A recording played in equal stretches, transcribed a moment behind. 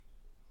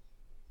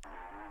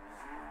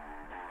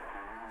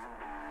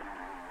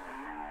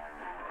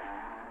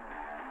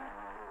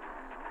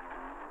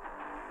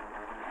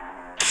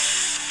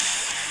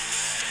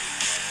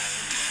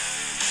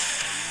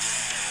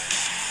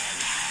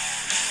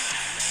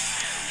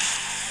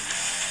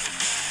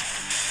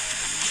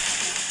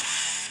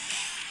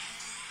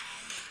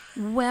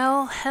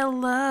Well,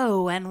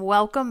 hello, and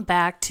welcome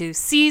back to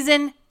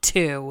Season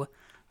 2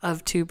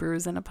 of Two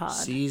Brews in a Pod.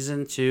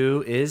 Season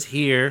 2 is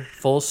here.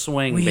 Full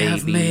swing, We baby.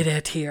 have made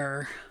it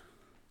here.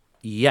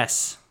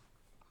 Yes.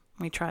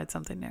 We tried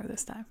something new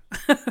this time.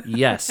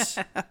 Yes.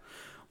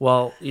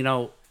 Well,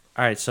 all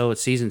right, so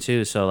it's Season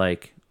 2, so,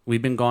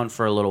 we've been gone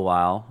for a little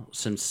while.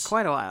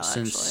 Quite a while,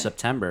 Since actually.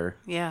 September.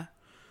 Yeah.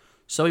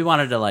 So we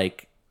wanted to,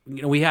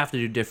 we have to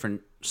do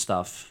different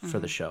stuff for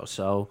the show.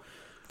 So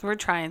We're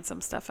trying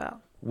some stuff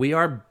out. we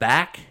are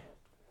back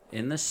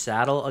in the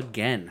saddle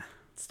again.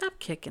 Stop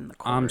kicking the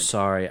cord. I'm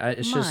sorry.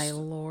 My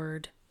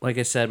Lord. Like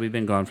I said, we've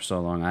been gone for so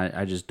long.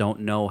 I just don't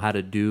know how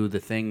to do the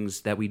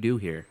things that we do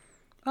here.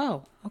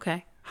 Oh,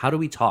 okay. How do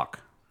we talk?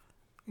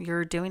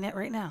 You're doing it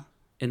right now.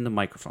 In the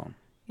microphone.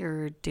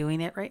 You're doing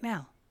it right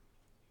now.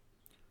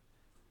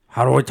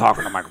 How do I talk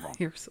in the microphone?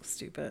 You're so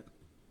stupid.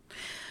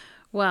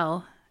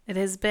 Well, it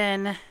has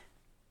been...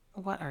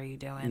 What are you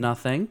doing?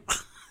 Nothing.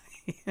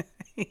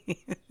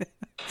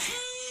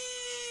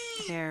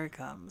 Here it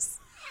comes.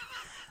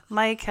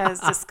 Mike has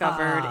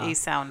discovered a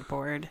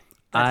soundboard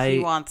that he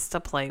wants to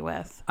play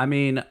with. I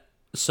mean,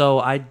 so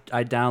I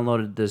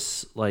downloaded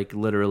this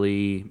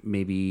literally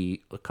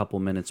maybe a couple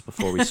minutes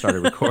before we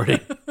started recording.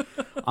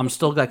 I'm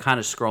still kind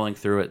of scrolling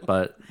through it,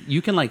 but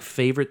you can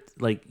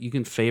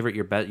favorite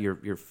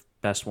your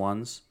best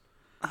ones.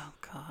 Oh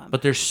God.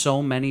 But there's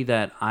so many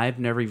that I've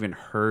never even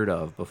heard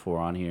of before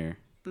on here.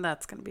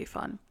 That's going to be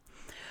fun.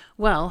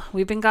 Well,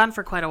 we've been gone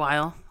for quite a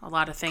while. A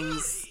lot of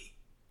things.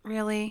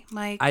 Really,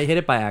 Mike? I hit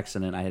it by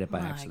accident.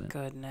 My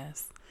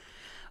goodness.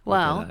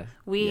 Well,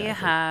 we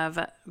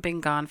have been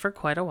gone for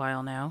quite a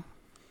while now.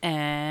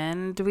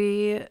 And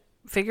we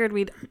figured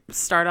we'd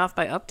start off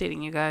by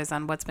updating you guys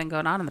on what's been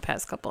going on in the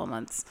past couple of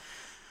months.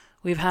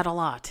 We've had a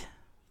lot.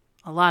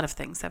 A lot of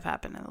things have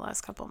happened in the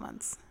last couple of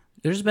months.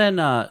 There's been,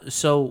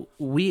 so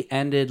we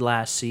ended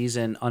last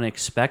season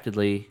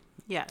unexpectedly.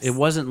 Yes. It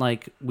wasn't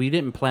we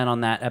didn't plan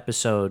on that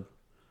episode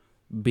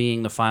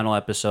being the final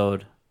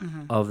episode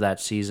of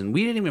that season.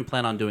 We didn't even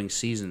plan on doing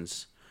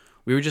seasons.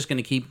 We were just going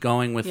to keep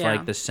going with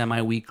the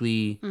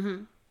semi-weekly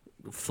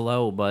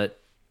flow, but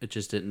it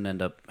just didn't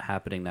end up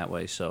happening that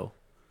way. So,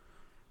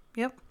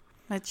 yep,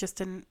 it just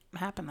didn't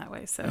happen that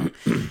way. So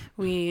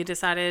we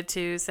decided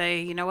to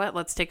say, you know what,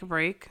 let's take a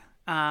break.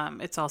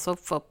 It's also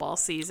football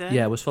season.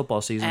 Yeah, it was football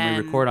season.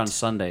 We record on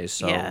Sundays.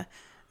 So. Yeah.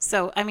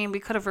 So, I mean,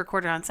 we could have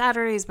recorded on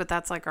Saturdays, but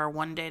that's our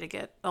one day to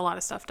get a lot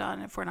of stuff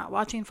done if we're not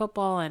watching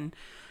football. And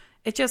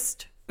it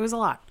was a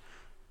lot.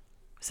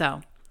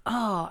 So,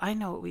 I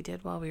know what we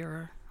did while we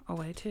were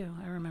away, too.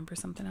 I remember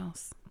something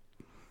else.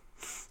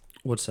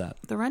 What's that?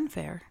 The Ren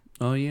Fair.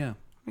 Oh, yeah.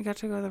 We got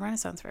to go to the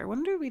Renaissance Fair.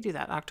 When did we do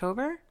that?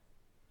 October?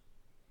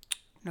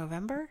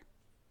 November?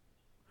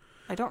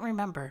 I don't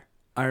remember.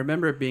 I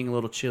remember it being a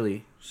little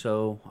chilly,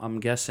 so I'm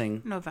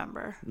guessing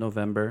November.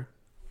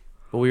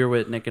 But we were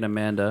with Nick and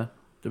Amanda.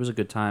 It was a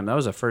good time. That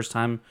was the first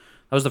time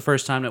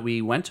that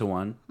we went to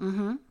one.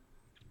 Mm-hmm.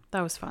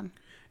 That was fun.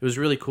 It was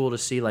really cool to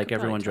see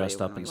everyone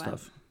dressed up and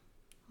stuff.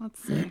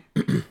 Let's see.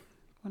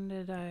 When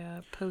did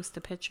I post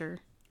a picture?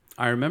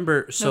 I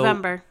remember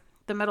November,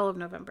 the middle of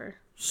November.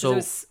 So it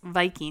was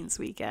Vikings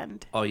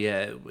weekend. Oh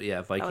yeah,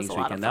 Vikings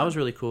weekend. That was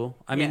really cool.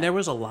 I mean, there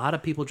was a lot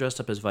of people dressed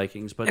up as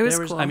Vikings, but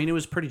cool. I mean, it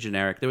was pretty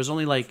generic. There was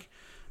only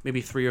maybe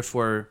 3 or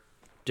 4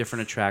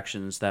 different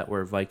attractions that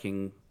were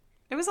Viking.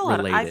 It was a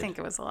lot. I think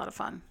it was a lot of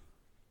fun.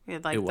 We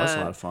had it was a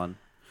lot of fun.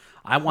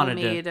 I wanted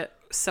homemade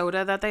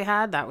soda that they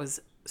had. That was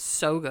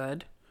so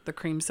good. The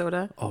cream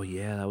soda. Oh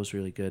yeah, that was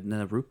really good. And then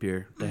the root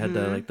beer. They had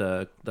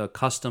the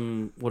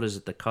custom. What is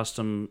it? The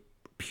custom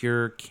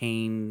pure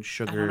cane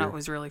sugar. I don't know. It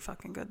was really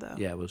fucking good though.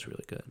 Yeah, it was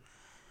really good.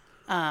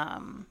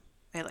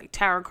 They had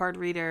tarot card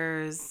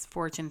readers,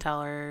 fortune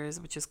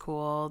tellers, which is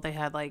cool. They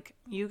had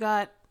you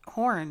got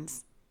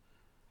horns.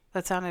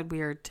 That sounded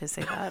weird to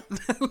say that.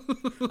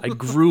 I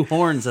grew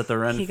horns at the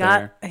Ren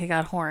Fair. He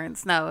got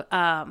horns. No,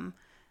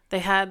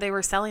 they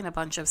were selling a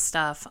bunch of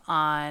stuff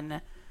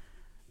on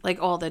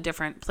all the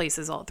different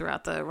places all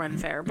throughout the Ren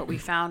Fair, but we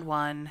found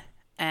one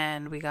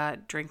and we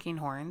got drinking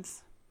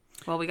horns.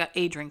 Well, we got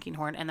a drinking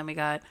horn, and then we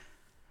got,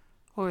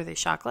 what were they,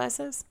 shot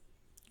glasses?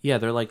 Yeah,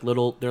 they're like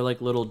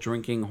little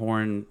drinking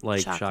horn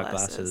shot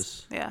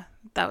glasses. Yeah,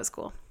 that was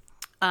cool.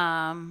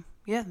 Yeah,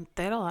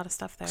 they had a lot of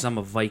stuff there. 'Cause I'm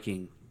a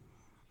Viking.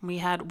 We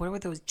had, what were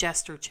those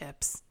jester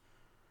chips?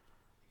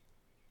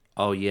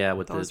 Oh yeah,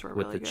 with those the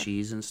really good.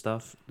 Cheese and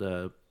stuff,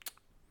 the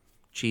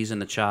cheese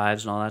and the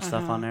chives and all that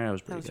stuff on there. That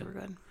was pretty good. Those were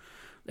good.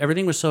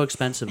 Everything was so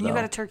expensive, and though. You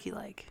got a turkey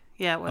leg.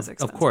 Yeah, it was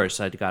expensive. Of course,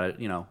 I got it.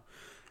 It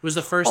was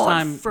the first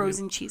time.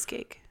 Frozen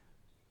cheesecake.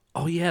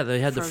 Oh yeah,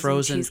 they had the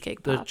frozen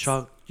cheesecake pops.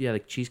 The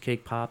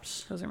cheesecake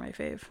pops. Those are my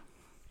fave.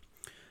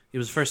 It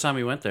was the first time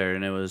we went there,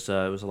 and it was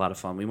a lot of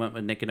fun. We went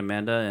with Nick and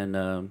Amanda,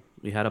 and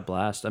we had a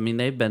blast. I mean,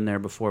 they've been there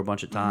before a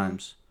bunch of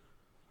times.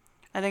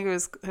 I think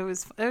it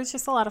was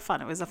just a lot of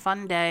fun. It was a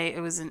fun day. It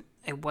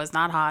was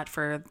not hot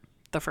for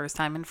the first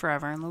time in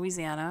forever in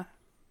Louisiana.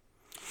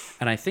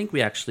 And I think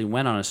we actually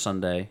went on a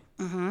Sunday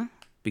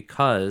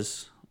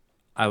because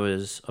I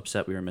was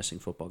upset we were missing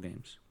football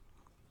games.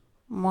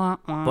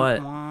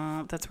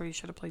 But that's where you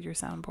should have played your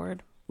soundboard.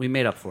 We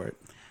made up for it.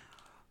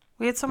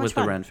 We had so much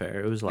fun With the Ren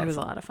Fair. It was a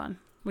lot of fun.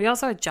 We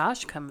also had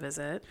Josh come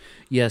visit.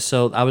 Yeah,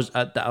 so I was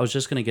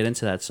just going to get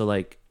into that. So,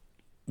 like,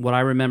 what I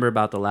remember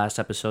about the last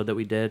episode that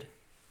we did,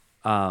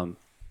 it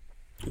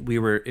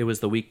was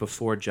the week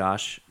before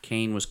Josh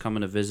Kane was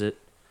coming to visit.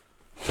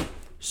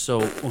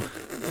 So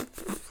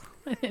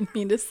I didn't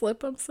mean to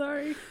slip. I'm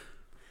sorry.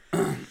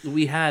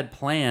 We had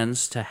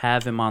plans to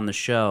have him on the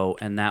show,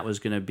 and that was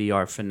going to be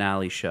our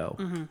finale show.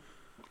 Mm-hmm.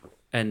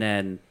 And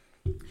then,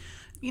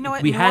 you know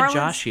what? We had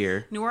Josh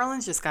here. New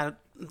Orleans just got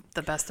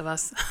the best of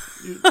us.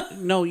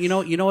 No, you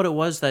know what it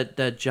was,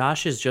 that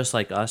Josh is just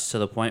like us, to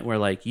the point where,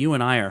 like, you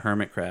and I are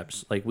hermit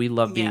crabs. Like, we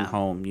love being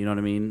home. You know what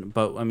I mean?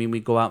 But I mean, we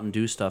go out and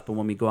do stuff. But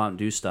when we go out and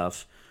do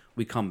stuff,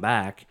 we come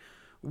back.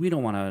 We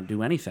don't want to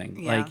do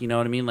anything. Yeah. Like, you know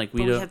what I mean? Like,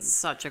 we had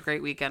such a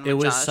great weekend. It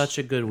was Josh. Such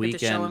a good weekend.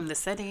 To show him the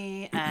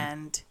city,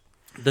 and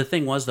the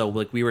thing was, though,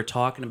 like, we were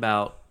talking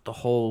about the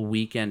whole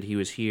weekend he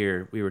was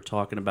here. We were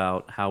talking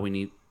about how we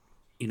need,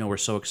 we're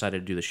so excited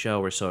to do the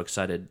show. We're so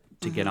excited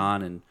to get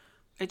on, and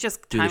it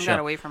just time got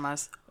away from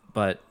us.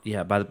 But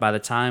yeah, by the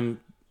time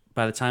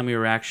we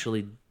were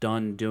actually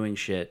done doing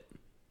shit,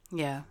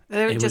 yeah,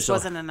 there just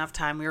wasn't enough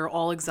time. We were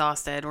all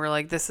exhausted. We're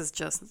like, this is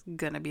just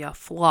gonna be a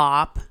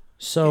flop.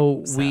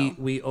 So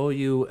we owe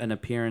you an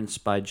appearance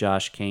by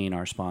Josh Kane,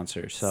 our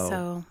sponsor.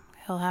 So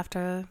he'll have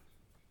to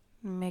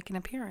make an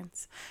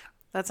appearance.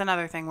 That's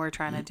another thing we're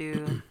trying to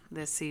do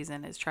this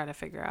season, is try to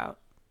figure out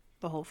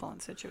the whole phone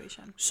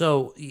situation.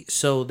 So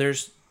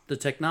there's the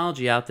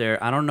technology out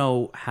there. I don't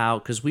know how,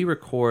 because we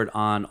record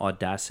on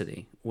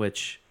Audacity,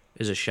 which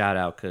is a shout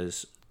out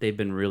because they've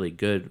been really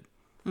good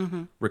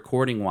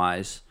recording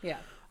wise. Yeah.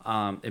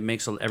 It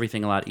makes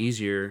everything a lot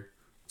easier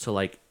to,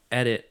 like,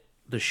 edit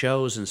the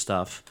shows and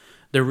stuff.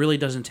 There really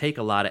doesn't take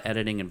a lot of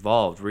editing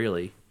involved,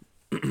 really.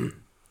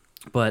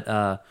 But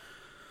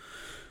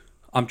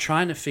I'm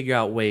trying to figure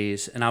out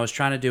ways, and I was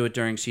trying to do it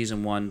during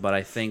season 1, but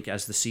I think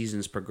as the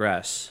seasons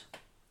progress,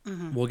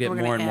 we'll get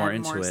more and more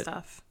into it.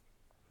 Stuff.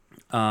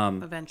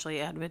 Eventually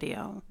add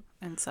video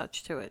and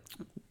such to it.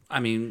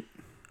 I mean,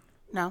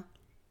 no,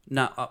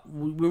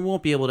 we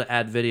won't be able to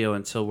add video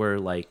until we're,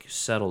 like,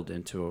 settled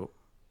into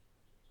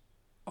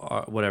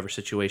whatever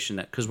situation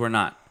because we're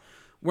not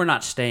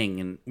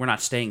staying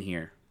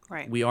here.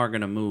 Right. We are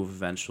going to move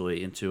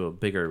eventually into a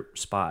bigger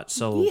spot.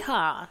 So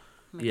yeehaw.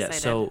 Yeah.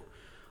 So,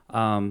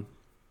 I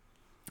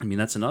mean,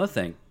 that's another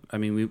thing. I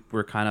mean,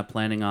 we're kind of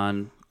planning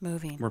on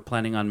moving. We're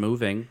planning on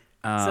moving.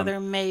 So there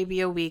may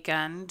be a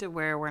weekend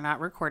where we're not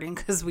recording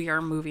because we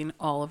are moving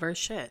all of our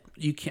shit.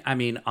 You can't. I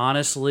mean,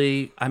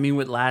 honestly,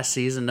 with last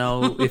season,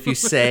 no. If you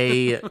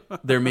say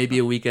there may be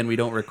a weekend we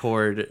don't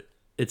record,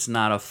 it's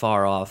not a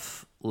far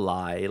off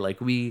lie.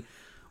 Like, we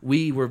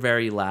were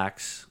very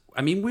lax.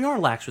 I mean, we are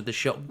lax with the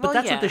show, but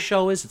that's what the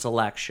show is. It's a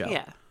lax show.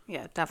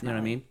 Yeah, definitely. You know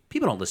what I mean?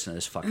 People don't listen to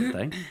this fucking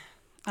thing.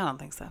 I don't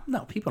think so.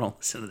 No, people don't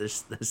listen to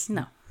this.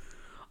 No.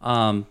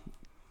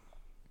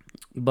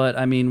 But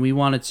I mean, we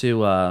wanted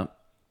to.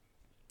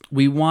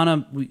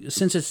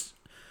 Since it's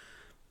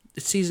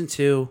season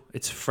 2,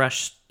 it's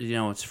fresh.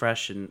 It's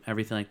fresh and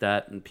everything like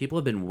that, and people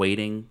have been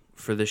waiting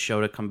for this show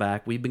to come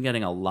back. We've been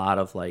getting a lot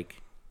of, like.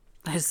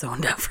 I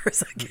zoned out for a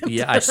second.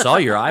 Yeah, I saw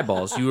your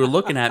eyeballs. You were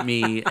looking at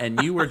me,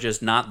 and you were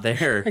just not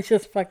there. I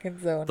just fucking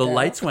zoned out. The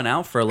lights went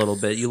out for a little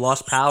bit. You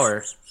lost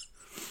power.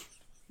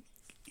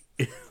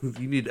 You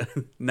need.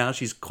 Now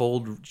she's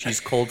cold. She's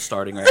cold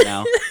starting right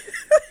now.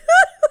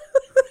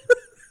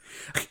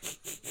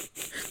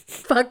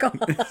 Fuck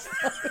off.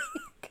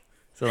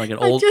 So like an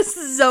old. I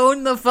just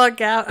zoned the fuck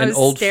out. I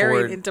was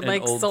staring into my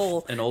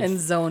soul and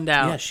zoned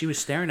out. Yeah, she was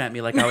staring at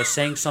me like I was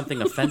saying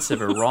something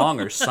offensive or wrong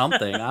or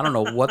something. I don't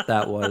know what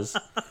that was.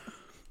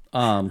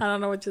 I don't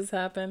know what just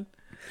happened.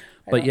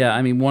 But yeah,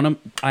 I mean,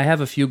 I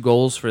have a few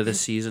goals for this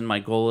season. My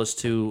goal is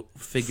to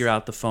figure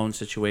out the phone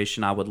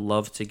situation. I would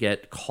love to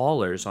get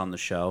callers on the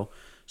show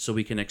so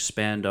we can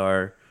expand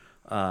our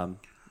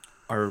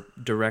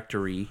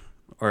directory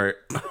or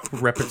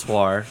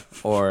repertoire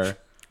or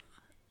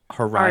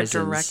horizons.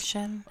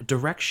 Our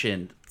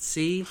direction.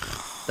 See,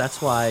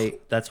 that's why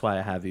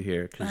I have you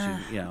here, because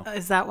you know.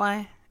 Is that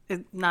why?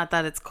 Not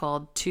that it's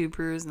called Two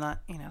Brews. Not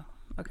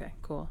Okay,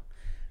 cool.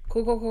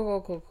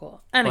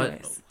 Anyways,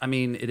 but, I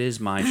mean, it is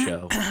my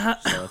show,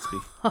 so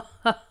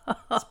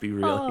let's be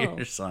real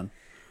here, son.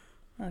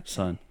 Okay.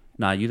 Son,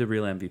 nah, you the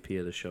real MVP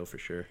of the show for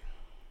sure.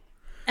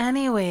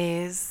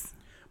 Anyways,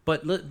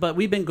 but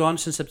we've been gone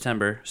since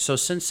September. So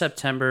since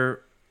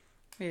September,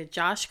 we had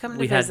Josh come to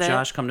visit. We had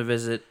Josh come to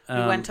visit. We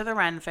went to the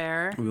Ren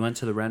Fair. We went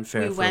to the Ren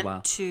Fair for a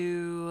while.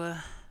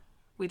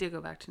 We did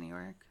go back to New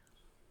York.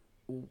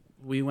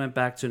 We went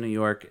back to New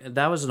York.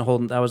 That was a whole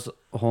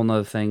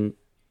nother thing.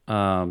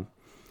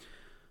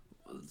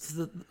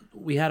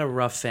 We had a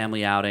rough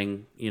family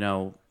outing,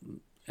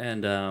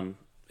 and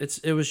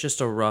it was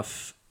just a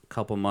rough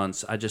couple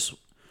months.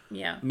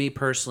 Me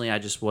personally, I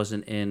just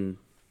wasn't in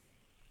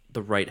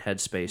the right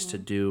headspace to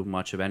do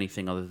much of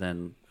anything other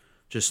than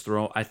just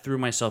I threw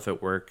myself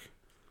at work.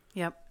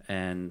 Yep.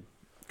 And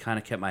kind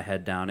of kept my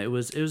head down. It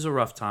was a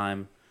rough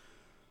time,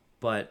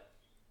 but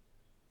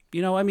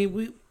I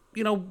mean,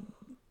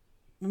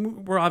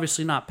 we're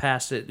obviously not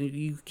past it.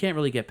 You can't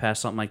really get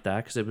past something like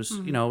that because it was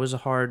it was a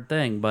hard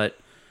thing, but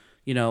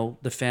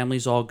the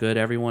family's all good.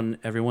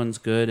 Everyone's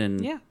good,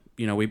 and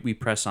we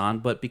press on.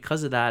 But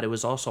because of that, it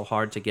was also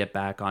hard to get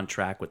back on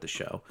track with the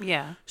show.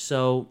 Yeah.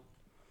 So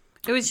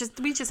it was just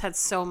we just had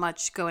so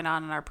much going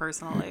on in our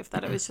personal life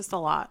that it was just a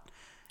lot.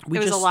 It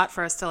was a lot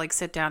for us to like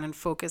sit down and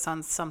focus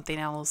on something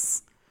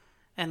else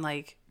and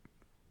like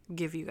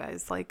give you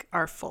guys like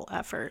our full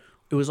effort.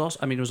 It was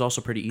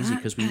also pretty easy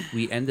because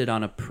we ended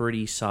on a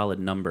pretty solid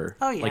number.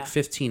 Oh yeah. Like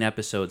 15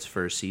 episodes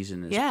for a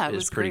season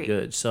is pretty great.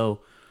 good.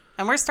 So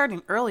and we're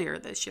starting earlier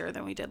this year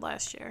than we did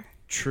last year.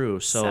 True.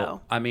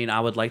 So I mean, I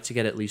would like to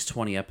get at least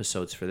 20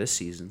 episodes for this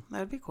season. That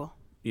would be cool.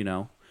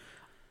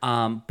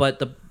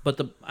 But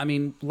I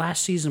mean,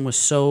 last season was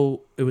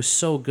so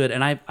good,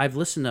 and I've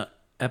listened to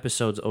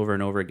episodes over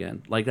and over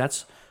again. Like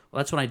that's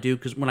what I do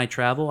because when I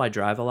travel, I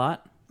drive a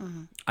lot.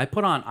 Mm-hmm. I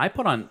put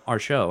on our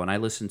show and I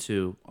listen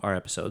to our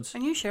episodes.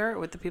 And you share it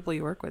with the people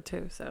you work with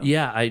too. So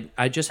yeah,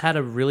 I just had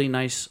a really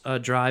nice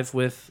drive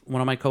with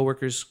one of my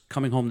coworkers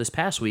coming home this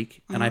past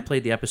week, and I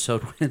played the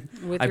episode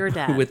with your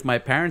dad with my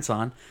parents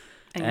on,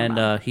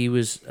 and he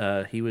was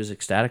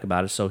ecstatic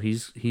about it. So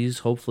he's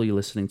hopefully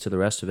listening to the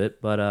rest of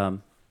it. But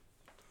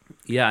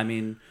yeah, I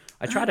mean,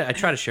 I try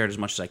to share it as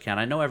much as I can.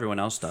 I know everyone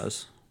else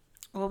does.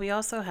 Well, we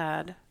also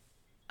had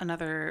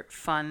another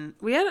fun.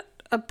 We had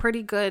a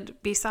pretty good,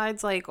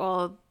 besides like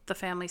all the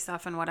family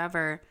stuff and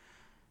whatever,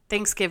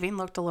 Thanksgiving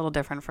looked a little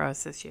different for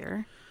us this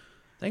year.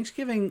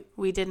 Thanksgiving,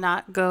 we did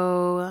not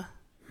go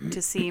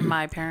to see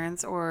my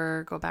parents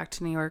or go back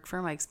to New York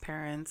for Mike's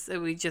parents. It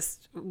was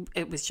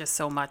just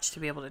so much to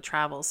be able to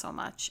travel so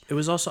much. It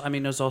was also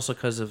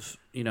because of,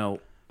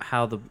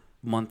 how the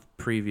month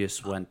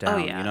previous went down. Oh,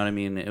 yeah. You know what I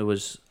mean? It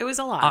was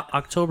a lot.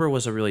 October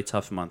was a really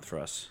tough month for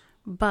us.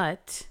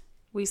 But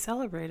we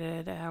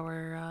celebrated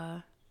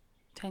our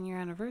 10-year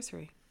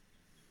anniversary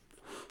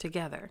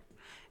together.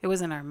 It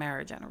wasn't our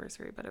marriage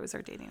anniversary, but it was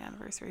our dating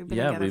anniversary.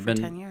 We've been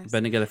 10 years.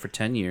 Been together for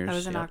 10 years. That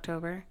was in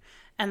October.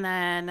 And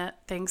then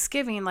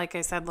Thanksgiving, like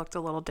I said, looked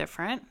a little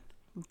different,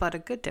 but a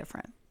good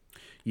different.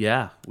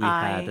 Yeah,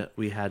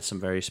 we had some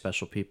very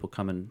special people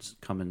come and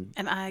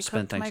I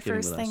spend cooked my Thanksgiving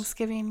first with us.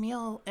 Thanksgiving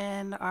meal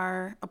in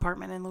our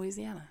apartment in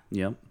Louisiana.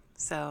 Yep.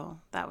 So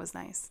that was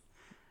nice.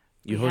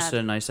 You hosted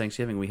a nice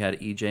Thanksgiving. We had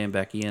EJ and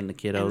Becky and the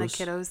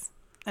kiddos.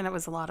 And it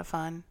was a lot of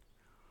fun.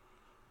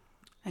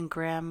 And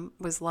Graham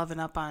was loving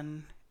up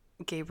on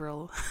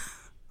Gabriel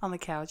on the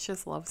couch.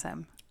 Just loves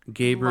him.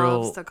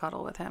 Gabriel loves to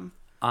cuddle with him.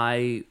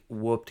 I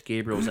whooped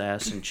Gabriel's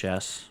ass in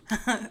chess.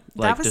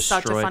 That was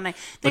such a fun night.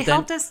 They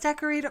helped us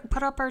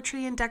put up our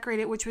tree and decorate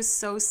it, which was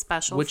so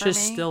special. Which is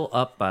still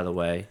up, by the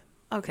way.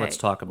 Okay. Let's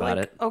talk about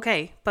it.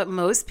 Okay, but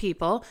most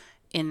people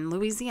in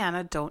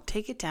Louisiana don't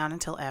take it down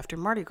until after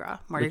Mardi Gras.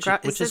 Mardi Gras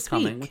is this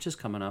week. Which is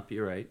coming up.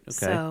 You're right.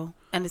 Okay. So,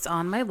 and it's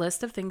on my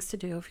list of things to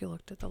do. If you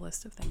looked at the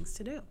list of things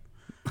to do,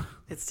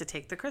 it's to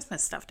take the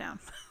Christmas stuff down.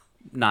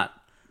 Not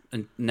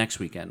next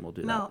weekend. We'll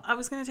do that. No, I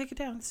was going to take it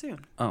down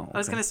soon. Oh, okay. I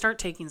was going to start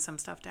taking some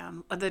stuff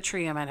down. The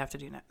tree I might have to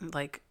do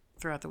like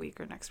throughout the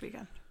week or next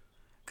weekend,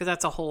 because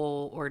that's a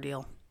whole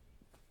ordeal.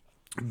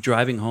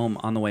 Driving home,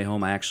 on the way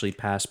home, I actually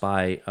passed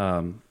by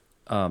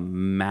a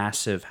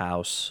massive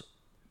house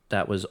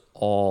that was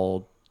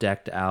all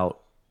decked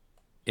out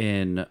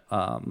in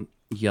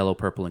yellow,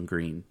 purple, and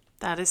green.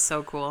 That is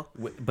so cool.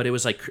 But it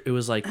was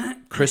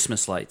like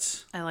Christmas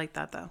lights. I like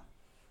that though.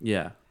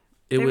 Yeah,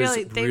 they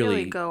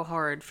really go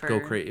hard for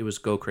it was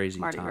go crazy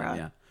Mardi time. Gras.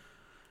 Yeah,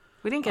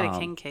 we didn't get a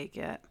king cake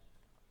yet.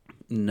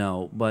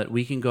 No, but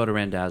we can go to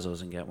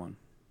Randazzo's and get one.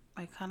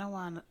 I kind of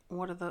want.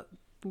 What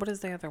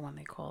is the other one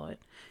they call it?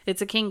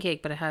 It's a king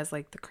cake, but it has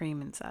like the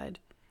cream inside.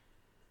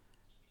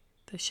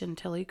 The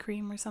chantilly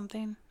cream or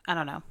something. I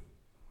don't know.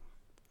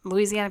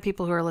 Louisiana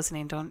people who are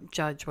listening, don't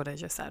judge what I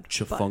just said.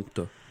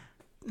 Chafuncta.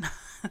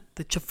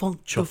 The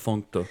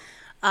chafuncta.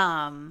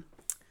 Chafuncta.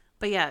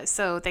 But yeah,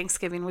 so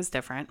Thanksgiving was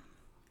different,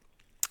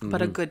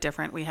 but a good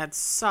different. We had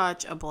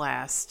such a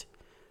blast.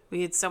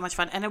 We had so much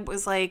fun, and it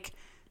was like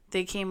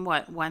they came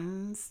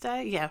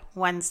Wednesday? Yeah,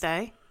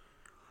 Wednesday.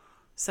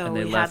 So and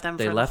we had them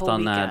for the whole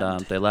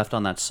weekend. They left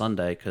on that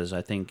Sunday because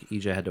I think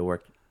EJ had to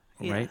work.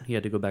 Right, he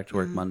had to go back to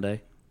work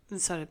Monday. And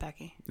so did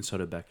Becky.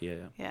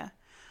 Yeah.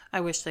 I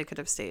wish they could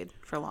have stayed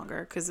for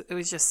longer because it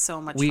was just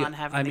so much fun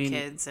having the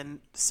kids and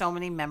so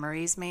many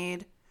memories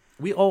made.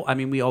 We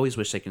always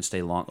wish they can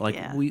stay long.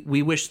 Like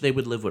we wish they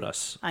would live with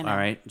us. I know. All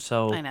right.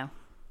 So I know.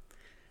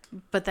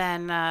 But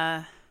then,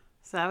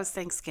 so that was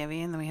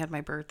Thanksgiving, and then we had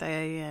my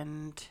birthday,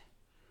 and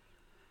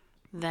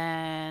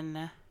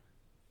then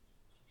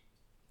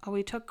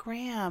we took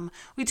Graham.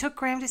 We took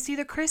Graham to see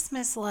the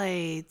Christmas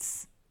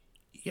lights.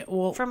 Yeah,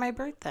 well, for my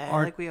birthday,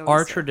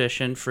 our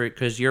tradition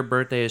because your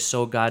birthday is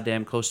so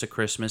goddamn close to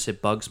Christmas,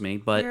 it bugs me.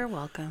 But you're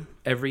welcome.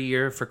 Every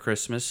year for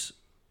Christmas,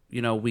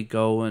 we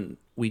go and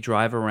we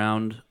drive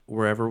around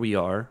wherever we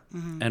are,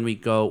 and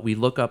we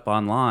look up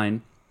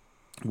online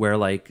where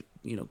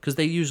because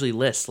they usually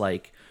list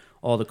like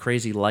all the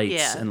crazy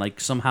lights, and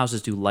like some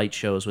houses do light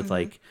shows with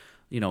like,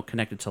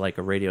 connected to like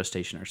a radio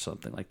station or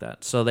something like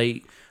that. So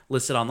they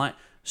list it online.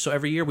 So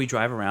every year we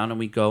drive around and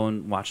we go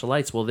and watch the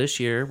lights. Well, this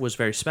year was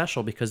very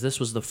special because this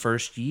was the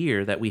first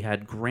year that we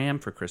had Graham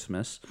for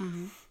Christmas.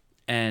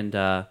 And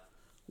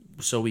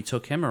so we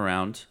took him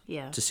around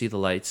to see the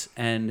lights.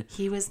 And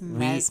he was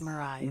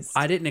mesmerized.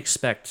 I didn't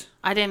expect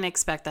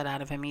that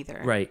out of him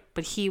either. Right.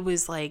 But he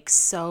was like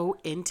so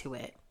into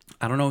it.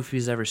 I don't know if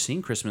he's ever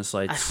seen Christmas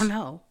lights. I don't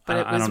know. But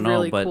it was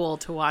really cool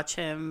to watch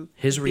him.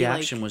 His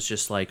reaction was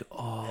just like,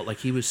 oh, like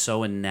he was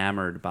so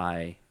enamored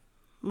by...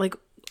 Like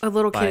a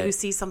little kid who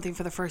sees something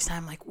for the first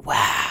time, like,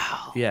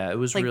 wow. Yeah, it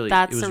was like, really...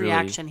 That's the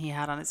reaction he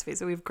had on his face.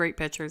 So we have great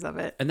pictures of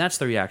it. And that's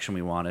the reaction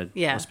we wanted.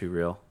 Yeah. Let's be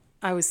real.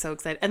 I was so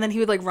excited. And then he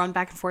would like run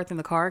back and forth in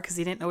the car because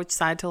he didn't know which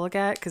side to look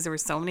at because there were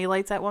so many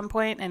lights at one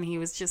point, and he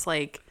was just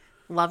like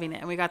loving it.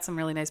 And we got some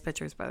really nice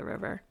pictures by the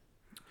river.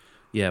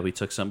 Yeah, we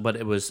took some, but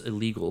it was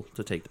illegal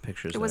to take the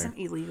pictures. It wasn't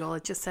illegal.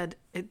 It just said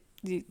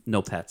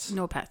no pets.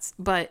 No pets.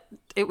 But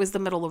it was the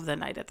middle of the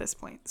night at this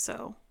point,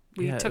 so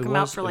we took him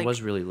out for like... It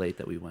was really late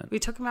that we went. We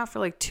took him out for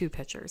like 2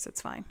 pictures.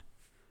 It's fine.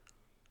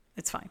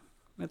 It's fine.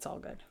 It's all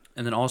good.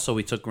 And then also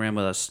we took Graham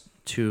with us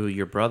to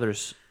your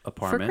brother's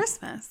apartment. For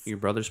Christmas. Your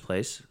brother's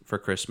place for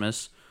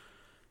Christmas.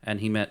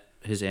 And he met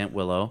his Aunt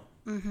Willow.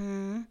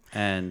 Mm-hmm.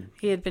 And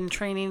he had been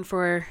training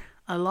for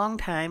a long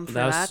time for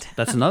that.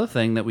 That's another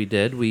thing that we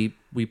did. We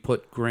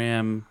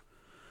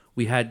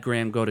had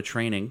Graham go to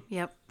training.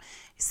 Yep.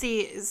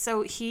 See,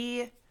 so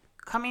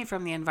coming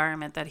from the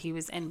environment that he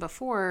was in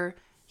before,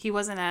 he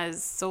wasn't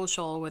as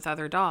social with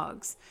other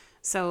dogs.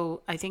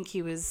 So I think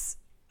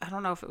I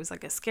don't know if it was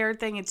like a scared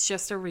thing. It's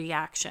just a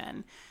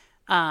reaction.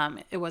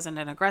 It wasn't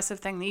an aggressive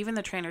thing. Even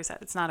the trainer said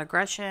it's not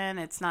aggression.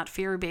 It's not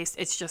fear-based.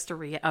 It's just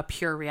a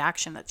pure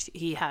reaction that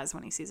he has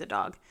when he sees a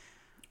dog.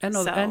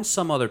 And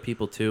some other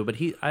people too. But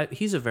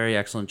he's a very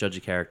excellent judge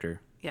of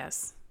character.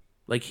 Yes.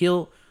 Like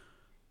he'll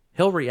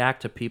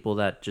react to people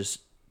that just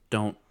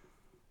don't,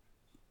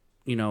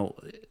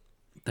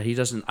 that he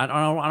doesn't. I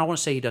don't want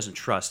to say he doesn't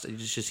trust.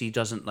 It's just he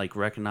doesn't like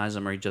recognize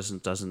them, or he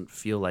doesn't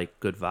feel like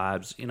good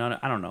vibes. I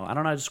don't know. I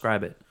don't know how to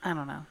describe it. I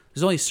don't know.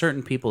 There's only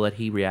certain people that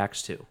he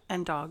reacts to.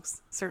 And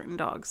certain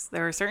dogs.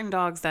 There are certain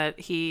dogs that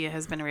he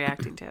has been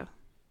reacting to.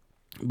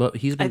 But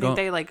he's been. I think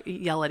they like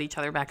yell at each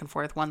other back and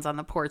forth. One's on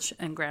the porch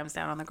and Graham's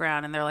down on the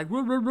ground, and they're like.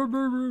 Rrr, rrr, rrr,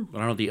 rrr. I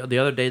don't know. The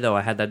other day though,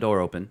 I had that door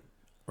open.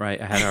 Right,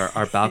 I had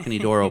our balcony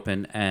door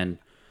open, and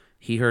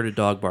he heard a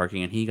dog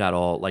barking, and he got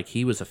all like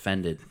he was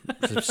offended.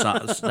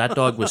 That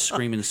dog was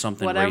screaming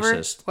something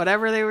racist.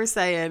 Whatever they were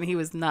saying, he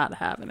was not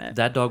having it.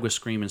 That dog was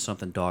screaming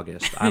something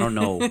doggist. I don't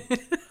know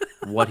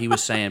what he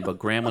was saying, but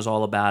Graham was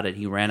all about it.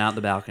 He ran out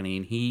the balcony,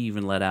 and he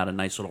even let out a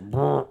nice little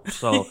brrr.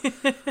 So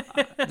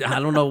I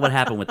don't know what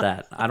happened with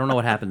that. I don't know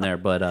what happened there,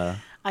 but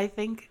I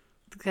think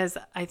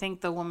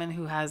the woman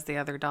who has the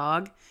other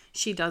dog,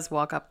 she does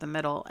walk up the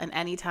middle, and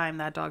anytime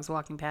that dog's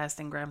walking past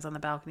and Graham's on the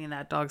balcony and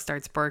that dog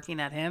starts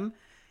barking at him,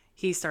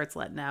 he starts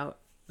letting out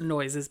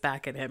noises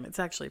back at him. It's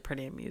actually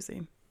pretty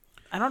amusing.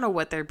 I don't know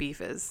what their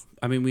beef is.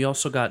 I mean, we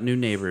also got new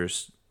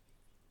neighbors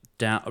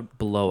down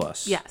below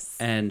us. Yes.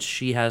 And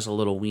she has a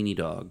little weenie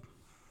dog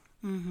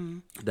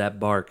that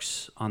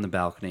barks on the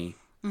balcony.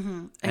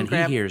 Mm-hmm. And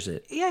he hears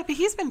it. Yeah, but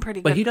he's been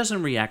pretty good. But he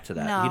doesn't react to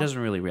that. No. He doesn't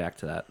really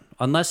react to that.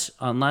 Unless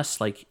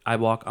like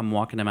I'm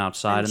walking him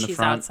outside in the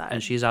front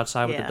and she's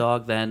outside with the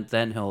dog,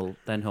 then he'll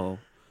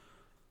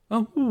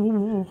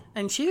oh.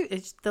 And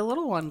the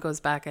little one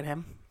goes back at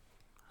him.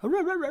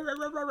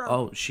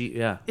 Oh,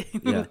 yeah.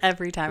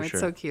 Every time. It's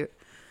so cute.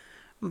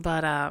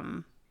 But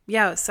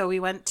so we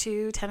went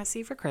to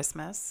Tennessee for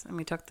Christmas and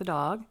we took the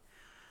dog,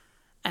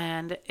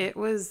 and it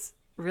was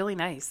really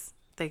nice.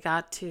 They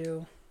got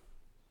to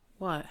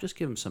what? Just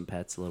give him some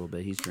pets a little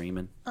bit. He's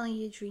dreaming. Oh,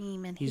 you're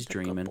dreaming. He's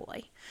dreaming. A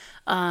good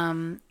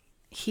boy.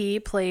 He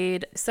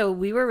played. So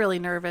we were really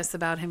nervous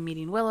about him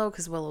meeting Willow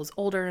because Willow's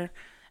older,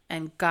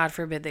 and God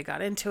forbid they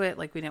got into it.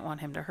 Like we didn't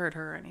want him to hurt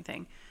her or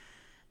anything.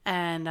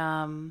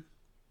 And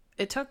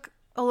it took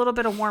a little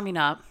bit of warming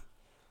up,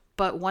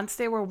 but once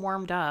they were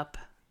warmed up,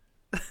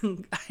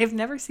 I've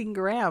never seen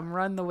Graham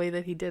run the way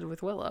that he did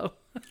with Willow.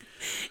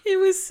 It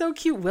was so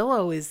cute.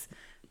 Willow is,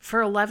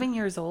 for 11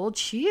 years old,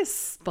 she is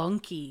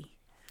spunky.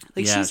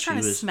 Like she's trying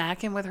to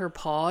smack him with her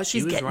paws.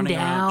 She's getting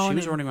down. She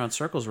was running around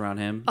circles around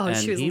him. Oh, and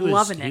she was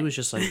loving it. He was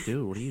just like,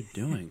 dude, what are you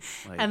doing?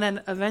 Like, and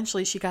then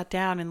eventually she got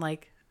down and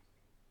like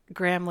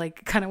Graham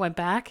like kind of went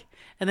back,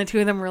 and then two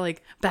of them were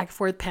like back and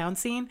forth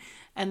pouncing,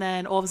 and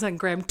then all of a sudden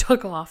Graham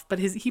took off, but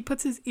he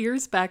puts his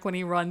ears back when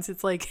he runs.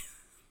 It's like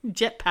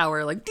jet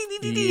power, like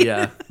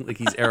yeah, like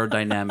he's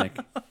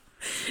aerodynamic.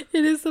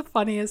 It is the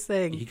funniest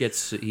thing. He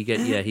gets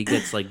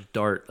like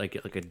dart, like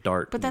a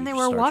dart. But then they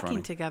were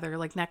walking together,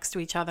 like next to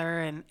each other,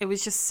 and it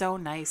was just so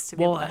nice to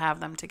be able to have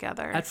them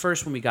together. At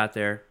first, when we got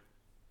there,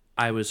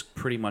 I was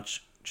pretty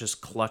much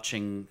just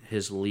clutching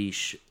his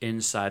leash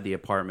inside the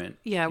apartment.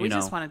 Yeah, we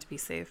just wanted to be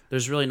safe.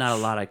 There's really not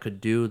a lot I could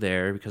do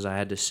there because I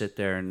had to sit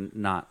there and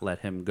not let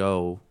him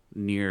go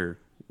near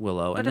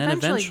Willow. But and then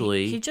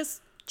eventually he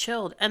just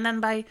chilled. And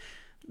then by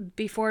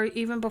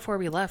even before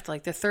we left,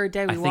 like the third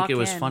day we walked in. I think it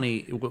was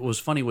funny. What was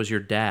funny was your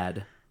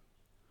dad.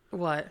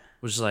 What?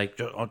 Was like,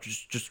 oh,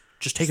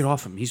 just take it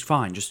off him. He's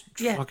fine. Just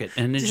fuck it.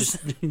 And then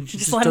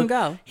just let him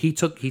go. He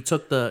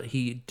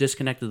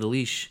disconnected the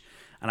leash,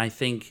 and I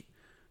think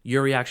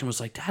your reaction was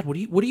like, Dad, what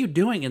are you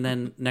doing? And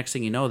then next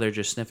thing you know, they're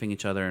just sniffing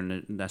each other,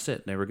 and that's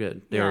it. They were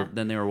good. They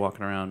were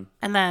walking around.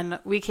 And then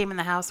we came in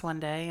the house one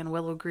day, and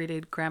Willow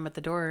greeted Graham at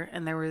the door,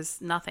 and there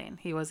was nothing.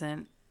 He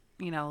wasn't,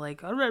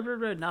 like,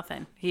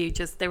 nothing.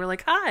 They were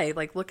like, hi,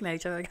 like looking at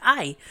each other like,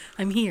 hi,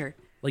 I'm here.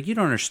 Like, you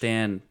don't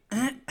understand.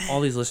 All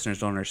these listeners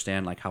don't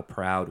understand like how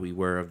proud we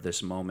were of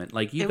this moment.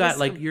 Like, you got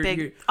like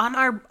you're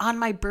on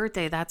my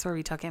birthday. That's where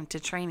we took him to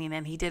training,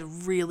 and he did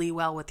really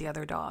well with the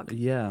other dog.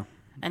 Yeah,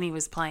 and he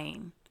was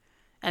playing,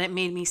 and it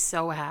made me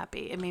so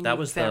happy. It made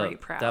me very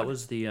proud. That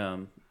was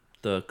the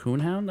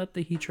coonhound that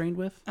he trained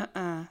with.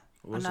 It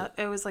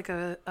was like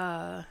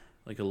the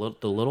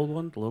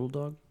little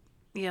dog.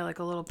 Yeah, like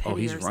a little pity. Oh,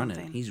 he's or running.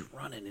 Something. He's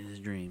running in his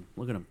dream.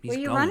 Look at him. He's Where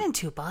are you running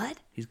to, bud?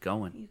 He's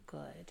going. You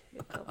good.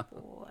 You're a good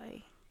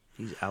boy.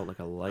 He's out like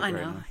a light right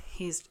now.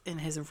 He's in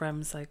his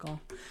REM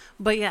cycle.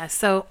 But yeah,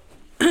 so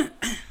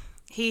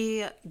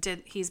he's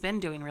been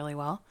doing really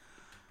well.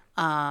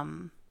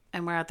 And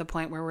we're at the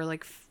point where we're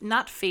like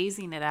not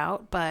phasing it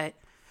out, but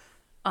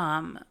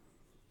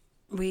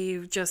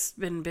we've just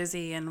been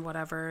busy and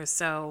whatever.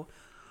 So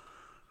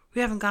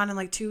we haven't gone in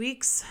like 2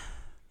 weeks,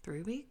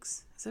 3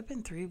 weeks. Has it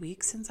been 3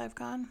 weeks since I've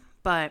gone?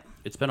 But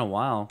it's been a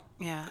while.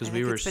 Yeah, it's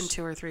been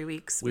 2 or 3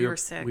 weeks. We were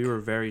sick. We were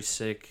very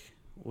sick.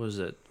 What was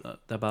it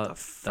about?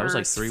 That was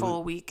like 3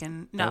 full week,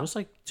 and no, that was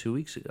like 2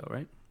 weeks ago,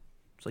 right?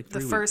 It's like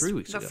 3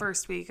 weeks ago. The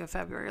first week of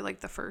February,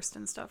 like the first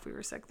and stuff. We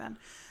were sick then,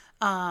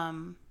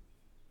 and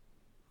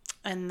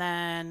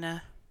then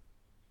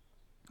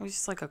it was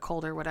just like a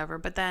cold or whatever.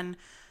 But then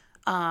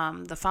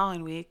the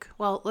following week,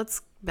 well,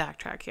 let's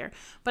backtrack here.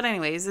 But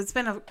anyways, it's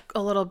been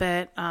a little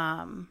bit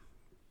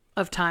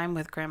of time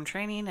with Graham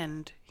training,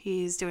 and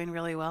he's doing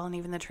really well. And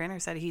even the trainer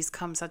said he's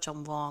come such a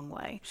long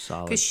way.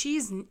 Solid. Because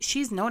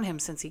she's known him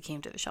since he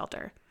came to the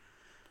shelter.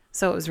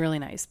 So it was really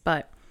nice.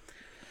 But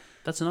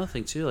that's another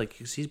thing too. Like,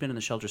 'cause he's been in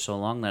the shelter so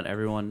long that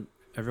everyone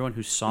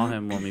who saw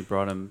him when we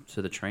brought him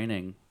to the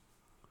training,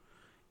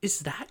 is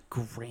that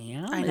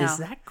Graham? I know. Is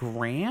that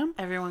Graham?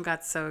 Everyone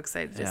got so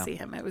excited to see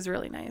him. It was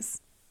really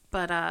nice.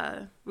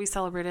 But we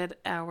celebrated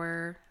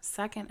our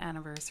second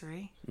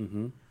anniversary.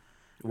 Mm-hmm.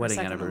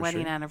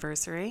 Wedding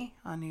anniversary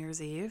on New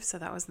Year's Eve, so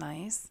that was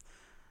nice.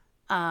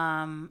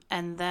 And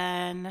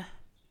then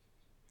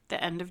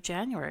the end of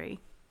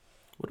January.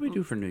 What did we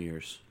do for New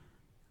Year's?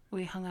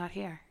 We hung out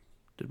here.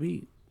 Did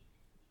we?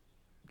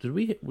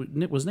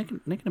 Was Nick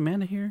and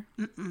Amanda here?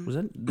 Mm-mm. Was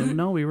that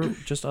no? We were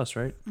just us,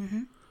 right?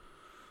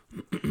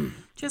 Mm-hmm.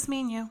 Just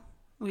me and you.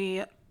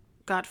 We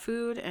got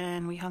food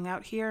and we hung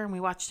out here and we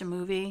watched a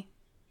movie.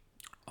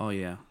 Oh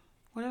yeah.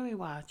 What did we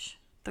watch?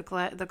 The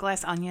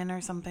Glass Onion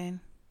or something.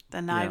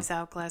 The Knives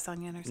Out Glass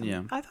Onion or something.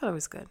 Yeah. I thought it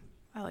was good.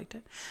 I liked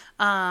it.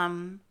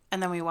 And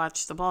then we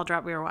watched The Ball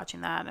Drop. We were watching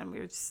that, and we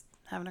were just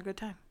having a good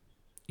time.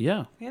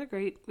 Yeah.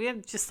 We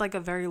had just like a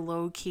very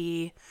low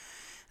key.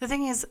 The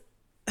thing is,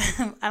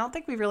 I don't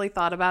think we really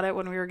thought about it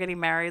when we were getting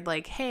married.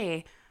 Like,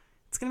 hey,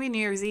 it's going to be New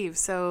Year's Eve.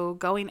 So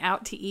going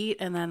out to eat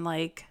and then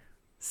like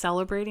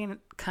celebrating,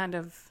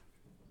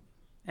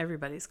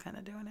 everybody's kind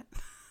of doing it.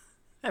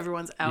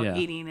 Everyone's out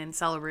eating and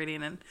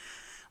celebrating, and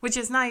which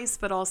is nice,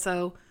 but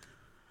also...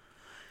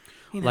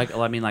 Like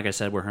I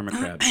said, we're hermit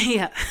crabs.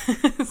 Yeah.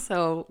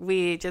 So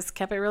we just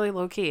kept it really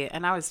low key,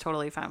 and I was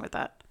totally fine with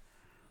that.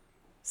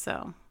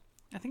 So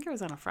I think it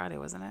was on a Friday,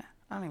 wasn't it?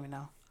 I don't even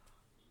know.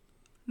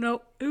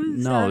 Nope. It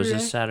was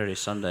just Saturday,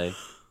 Sunday.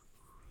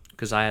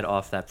 Because I had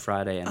off that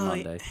Friday and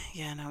Monday.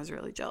 Yeah, and I was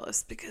really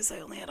jealous because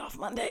I only had off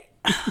Monday.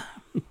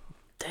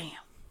 Damn.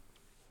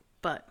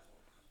 But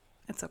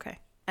it's okay.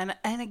 And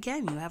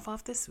again, you have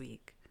off this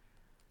week.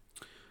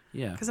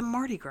 Yeah. Because of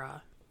Mardi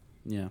Gras.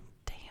 Yeah.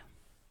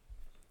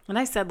 And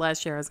I said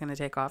last year I was going to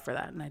take off for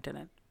that, and I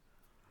didn't.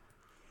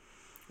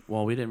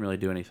 Well, we didn't really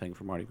do anything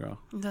for Mardi Gras.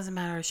 It doesn't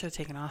matter. I should have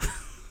taken off.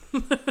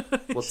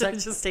 Well, should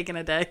have just taken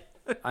a day.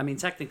 I mean,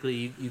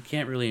 technically, you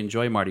can't really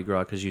enjoy Mardi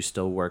Gras because you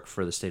still work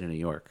for the state of New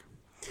York.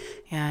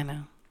 Yeah, I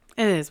know.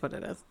 It is what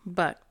it is,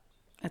 but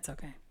it's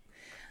okay.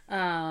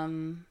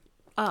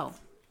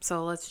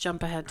 So let's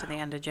jump ahead to the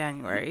end of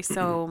January.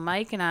 So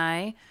Mike and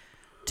I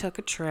took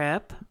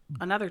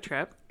another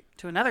trip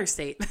to another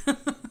state.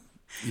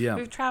 Yeah.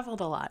 We've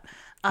traveled a lot.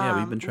 Yeah,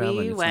 we've been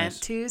traveling. We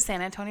went to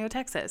San Antonio,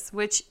 Texas,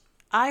 which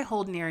I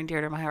hold near and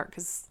dear to my heart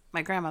because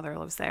my grandmother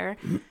lives there,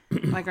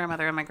 my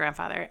grandmother and my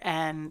grandfather.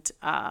 And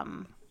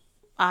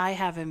I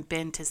haven't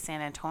been to San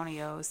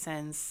Antonio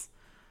since,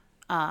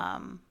 I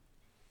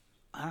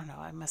don't know,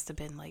 I must have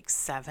been like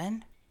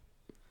 7.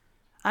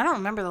 I don't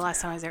remember the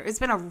last time I was there. It's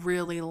been a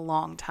really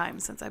long time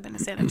since I've been to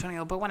San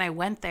Antonio. But when I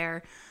went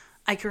there,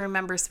 I can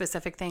remember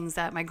specific things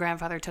that my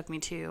grandfather took me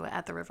to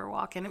at the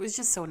Riverwalk. And it was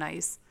just so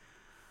nice.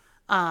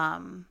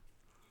 And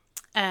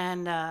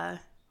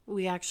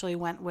We actually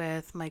went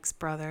with Mike's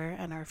brother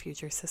and our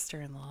future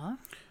sister-in-law,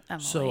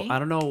 Emily. So I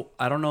don't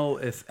know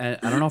if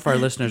our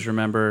listeners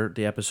remember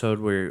the episode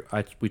where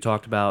we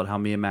talked about how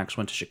me and Max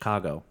went to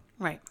Chicago,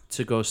 right,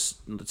 to go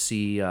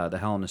see the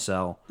Hell in a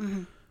Cell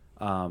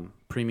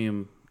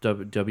premium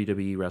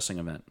WWE wrestling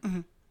event.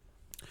 Mm-hmm.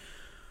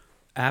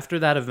 After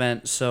that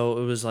event, so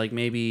it was like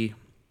maybe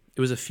it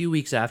was a few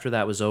weeks after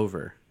that was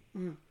over.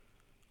 Mm.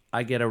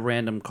 I get a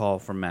random call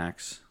from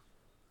Max.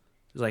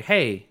 He's like,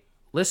 "Hey,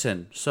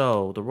 listen,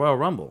 so the Royal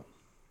Rumble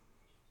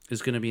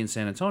is going to be in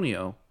San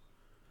Antonio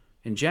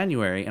in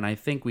January, and I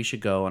think we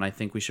should go, and I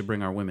think we should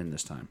bring our women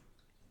this time."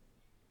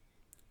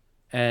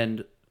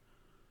 And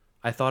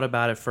I thought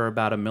about it for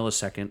about a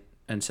millisecond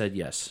and said,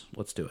 yes,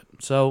 let's do it.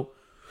 So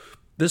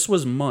this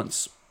was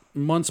months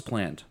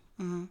planned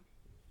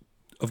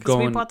of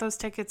going. We bought those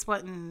tickets,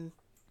 in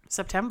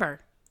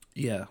September?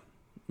 Yeah.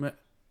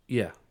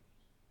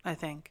 I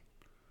think.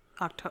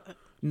 October.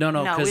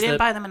 No, we didn't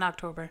buy them in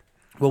October.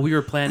 Well, we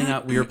were planning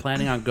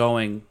on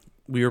going.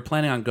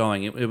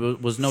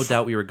 It was no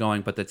doubt we were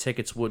going, but the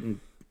tickets weren't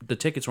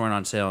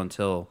on sale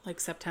until like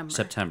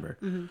September.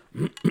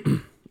 Mm-hmm.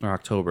 Or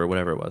October,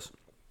 whatever it was.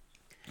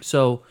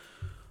 So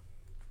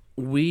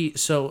you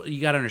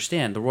got to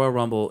understand, the Royal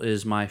Rumble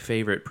is my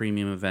favorite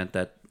premium event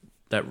that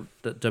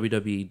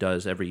WWE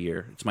does every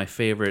year. It's my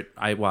favorite.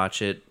 I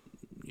watch it.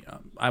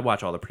 I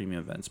watch all the premium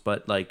events,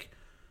 but like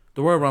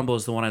the Royal Rumble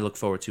is the one I look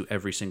forward to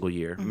every single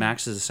year. Mm-hmm.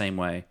 Max is the same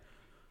way.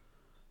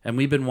 And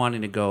we've been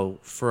wanting to go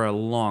for a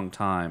long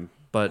time,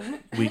 but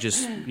we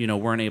just,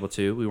 weren't able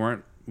to. We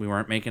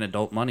weren't making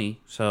adult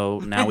money, so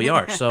now we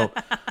are. So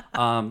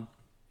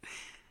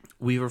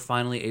we were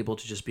finally able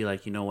to just be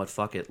like, you know what,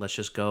 fuck it, let's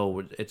just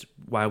go.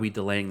 Why are we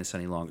delaying this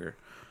any longer?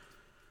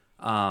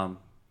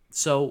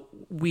 So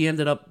we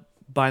ended up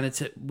buying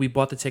we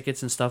bought the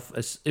tickets and stuff.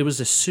 It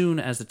was as soon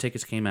as the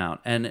tickets came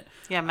out, and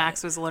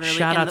Max was literally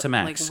shout out to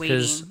Max,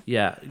 because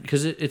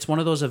it's one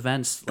of those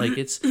events, like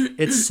it's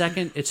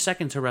second to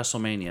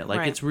WrestleMania. Like,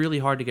 right. It's really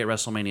hard to get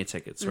WrestleMania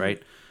tickets,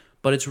 right?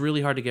 But it's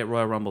really hard to get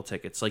Royal Rumble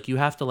tickets. Like, you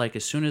have to, like,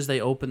 as soon as they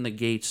open the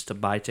gates to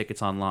buy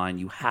tickets online,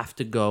 you have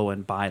to go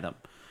and buy them.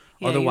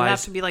 Yeah, otherwise, you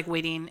have to be like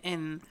waiting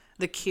in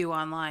the queue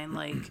online,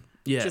 like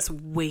just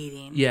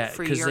waiting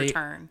for your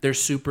turn. They're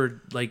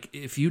super, like,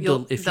 if you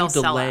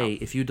delay,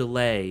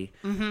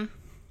 mm-hmm.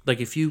 like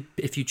if you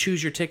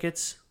choose your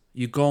tickets,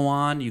 you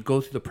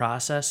go through the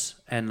process,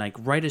 and like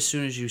right as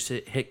soon as you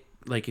hit,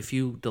 like if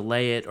you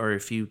delay it or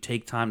if you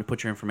take time to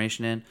put your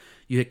information in,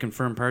 you hit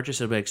confirm purchase,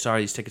 it'll be like,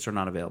 sorry, these tickets are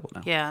not available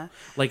now. Yeah.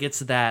 Like, it's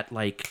that,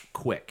 like,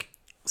 quick.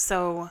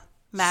 So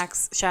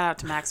Max, shout out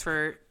to Max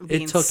for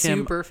being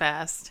super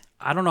fast.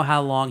 I don't know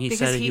how long he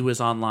said he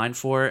was online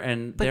for,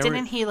 but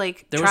didn't he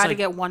try to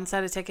get one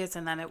set of tickets,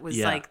 and then it was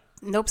like,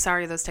 nope,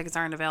 sorry, those tickets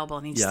aren't available,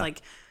 and he just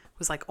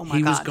was like, oh my god.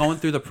 He was going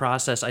through the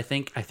process. I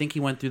think he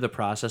went through the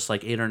process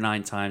like 8 or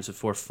 9 times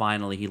before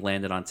finally he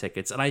landed on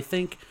tickets. And I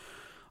think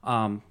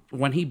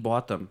when he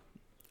bought them,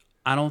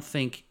 I don't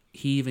think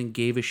he even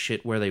gave a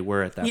shit where they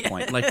were at that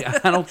point.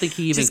 Like, I don't think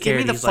he even just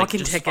cared. Give me the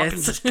fucking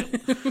tickets.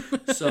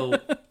 So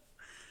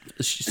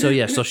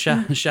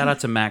shout out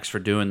to Max for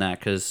doing that,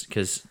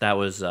 because that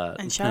was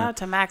and shout out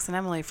to Max and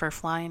Emily for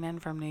flying in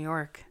from New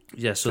York.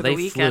 Yeah, so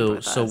they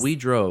flew. So we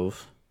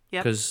drove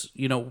because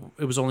it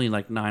was only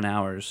like 9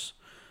 hours,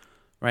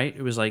 right?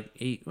 It was like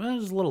 8. Well, it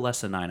was a little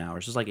less than 9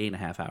 hours. It was like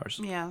 8.5 hours.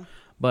 Yeah.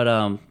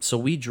 But so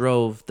we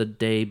drove the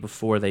day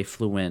before they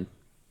flew in,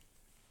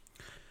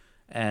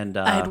 and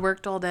I had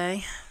worked all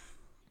day.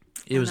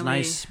 It was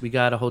nice. We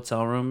got a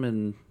hotel room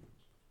and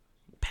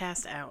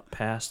passed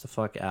the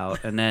fuck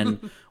out, and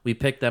then we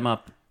picked them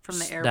up from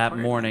the airport that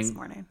morning. Next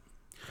morning.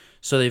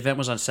 So the event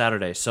was on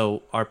Saturday.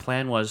 So our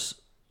plan was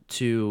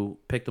to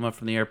pick them up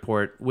from the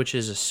airport, which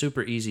is a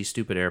super easy,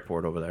 stupid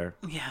airport over there.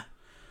 Yeah.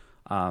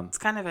 It's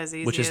kind of as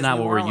easy, which is as not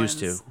New what Orleans.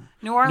 we're used to.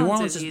 New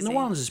Orleans is easy. New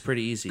Orleans is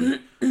pretty easy,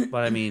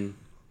 but I mean,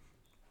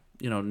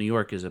 New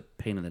York is a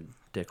pain in the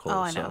dick hole. Oh,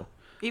 I know.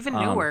 Even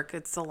Newark,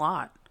 it's a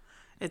lot.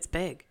 It's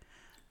big.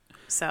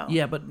 So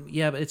yeah, but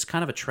it's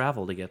kind of a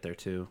travel to get there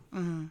too.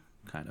 Mm-hmm.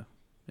 Kind of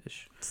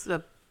ish. It's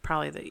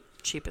probably the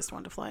cheapest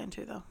one to fly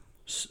into, though.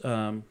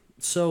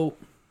 So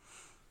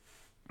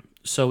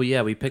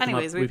yeah, we picked them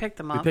up. We picked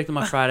them up. We picked them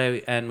up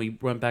Friday, and we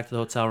went back to the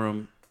hotel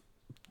room.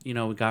 We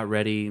got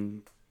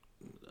ready.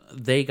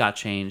 They got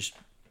changed.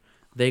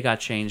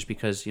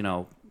 Because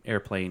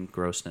airplane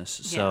grossness.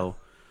 Yeah. So,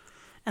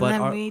 and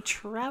then we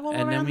traveled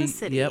around the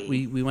city. Yeah,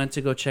 we went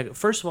to go check.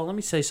 First of all, let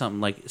me say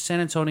something. Like, San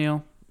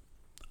Antonio,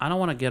 I don't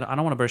want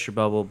to burst your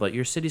bubble, but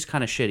your city's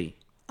kind of shitty.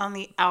 On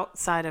the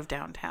outside of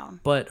downtown.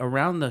 But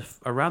around the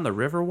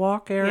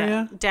Riverwalk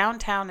area,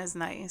 downtown is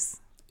nice.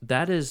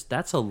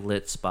 That's a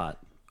lit spot.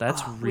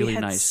 That's really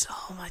nice. We had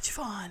so much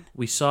fun.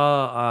 We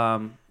saw.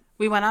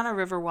 We went on a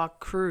Riverwalk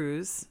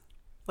cruise,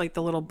 like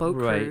the little boat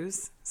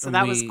cruise. So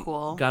that was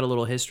cool. Got a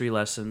little history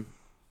lesson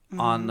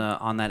on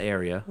that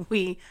area.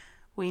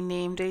 We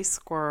named a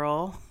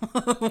squirrel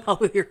while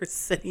we were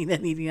sitting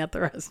and eating at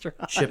the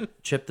restaurant.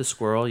 Chip the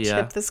squirrel,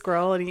 yeah. Chip the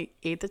squirrel, and he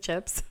ate the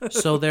chips. We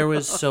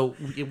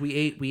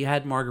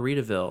had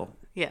Margaritaville,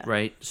 Yeah.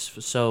 Right.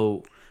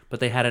 So, but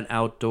they had an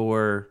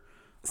outdoor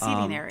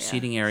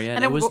seating area,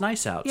 and it was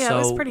nice out. Yeah, so it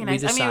was pretty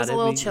nice. I mean, it was a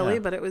little chilly, yeah.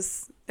 but it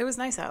was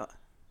nice out.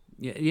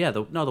 Yeah.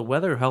 The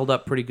weather held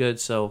up pretty good.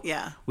 So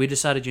yeah, we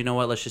decided, you know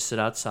what, let's just sit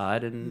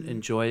outside and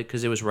enjoy it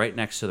because it was right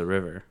next to the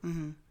river,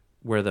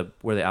 where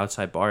the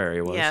outside bar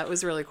area was. Yeah, it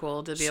was really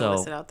cool to be able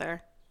to sit out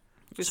there.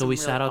 So we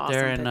sat out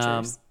there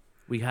and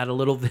we had a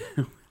little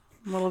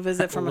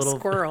visit from a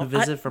squirrel.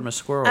 From a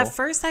squirrel. At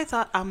first, I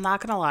thought, I'm not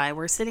gonna lie,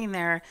 we're sitting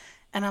there,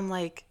 and I'm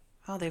like,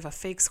 oh, they have a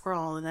fake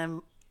squirrel, and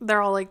then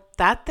they're all like,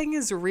 that thing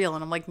is real,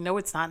 and I'm like, no,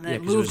 it's not, and then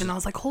it moved, and I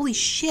was like, holy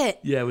shit!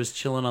 Yeah, it was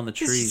chilling on the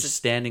trees,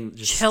 standing,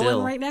 just chilling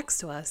still. right next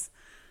to us.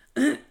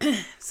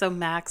 So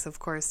Max, of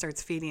course,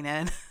 starts feeding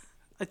it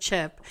a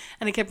chip,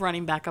 and it kept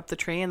running back up the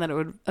tree, and then it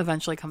would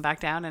eventually come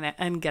back down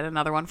and get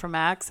another one from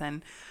Max,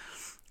 and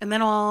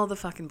then all the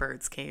fucking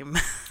birds came.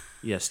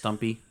 Yeah,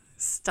 Stumpy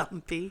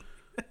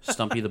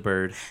the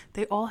bird.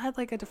 They all had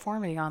like a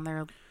deformity on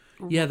their.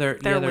 Yeah, they're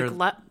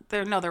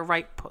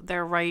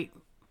right.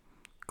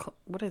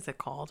 What is it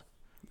called?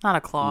 Not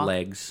a claw.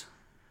 Legs.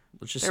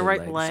 Let's just their say right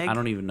legs. leg. I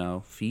don't even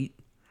know. Feet.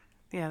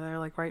 Yeah, they're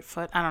like right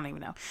foot. I don't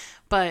even know,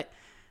 but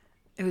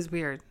it was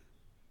weird.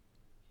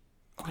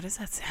 What is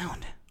that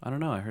sound? I don't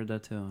know. I heard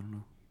that too.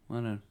 I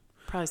don't know.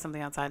 Probably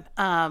something outside.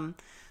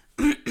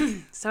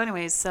 So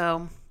anyways,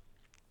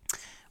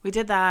 we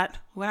did that.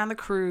 We went on the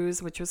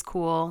cruise, which was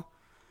cool.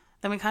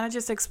 Then we kind of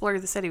just explored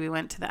the city. We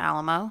went to the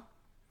Alamo.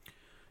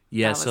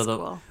 Yeah, that was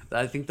cool.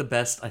 I think the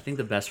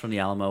best from the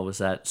Alamo was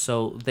that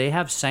they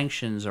have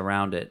sanctions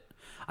around it.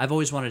 I've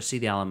always wanted to see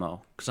the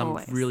Alamo because I'm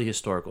really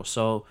historical.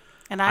 So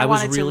and I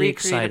wanted was really to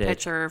recreate a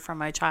picture from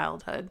my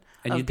childhood.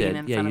 And you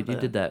did. Yeah, you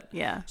did that.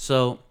 Yeah.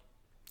 So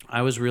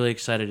I was really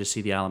excited to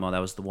see the Alamo. That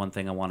was the one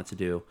thing I wanted to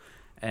do.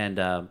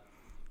 And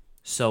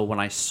so when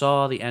I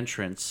saw the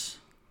entrance,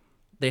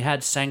 they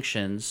had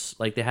sanctions,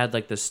 like they had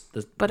like the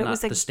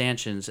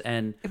stanchions,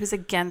 and it was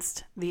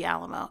against the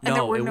Alamo, and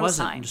there were no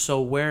wasn't. signs.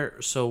 So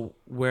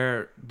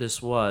where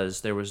this was,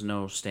 there was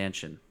no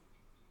stanchion.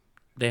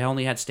 They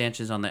only had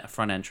stanchions on the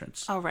front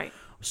entrance. Oh right.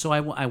 So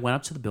I went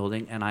up to the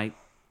building and I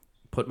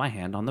put my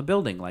hand on the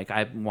building, like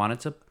I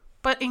wanted to.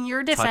 But in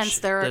your defense,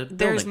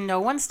 there's no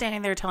one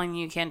standing there telling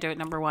you can't do it.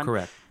 Number one.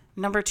 Correct.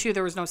 Number two,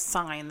 there was no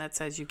sign that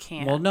says you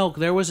can't. Well, no,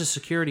 there was a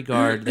security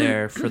guard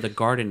there for the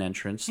garden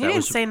entrance. He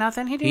didn't say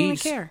nothing. He didn't even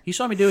care. He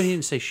saw me do it. He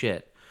didn't say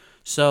shit.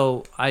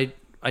 So I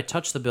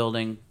touched the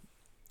building.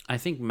 I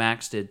think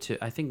Max did too.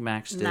 And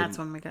that's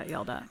when we got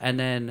yelled at. And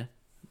then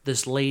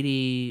this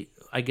lady,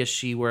 I guess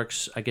she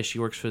works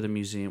for the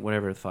museum,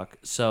 whatever the fuck.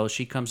 So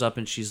she comes up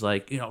and she's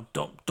like,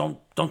 don't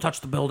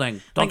touch the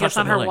building. Don't touch the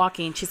building. On her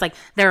walking, she's like,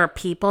 there are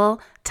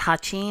people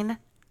touching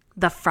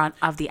the front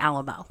of the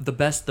Alamo. The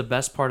best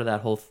part of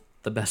that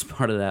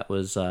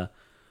was the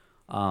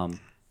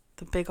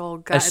big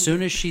old guy. As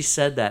soon as she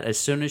said that, as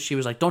soon as she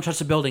was like, don't touch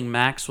the building,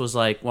 Max was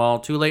like, well,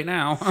 too late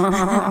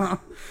now.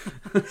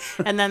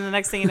 And then the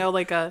next thing you know,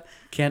 like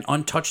can't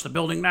untouch the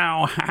building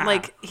now.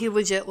 Like he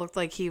legit looked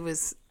like he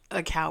was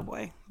a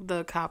cowboy,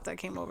 the cop that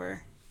came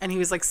over. And he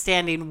was like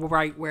standing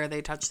right where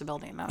they touched the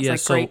building. And I was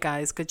like, great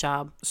guys, good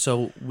job.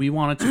 So we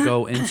wanted to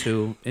go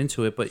into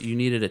it, but you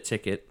needed a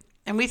ticket.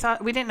 And we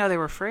didn't know they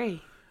were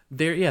free.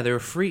 They were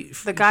free.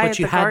 The guy at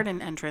the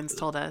garden entrance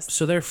told us.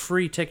 So they're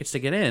free tickets to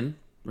get in.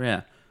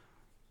 Yeah.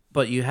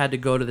 But you had to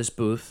go to this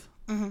booth,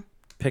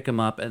 pick them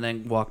up, and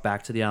then walk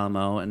back to the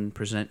Alamo and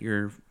present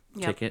your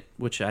ticket,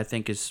 which I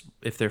think is,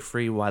 if they're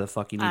free, why the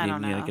fuck you need to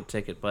get a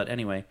ticket? But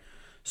anyway,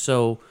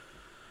 so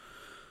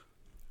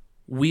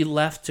we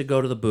left to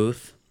go to the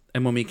booth.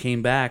 And when we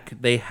came back,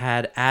 they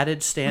had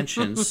added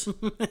stanchions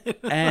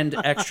and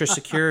extra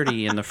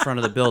security in the front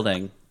of the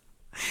building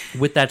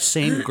with that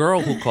same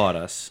girl who caught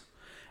us.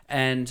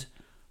 And,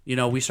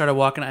 we started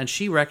walking, and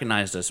she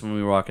recognized us when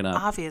we were walking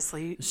up.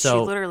 Obviously. She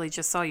literally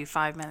just saw you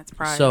 5 minutes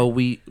prior. So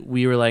we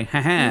were like,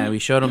 haha, we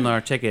showed them our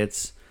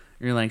tickets.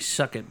 And you're like,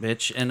 suck it,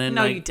 bitch. And then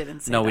you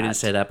didn't say that. No, we didn't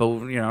say that, but,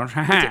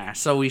 haha.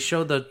 So we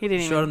showed them the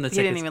tickets.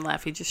 He didn't even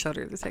laugh. He just showed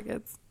her the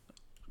tickets.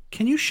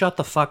 Can you shut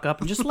the fuck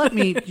up and just let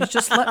me cook?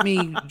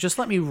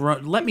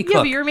 Yeah,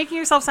 but you're making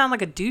yourself sound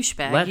like a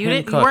douchebag.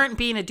 You weren't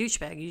being a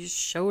douchebag. You just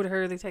showed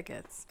her the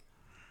tickets.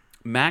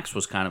 Max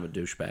was kind of a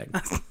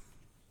douchebag.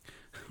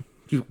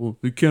 Well,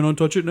 you can't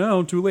untouch it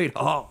now. Too late.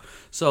 Oh.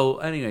 So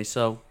anyway,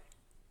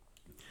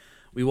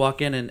 we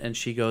walk in and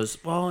she goes,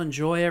 well,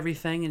 enjoy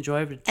everything. And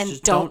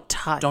just don't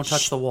touch. Don't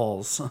touch the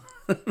walls.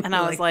 And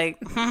I was like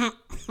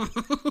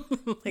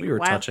we were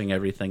touching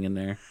everything in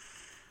there.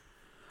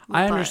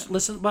 I understand.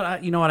 Listen,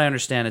 but you know what? I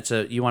understand.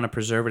 You want to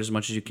preserve it as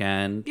much as you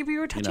can. Yeah, but you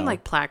were touching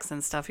like plaques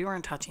and stuff. You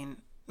weren't touching,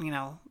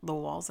 the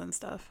walls and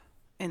stuff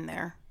in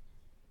there.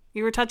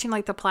 You were touching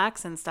like the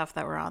plaques and stuff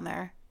that were on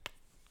there.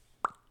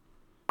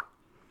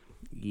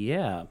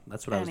 Yeah,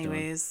 that's what I was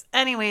doing.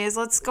 Anyways,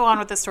 let's go on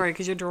with the story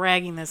because you're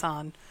dragging this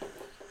on.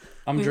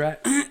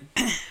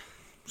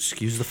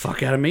 Excuse the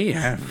fuck out of me.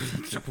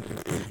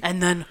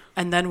 And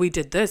then we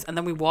did this, and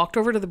then we walked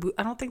over to the booth.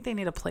 I don't think they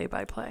need a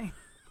play-by-play.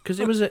 Because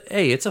it was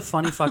it's a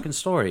funny fucking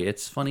story.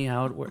 It's funny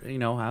how it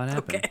happened.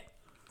 Okay.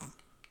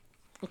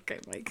 Okay,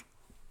 Mike.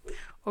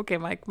 Okay,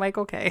 Mike. Mike,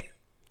 okay.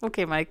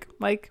 Okay, Mike.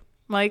 Mike.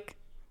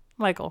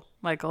 Michael.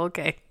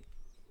 Okay.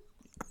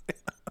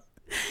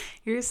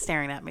 You're just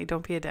staring at me.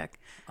 Don't be a dick.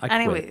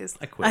 Anyways,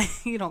 I quit.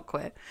 You don't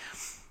quit.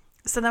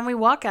 So then we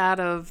walk out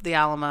of the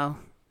Alamo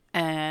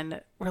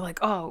and we're like,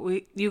 oh,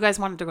 you guys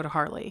wanted to go to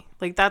Harley.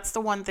 Like, that's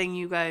the one thing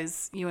you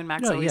and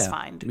Max always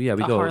find. Yeah,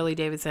 we a go. Harley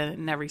Davidson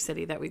in every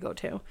city that we go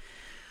to.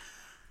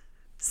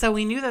 So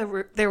we knew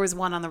that there was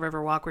one on the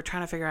Riverwalk. We're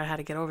trying to figure out how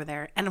to get over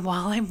there. And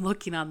while I'm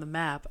looking on the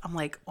map, I'm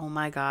like, oh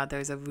my God,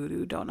 there's a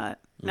Voodoo Donut.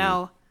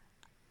 Now,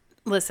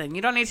 listen,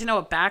 you don't need to know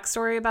a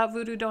backstory about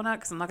Voodoo Donut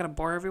because I'm not going to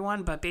bore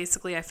everyone. But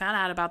basically, I found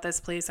out about this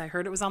place. I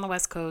heard it was on the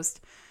West Coast.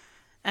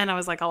 And I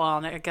was like, oh,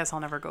 well, I guess I'll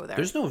never go there.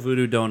 There's no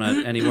Voodoo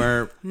Donut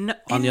anywhere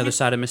on the other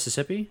side of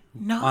Mississippi?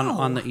 No.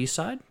 On the east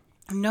side?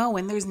 No,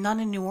 and there's none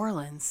in New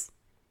Orleans.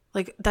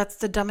 Like, that's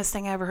the dumbest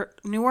thing I ever heard.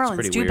 New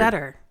Orleans, do weird.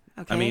 Better.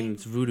 Okay? I mean,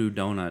 it's Voodoo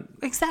Donut.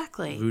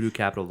 Exactly. Voodoo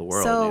capital of the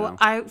world. So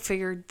I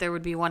figured there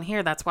would be one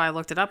here. That's why I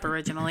looked it up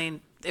originally.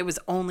 And it was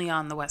only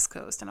on the West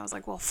Coast. And I was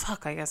like, well,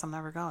 fuck, I guess I'm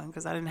never going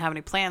because I didn't have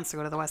any plans to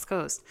go to the West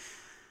Coast.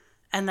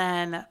 And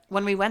then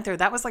when we went there,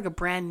 that was like a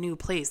brand new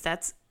place.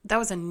 That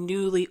was a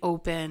newly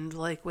opened,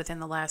 like, within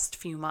the last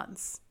few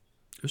months.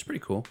 It was pretty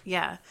cool.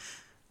 Yeah.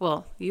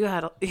 Well, you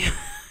had a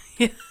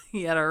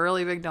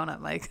really big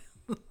donut, Mike.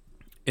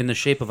 In the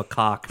shape of a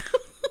cock.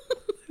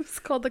 It's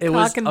called the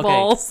cock and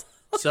balls.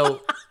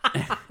 So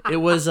it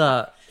was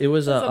a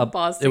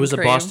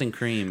Boston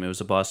cream. It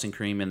was a Boston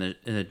cream in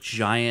a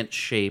giant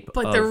shape.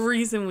 But the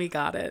reason we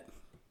got it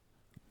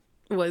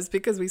was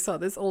because we saw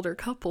this older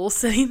couple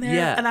sitting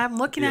there, and I'm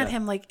looking at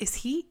him like, is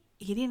he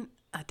eating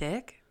a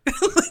dick?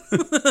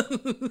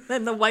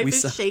 And the wife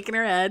is shaking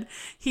her head.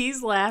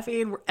 He's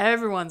laughing.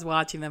 Everyone's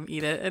watching them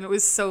eat it, and it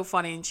was so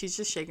funny. And she's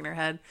just shaking her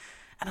head,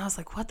 and I was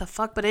like, what the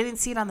fuck? But I didn't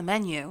see it on the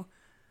menu.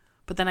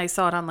 But then I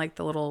saw it on like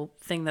the little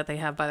thing that they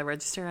have by the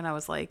register, and I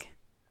was like,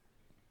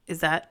 is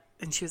that?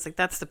 And she was like,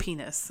 that's the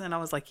penis. And I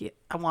was like, yeah,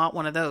 I want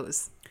one of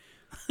those.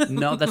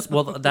 No, that's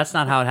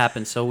not how it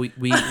happened. So we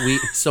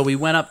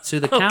went up to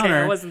the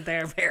counter. I wasn't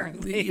there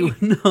apparently.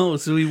 No,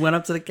 so we went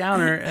up to the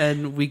counter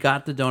and we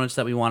got the donuts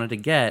that we wanted to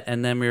get,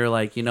 and then we were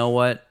like, you know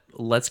what?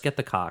 Let's get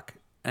the cock.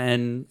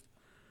 And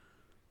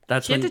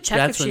that's she had to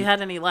check if she had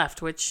any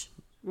left, which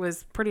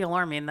was pretty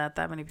alarming that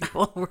many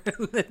people were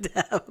to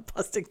have a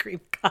Boston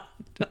cream cock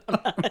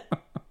donut.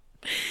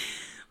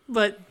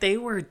 But they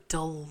were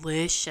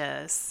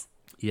delicious.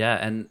 Yeah,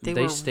 and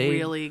they stayed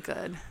really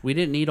good. We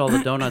didn't eat all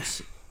the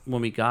donuts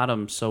when we got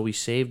them, so we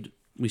saved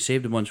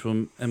a bunch of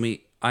them, and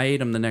I ate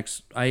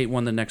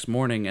one the next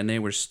morning, and they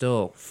were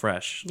still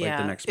fresh. Yeah, like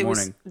the next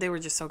morning. They were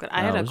just so good.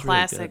 I had a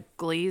classic really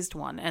glazed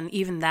one, and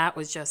even that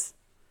was just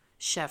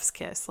chef's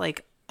kiss.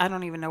 Like, I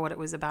don't even know what it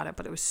was about it,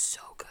 but it was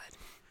so good.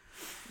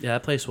 Yeah,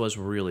 that place was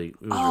really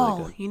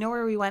really good. You know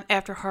where we went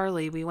after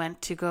Harley? We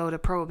went to go to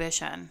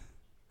Prohibition,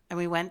 and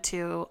we went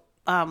to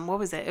what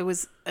was it? It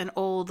was an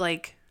old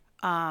like.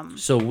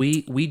 So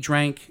we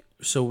drank.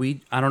 So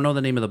I don't know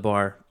the name of the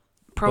bar.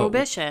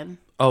 Prohibition.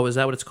 Oh, is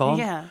that what it's called?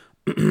 Yeah.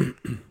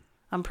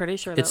 I'm pretty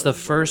sure it's the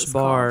first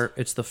bar. Called.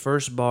 It's the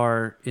first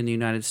bar in the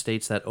United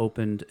States that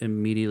opened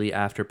immediately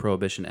after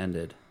Prohibition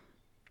ended.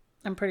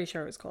 I'm pretty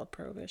sure it was called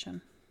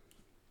Prohibition.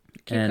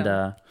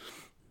 They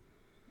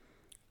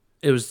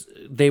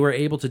were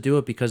able to do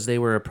it because they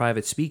were a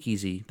private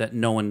speakeasy that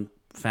no one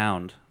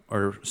found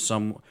or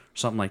something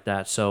like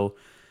that. So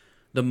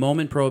the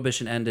moment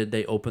Prohibition ended,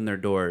 they opened their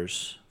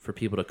doors for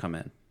people to come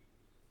in.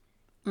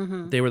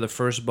 Mm-hmm. They were the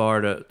first bar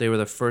in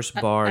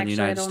the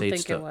United States. I don't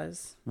think it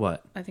was.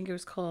 What? I think it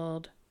was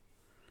called.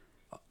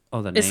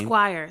 Oh, the name?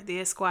 Esquire, the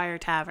Esquire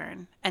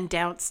Tavern, and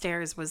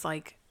downstairs was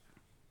like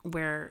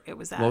where it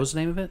was at. What was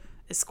the name of it?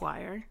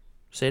 Esquire.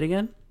 Say it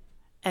again.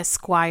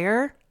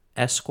 Esquire.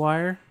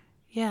 Esquire.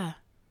 Yeah.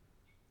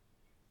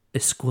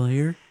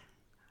 Esquire.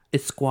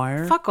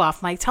 Fuck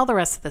off, Mike. Tell the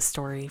rest of the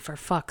story, for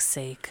fuck's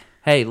sake.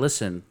 Hey,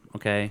 listen,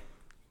 okay?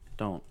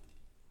 Don't.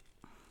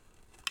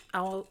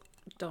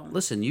 Don't.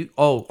 Listen, you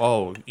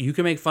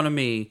can make fun of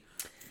me.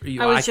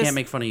 I can't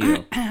make fun of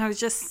you. I was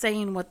just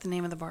saying what the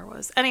name of the bar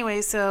was.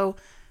 Anyway, so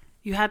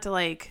you had to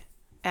like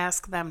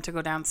ask them to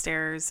go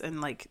downstairs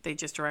and like they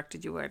just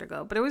directed you where to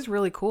go. But it was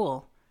really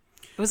cool.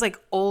 It was like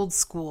old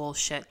school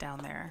shit down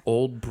there.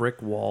 Old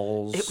brick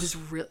walls. It was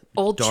real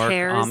old dark,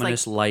 chairs,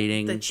 ominous like,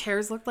 lighting. The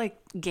chairs looked like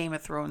Game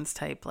of Thrones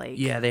type, like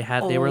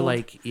they were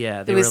like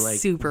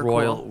super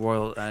royal, cool.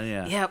 royal.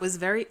 Yeah, it was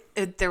very.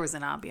 There was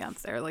an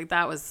ambiance there, like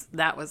that was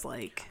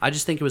like. I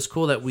just think it was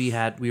cool that we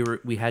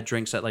had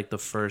drinks at like the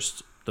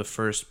first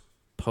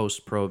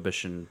post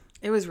Prohibition.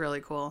 It was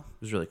really cool.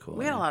 It was really cool.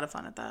 We had a lot of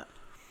fun at that.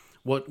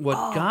 What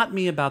got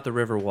me about the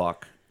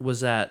Riverwalk was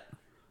that.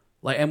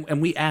 Like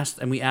and we asked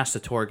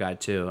the tour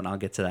guide too, and I'll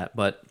get to that.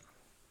 But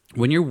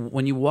when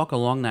you walk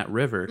along that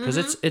river, because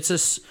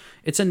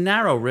it's a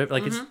narrow river.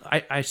 Like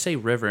I say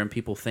river, and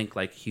people think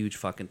like huge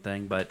fucking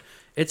thing, but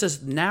it's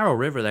a narrow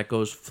river that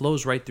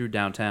flows right through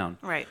downtown.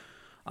 Right.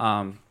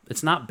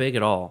 It's not big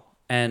at all,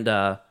 and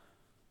the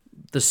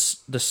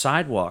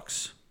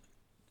sidewalks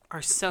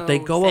are so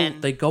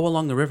thin. They go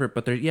along the river,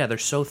 but they're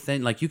so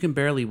thin. Like you can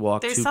barely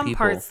walk. There's some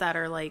parts that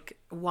are like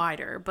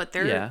wider, but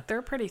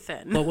they're pretty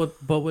thin. But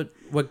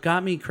what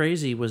got me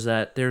crazy was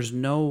that there's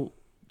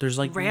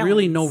like Railings.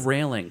 really no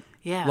railing.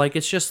 Yeah. Like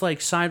it's just like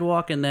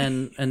sidewalk and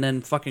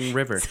then fucking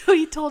river. So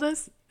he told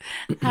us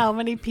how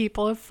many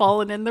people have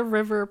fallen in the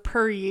river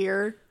per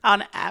year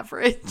on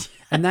average.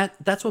 And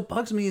that's what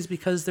bugs me is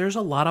because there's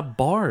a lot of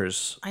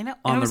bars. I know.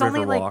 And it was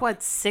only like,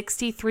 what,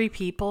 63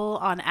 people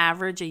on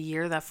average a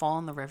year that fall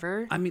in the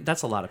river? I mean,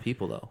 that's a lot of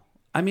people though.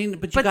 I mean,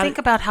 but think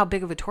about how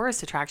big of a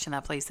tourist attraction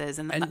that place is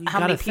and how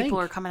many people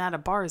are coming out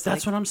of bars.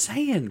 That's what I'm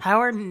saying.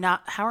 How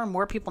are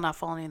more people not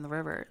falling in the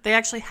river? They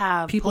actually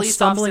have people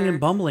stumbling and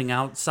bumbling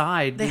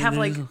outside. They have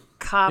like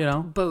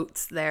cop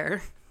boats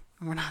there.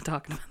 We're not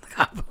talking about the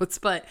cop boats,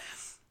 but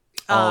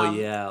all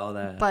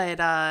that.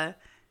 But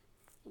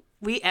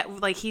we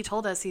like he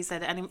told us. He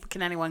said,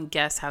 "Can anyone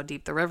guess how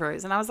deep the river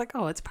is?" And I was like,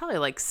 "Oh, it's probably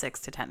like 6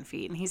 to 10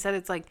 feet." And he said,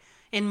 "It's like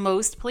in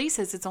most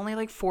places, it's only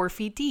like 4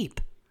 feet deep."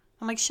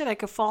 I'm like, "Shit, I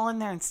could fall in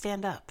there and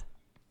stand up."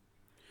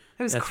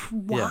 It was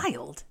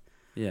wild.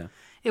 Yeah,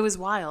 it was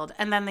wild.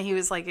 And then he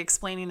was like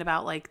explaining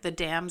about like the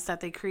dams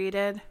that they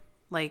created,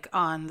 like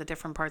on the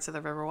different parts of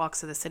the river walk,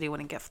 so the city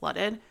wouldn't get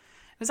flooded.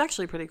 It was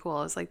actually pretty cool.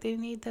 I was like, they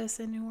need this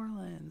in New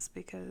Orleans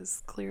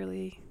because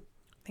clearly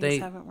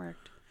things haven't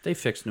worked. They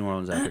fixed New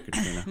Orleans after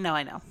Katrina. No,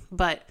 I know.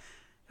 But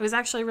it was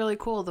actually really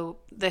cool,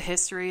 the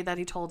history that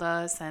he told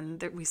us.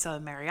 And we saw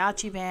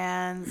mariachi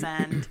bands.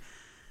 And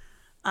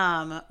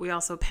we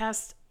also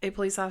passed a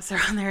police officer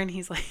on there. And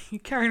he's like, you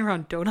carrying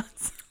around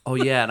donuts? Oh,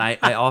 yeah. And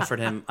I offered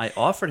him.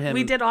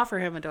 We did offer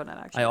him a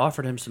donut, actually. I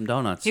offered him some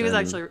donuts. He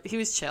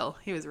was chill.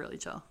 He was really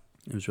chill.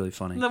 It was really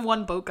funny. The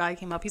one boat guy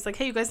came up. He's like,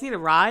 hey, you guys need a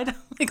ride? I'm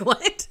like,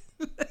 what?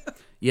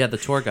 Yeah, the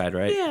tour guide,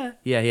 right? Yeah.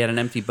 Yeah, he had an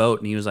empty boat,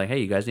 and he was like, hey,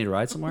 you guys need a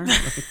ride somewhere?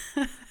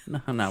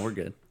 No, we're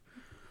good.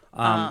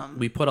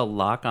 We put a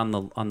lock on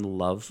the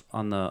Love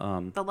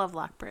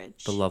Lock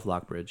Bridge. The Love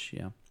Lock Bridge,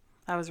 yeah.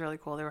 That was really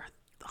cool. There were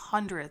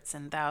hundreds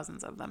and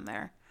thousands of them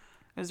there.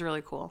 It was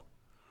really cool.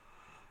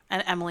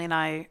 And Emily and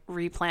I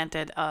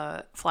replanted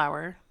a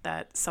flower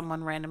that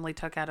someone randomly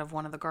took out of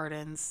one of the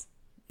gardens.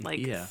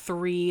 Stupid.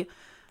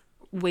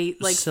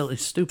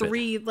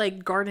 3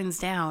 like gardens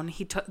down.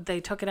 They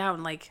took it out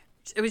and like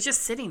it was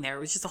just sitting there. It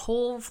was just a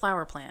whole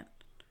flower plant.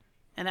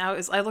 And I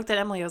looked at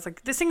Emily. I was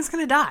like, this thing's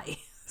gonna die.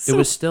 So, it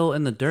was still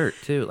in the dirt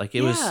too. Like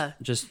it was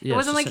just. Yeah, it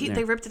wasn't like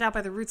they ripped it out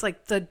by the roots.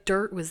 Like the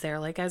dirt was there,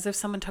 like as if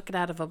someone took it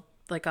out of a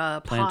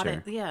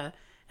planter. Pot.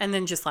 And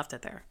then just left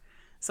it there.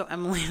 So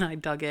Emily and I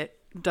dug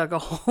a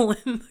hole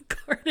in the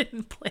garden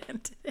and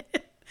planted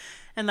it,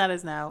 and that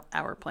is now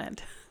our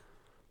plant.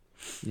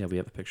 Yeah, we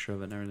have a picture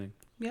of it and everything.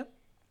 Yep.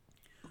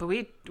 But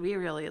we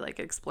really like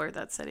explored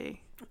that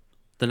city.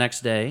 The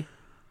next day,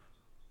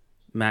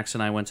 Max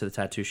and I went to the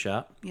tattoo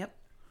shop. Yep.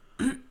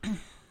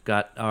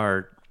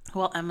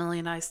 Emily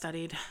and I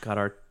studied. Got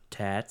our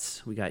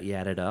tats. We got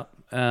yadded up.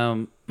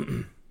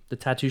 The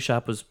tattoo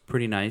shop was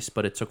pretty nice,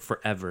 but it took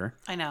forever.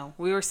 I know.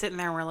 We were sitting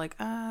there and we're like,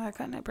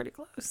 cutting it pretty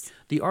close.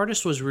 The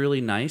artist was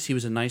really nice. He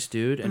was a nice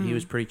dude, and he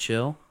was pretty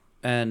chill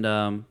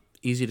and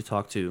easy to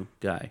talk to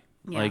guy.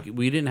 Yeah. Like,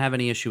 we didn't have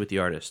any issue with the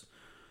artist,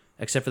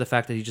 except for the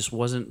fact that he just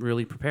wasn't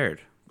really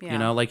prepared. Yeah. You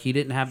know, like he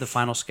didn't have the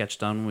final sketch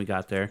done when we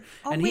got there.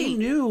 He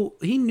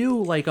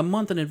knew like a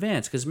month in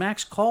advance because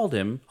Max called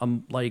him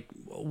like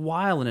a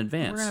while in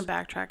advance. We're going to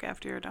backtrack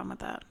after you're done with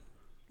that.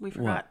 We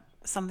forgot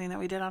something that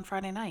we did on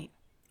Friday night.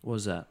 What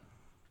was that?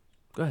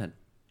 Go ahead.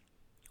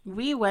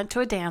 We went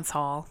to a dance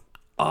hall.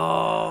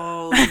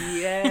 Oh,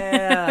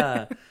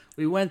 yeah.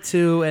 We went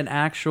to an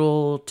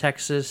actual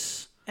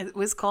Texas. It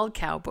was called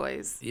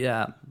Cowboys.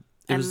 Yeah.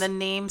 The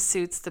name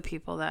suits the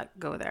people that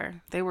go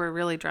there. They were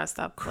really dressed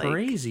up.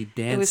 Crazy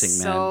dancing, man. It was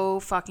so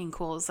fucking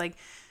cool. It was like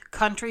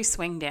country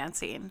swing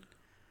dancing.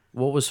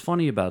 What was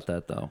funny about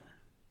that, though,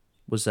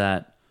 was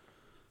that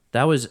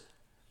was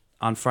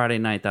on Friday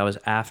night. That was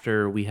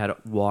after we had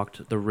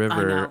walked the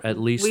river at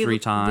least 3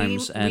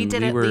 times. We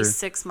did at least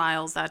 6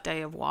 miles that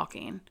day of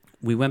walking.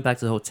 We went back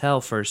to the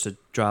hotel first to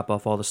drop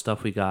off all the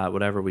stuff we got,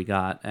 whatever we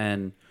got.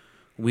 And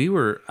we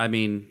were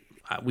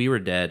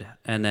dead.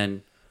 And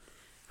then...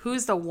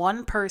 Who's the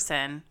one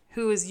person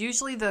who is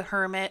usually the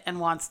hermit and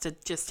wants to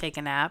just take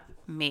a nap?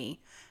 Me.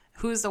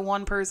 Who's the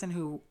one person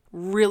who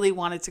really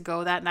wanted to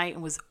go that night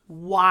and was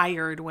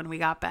wired when we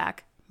got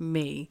back?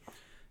 Me.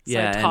 So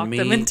I talked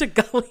them into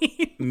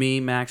going. Me,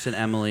 Max, and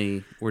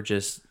Emily were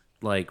just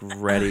like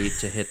ready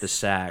to hit the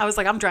sack. I was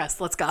like, I'm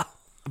dressed. Let's go.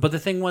 But the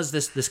thing was,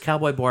 this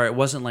cowboy bar, it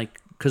wasn't like...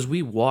 Because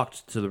we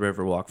walked to the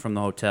Riverwalk from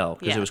the hotel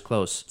because it was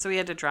close. So we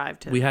had to drive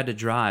to. We had to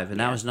drive, and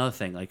that was another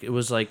thing. Like it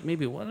was like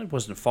maybe it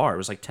wasn't far. It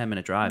was like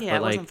 10-minute drive. Yeah, but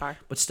it wasn't far.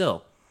 But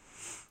still,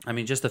 I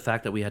mean, just the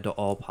fact that we had to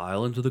all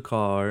pile into the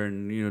car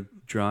and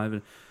drive,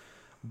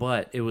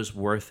 but it was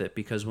worth it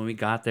because when we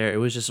got there, it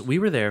was just we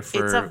were there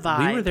for it's a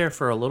vibe. We were there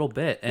for a little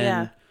bit,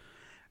 and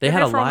they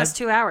had for almost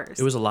 2 hours.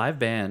 It was a live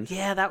band.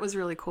 Yeah, that was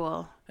really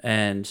cool.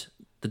 And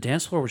the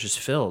dance floor was just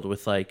filled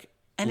with like.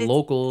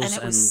 Locals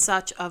and it was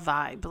such a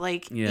vibe.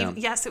 Like,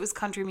 yes, it was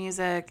country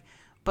music,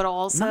 but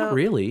also not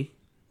really.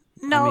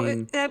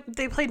 No,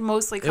 they played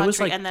mostly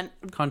country, and then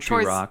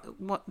country rock.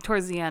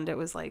 Towards the end, it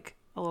was like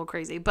a little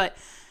crazy. But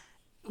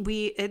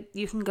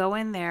you can go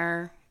in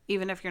there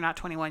even if you're not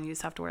 21. You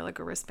just have to wear like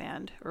a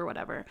wristband or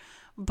whatever.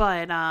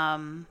 But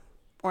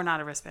or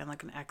not a wristband,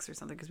 like an X or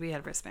something, because we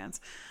had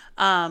wristbands.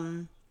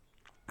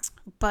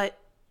 But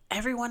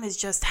everyone is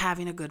just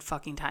having a good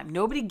fucking time.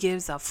 Nobody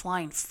gives a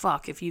flying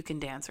fuck if you can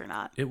dance or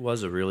not. It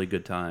was a really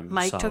good time.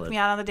 Mike took me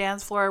out on the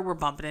dance floor. We're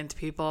bumping into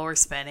people. We're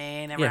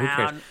spinning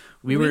around.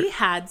 We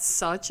had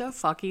such a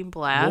fucking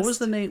blast. What was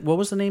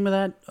the name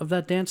of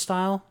that dance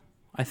style?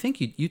 I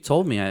think you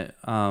told me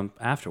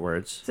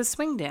afterwards. It's a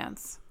swing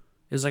dance.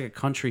 It was like a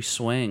country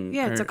swing.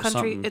 Yeah, it's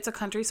a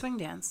country swing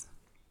dance.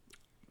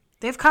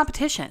 They have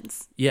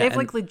competitions. Yeah, they have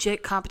like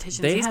legit competitions.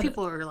 These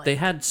people are like, they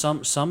had some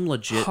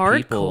legit hardcore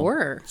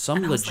people,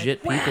 some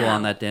legit people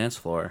on that dance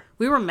floor.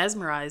 We were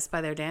mesmerized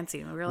by their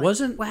dancing. We were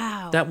like,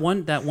 wow. That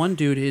one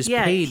dude is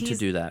paid to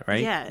do that,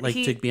 right? Yeah, like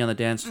to be on the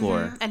dance floor.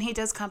 Mm-hmm, and he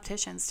does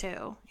competitions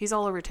too. He's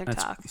all over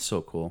TikTok. That's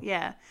so cool.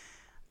 Yeah.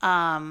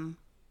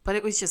 But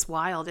it was just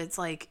wild. It's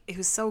like, it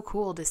was so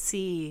cool to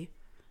see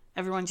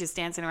everyone just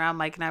dancing around.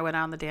 Mike and I went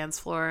out on the dance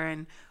floor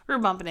and we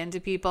were bumping into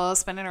people,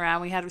 spinning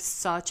around. We had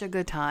such a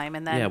good time.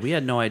 And then we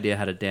had no idea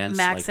how to dance.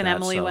 Max like and that,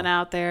 Emily went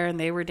out there and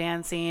they were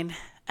dancing.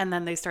 And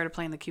then they started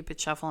playing the Cupid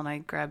Shuffle and I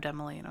grabbed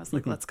Emily and I was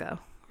like, let's go.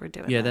 We're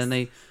doing this. Yeah, then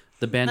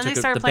the band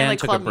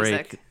took a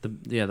break.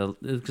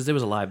 Because it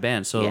was a live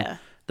band. So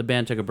the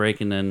band took a break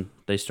and then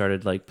they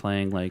started like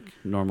playing like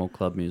normal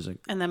club music.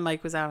 And then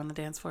Mike was out on the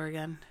dance floor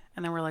again.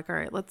 And then we're like, all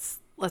right, let's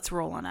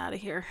roll on out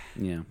of here.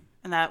 Yeah.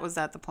 And that was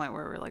at the point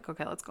where we were like,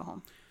 okay, let's go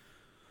home.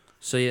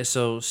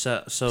 So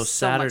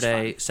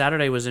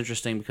Saturday was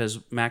interesting because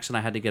Max and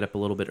I had to get up a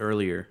little bit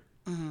earlier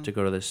to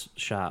go to this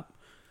shop.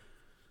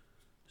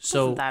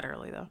 So wasn't that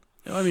early though.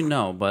 I mean,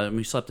 no, but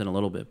we slept in a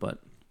little bit. But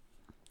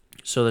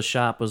so the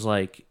shop was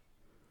like,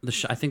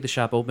 I think the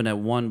shop opened at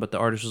 1, but the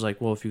artist was like,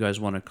 well, if you guys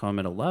want to come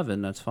at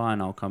 11, that's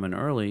fine. I'll come in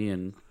early,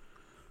 and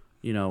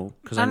because I know you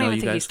guys. I don't even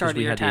think he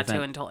started your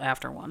tattoo until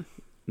after 1.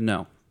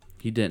 No,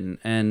 he didn't,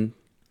 and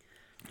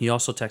he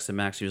also texted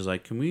Max. He was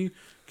like, "Can we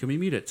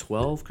meet at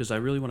 12? Because I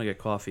really want to get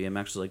coffee." And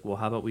Max was like, "Well,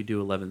 how about we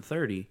do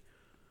 11:30?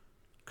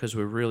 Because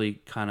we're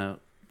really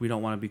we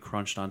don't want to be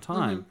crunched on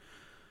time." Mm-hmm.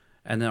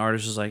 And the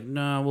artist was like,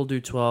 "No, we'll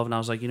do 12." And I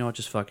was like, "You know what?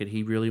 Just fuck it.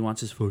 He really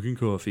wants his fucking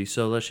coffee.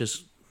 So let's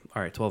just,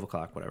 all right, 12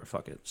 o'clock, whatever,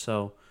 fuck it."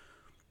 So,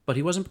 but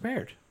he wasn't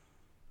prepared.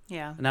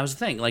 Yeah. And that was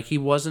the thing. Like, he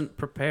wasn't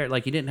prepared.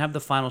 Like, he didn't have the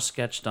final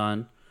sketch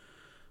done.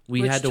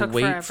 We had to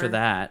wait for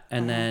that.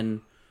 And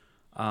then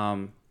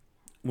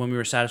when we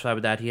were satisfied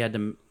with that, he had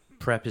to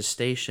prep his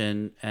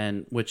station,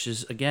 and which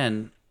is,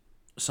 again,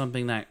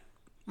 something that...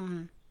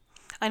 Mm-hmm.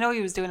 I know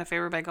he was doing a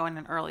favor by going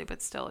in early,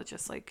 but still, it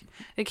just like,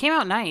 it came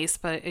out nice,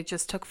 but it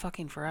just took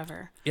fucking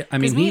forever. Yeah, I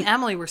mean, me and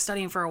Emily were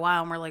studying for a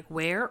while, and we're like,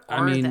 where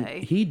are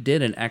they? He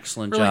did an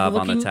excellent job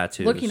on the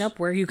tattoos. Looking up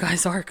where you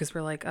guys are, because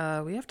we're like,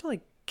 we have to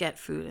like get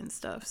food and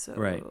stuff. So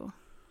right.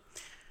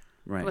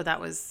 But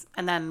that was,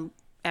 and then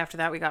after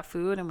that, we got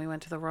food, and we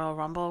went to the Royal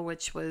Rumble,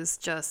 which was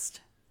just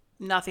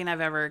nothing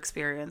I've ever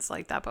experienced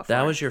like that before.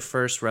 That was your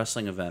first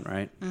wrestling event,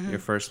 right? Mm-hmm. Your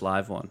first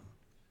live one.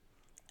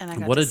 And I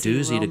got to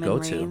see Roman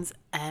Reigns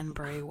and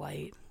Bray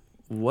Wyatt.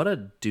 What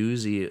a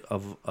doozy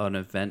of an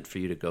event for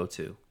you to go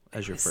to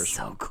as your first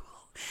one. So cool.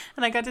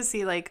 And I got to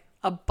see like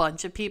a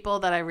bunch of people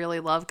that I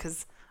really love,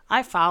 because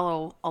I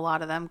follow a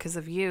lot of them because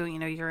of you. You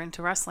know, you're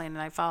into wrestling,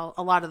 and I follow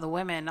a lot of the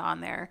women on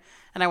there.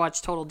 And I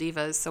watch Total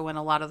Divas, so when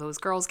a lot of those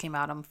girls came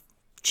out, I'm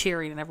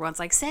cheering, and everyone's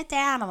like, "Sit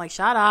down." I'm like,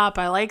 "Shut up!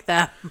 I like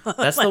them."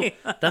 That's one.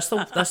 That's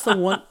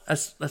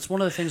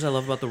one of the things I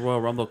love about the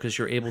Royal Rumble, because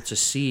you're able to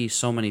see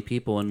so many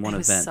people in one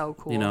event. It was so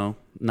cool. You know,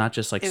 not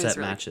just like set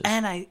matches.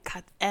 And I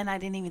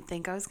didn't even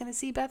think I was going to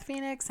see Beth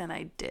Phoenix, and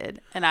I did,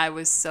 and I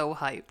was so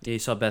hyped. Yeah, you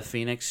saw Beth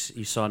Phoenix.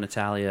 You saw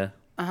Natalia.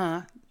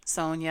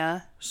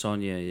 Sonya.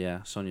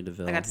 Sonya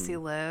Deville. I got to see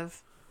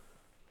Liv.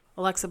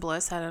 Alexa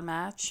Bliss had a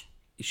match.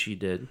 She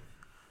did.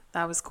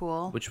 That was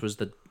cool. Which was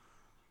the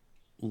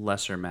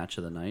lesser match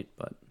of the night,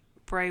 but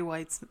Bray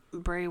Wyatt's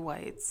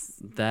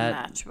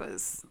match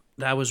was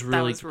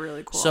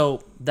really cool.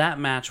 So that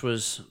match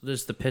was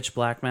the pitch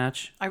black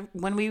match.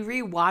 When we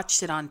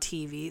rewatched it on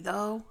TV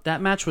though,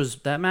 that match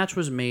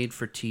was made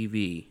for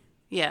TV.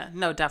 Yeah,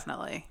 no,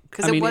 definitely,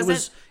 because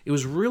it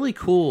was really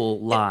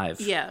cool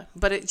live.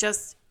 But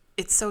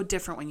it's so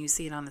different when you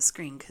see it on the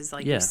screen, because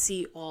you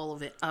see all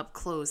of it up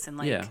close and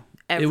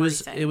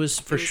everything. It was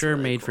for sure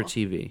really made cool. for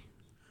TV.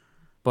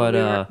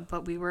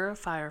 But we were a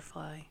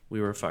firefly.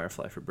 We were a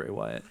firefly for Bray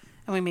Wyatt.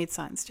 And we made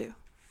signs too.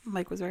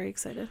 Mike was very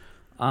excited.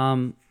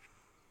 The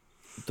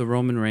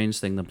Roman Reigns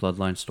thing, the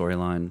Bloodline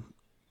storyline.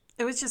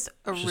 It was just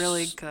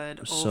really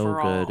good so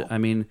overall. Good. I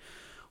mean,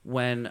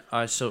 when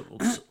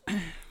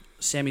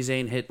Sami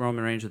Zayn hit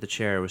Roman Reigns with a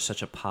chair, it was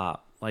such a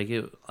pop.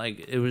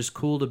 It was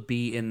cool to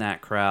be in that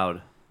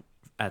crowd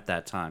at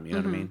that time. You know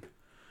what I mean?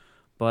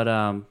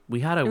 But we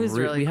had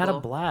a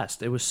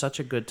blast. It was such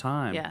a good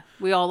time. Yeah,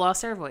 we all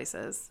lost our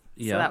voices.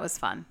 So that was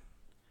fun.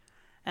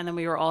 And then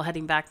we were all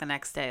heading back the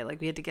next day.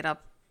 Like, we had to get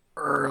up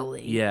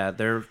early. Yeah,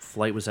 their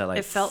flight was at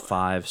like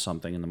 5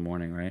 something in the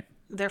morning, right?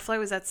 Their flight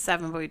was at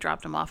 7, but we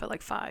dropped them off at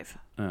like 5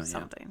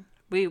 something. Yeah.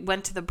 We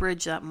went to the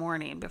bridge that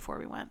morning before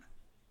we went.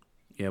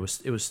 Yeah,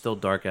 it was still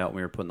dark out when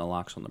we were putting the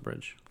locks on the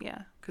bridge.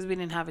 Yeah, because we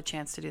didn't have a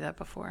chance to do that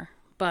before.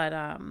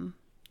 But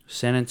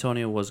San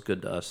Antonio was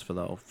good to us,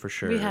 for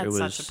sure. We had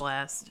such a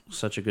blast.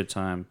 Such a good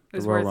time.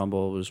 The Royal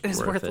Rumble was worth it. It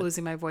was worth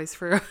losing my voice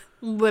for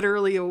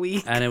literally a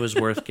week. And it was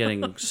worth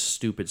getting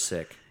stupid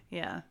sick.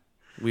 Yeah.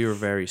 We were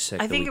very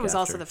sick. I think it was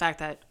also the fact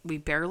that we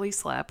barely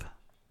slept.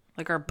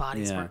 Like our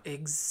bodies were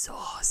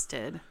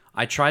exhausted.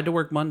 I tried to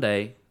work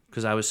Monday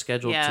because I was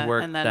scheduled to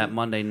work that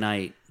Monday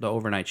night, the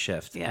overnight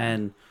shift. Yeah.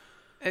 And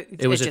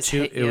it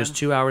was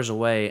 2 hours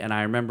away. And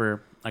I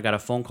remember I got a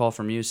phone call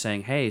from you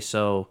saying, "Hey,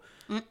 so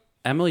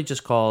Emily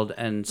just called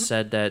and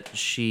said that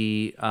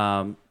she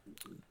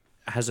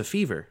has a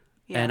fever."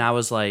 Yeah. And I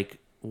was like,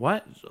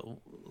 "What?"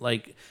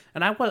 Like,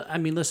 and I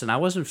mean, listen, I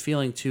wasn't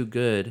feeling too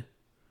good,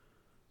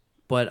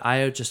 but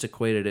I just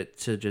equated it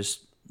to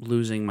just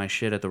losing my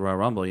shit at the Royal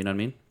Rumble. You know what I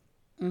mean?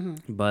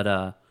 Mm-hmm. But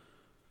I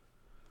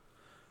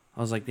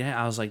was like,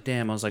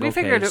 damn. We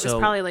figured it was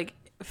probably like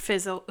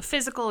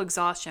physical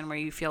exhaustion where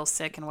you feel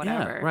sick and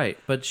whatever. Yeah, right.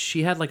 But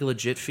she had like a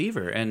legit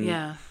fever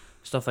and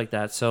stuff like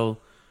that. So I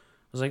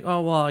was like,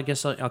 oh, well, I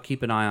guess I'll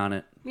keep an eye on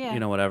it. Yeah. You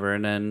know, whatever.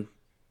 And then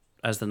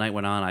as the night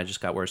went on, I just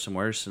got worse and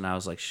worse. And I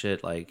was like,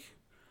 shit, like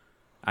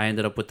I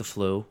ended up with the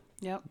flu.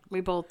 Yep.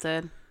 We both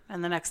did.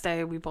 And the next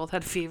day we both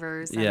had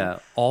fevers. And yeah.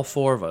 All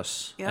 4 of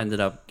us ended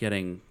up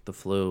getting the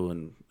flu.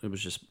 And it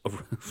was just, it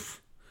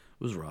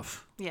was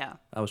rough. Yeah.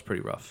 That was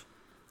pretty rough.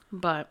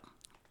 But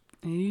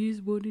it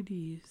is what it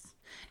is.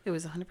 It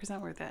was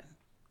 100% worth it.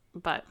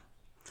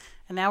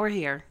 And now we're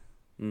here.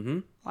 Mm-hmm.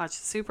 Watch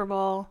the Super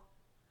Bowl.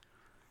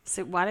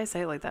 Why did I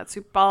say it like that?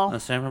 Super Bowl. The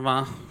Super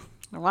Bowl.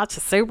 Watch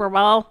the Super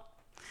Bowl.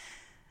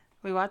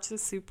 We watched the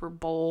Super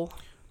Bowl.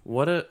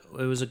 It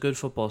was a good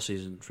football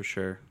season for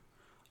sure.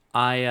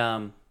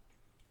 I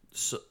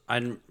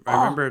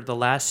remember the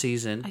last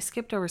season. I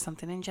skipped over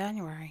something in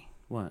January.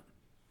 What?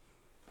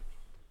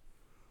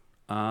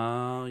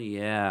 Oh,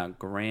 yeah.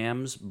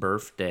 Graham's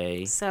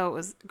birthday. So it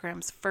was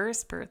Graham's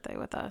first birthday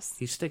with us.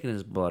 He's sticking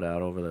his butt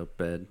out over the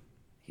bed.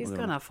 He's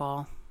going to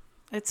fall.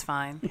 It's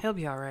fine. He'll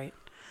be all right.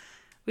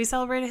 We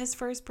celebrated his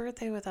first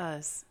birthday with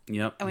us.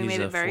 Yep. And we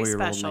made it very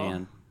special.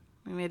 Man.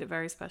 We made it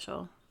very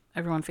special.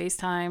 Everyone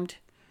FaceTimed,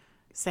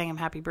 sang him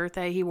happy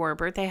birthday. He wore a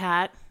birthday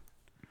hat,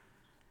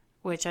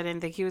 which I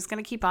didn't think he was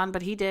going to keep on,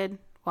 but he did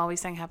while we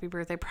sang happy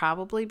birthday,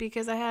 probably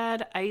because I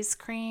had ice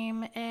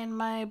cream in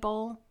my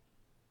bowl.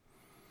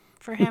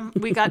 For him,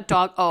 we got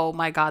dog. Oh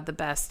my God, the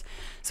best.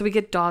 So we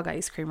get dog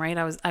ice cream, right?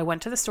 I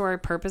went to the store,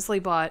 purposely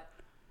bought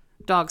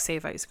dog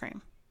safe ice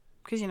cream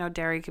because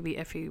dairy could be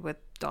iffy with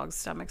dogs'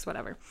 stomachs,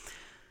 whatever.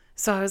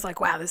 So I was like,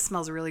 wow, this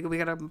smells really good. We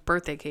got a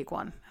birthday cake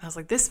one, and I was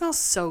like, this smells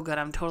so good.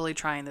 I'm totally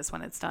trying this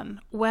when it's done.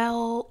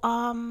 Well,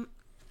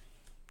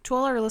 to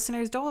all our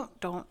listeners,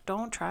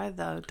 don't try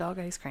the dog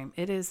ice cream.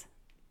 It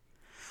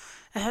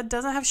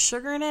doesn't have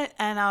sugar in it,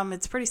 and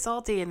it's pretty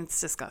salty and it's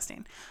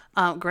disgusting.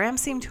 Graham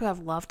seemed to have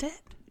loved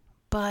it.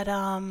 But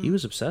he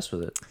was obsessed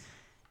with it.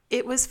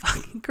 It was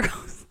fucking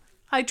gross.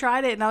 I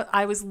tried it and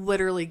I was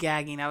literally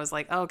gagging. I was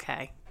like,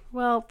 okay,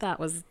 well, that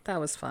was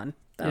fun.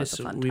 That was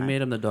a fun time. We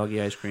made him the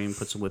doggy ice cream,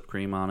 put some whipped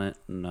cream on it,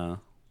 and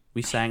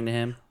we sang to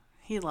him.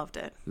 He loved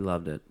it. He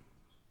loved it.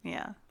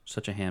 Yeah.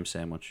 Such a ham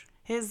sandwich.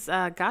 His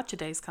gotcha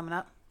day's coming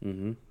up.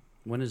 Mm-hmm.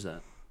 When is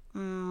that?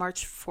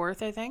 March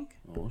 4th, I think.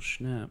 Oh,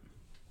 snap.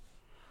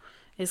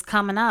 Is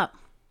coming up.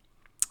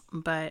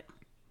 But,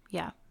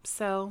 yeah.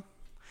 So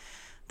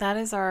that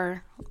is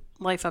our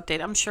life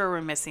update. I'm sure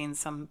we're missing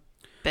some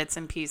bits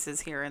and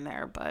pieces here and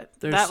there, but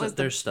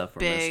there's stuff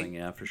we're missing,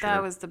 yeah, for sure.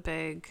 That was the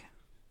big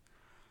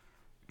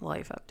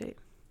life update.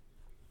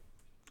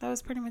 That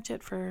was pretty much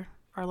it for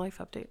our life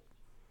update,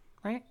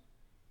 right?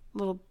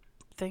 Little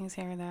things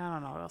here and there. I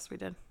don't know what else we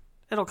did.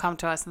 It'll come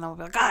to us, and then we'll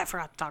be like, I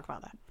forgot to talk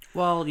about that.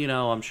 Well,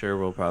 I'm sure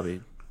we'll probably.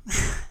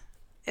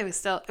 It was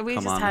still. We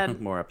just had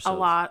more episodes. A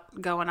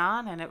lot going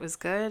on, and it was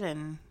good,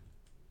 and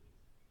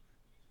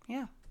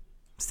yeah.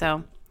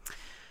 So.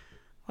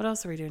 What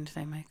else are we doing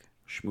today, Mike?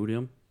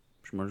 Schmoodium.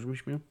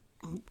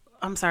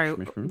 I'm sorry.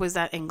 Was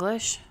that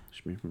English?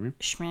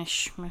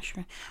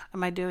 Am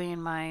I doing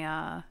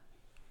my...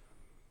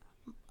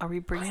 Are we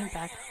bringing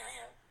back...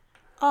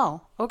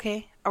 Oh,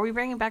 okay. Are we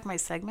bringing back my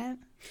segment?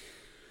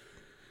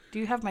 Do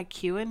you have my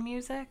cue-in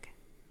music?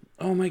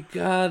 Oh, my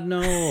God,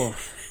 no.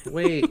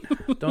 Wait.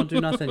 Don't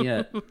do nothing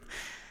yet.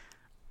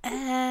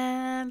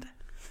 And...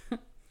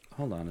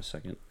 Hold on a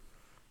second.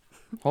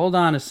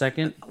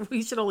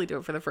 We should only do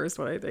it for the first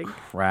one, I think.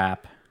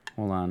 Crap.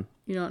 Hold on.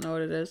 You don't know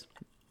what it is?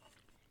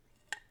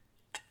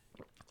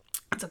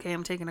 It's okay.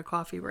 I'm taking a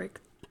coffee break.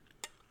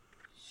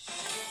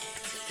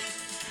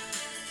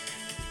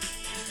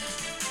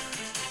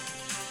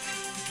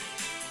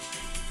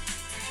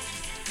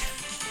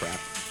 Crap.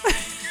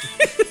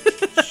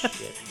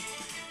 Shit.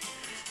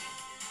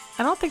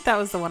 I don't think that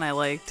was the one I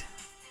liked.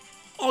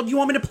 Oh, do you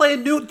want me to play a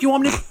new... Do you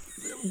want me to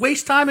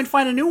waste time and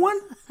find a new one?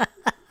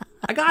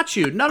 I got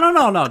you.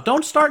 No.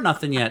 Don't start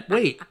nothing yet.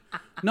 Wait.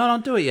 No,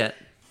 don't do it yet.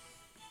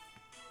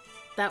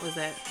 That was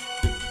it.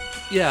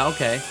 Yeah,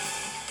 okay.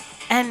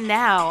 And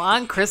now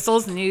on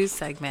Crystal's news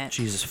segment.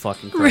 Jesus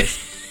fucking Christ.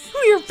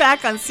 We are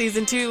back on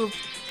season 2 of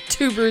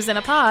Two Brews in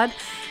a Pod.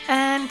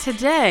 And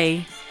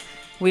today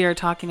we are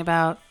talking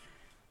about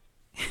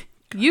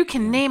you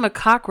can name a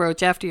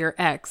cockroach after your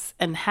ex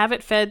and have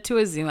it fed to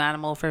a zoo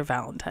animal for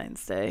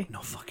Valentine's Day.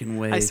 No fucking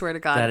way. I swear to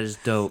God. That is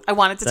dope. I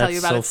wanted to tell you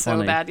about it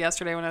funny. so bad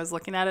yesterday when I was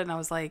looking at it, and I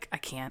was like, I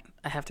can't.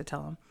 I have to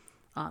tell him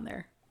on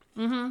there.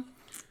 Mm-hmm.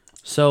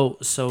 So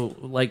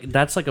like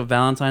that's like a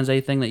Valentine's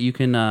Day thing that you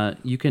can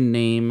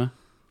name.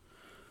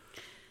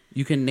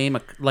 You can name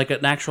like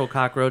an actual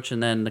cockroach,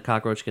 and then the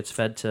cockroach gets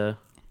fed to.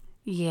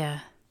 Yeah.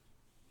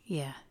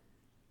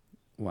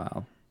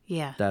 Wow.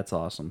 Yeah. That's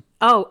awesome.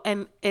 Oh,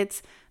 and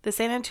it's the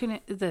San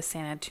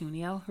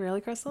Antonio,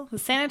 really, Crystal? The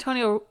San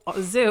Antonio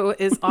Zoo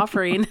is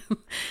offering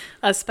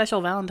a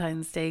special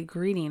Valentine's Day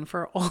greeting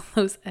for all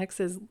those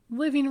exes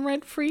living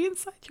rent-free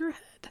inside your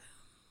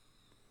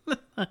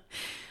head.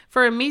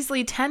 For a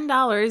measly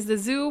 $10, the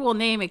zoo will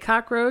name a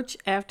cockroach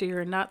after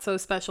your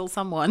not-so-special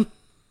someone.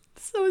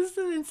 So it's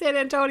in San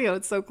Antonio.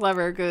 It's so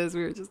clever because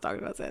we were just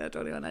talking about San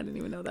Antonio and I didn't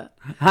even know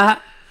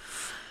that.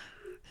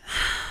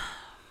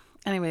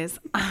 Anyways.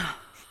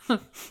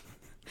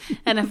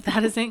 And if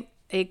that isn't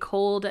a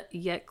cold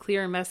yet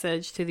clear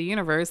message to the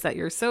universe that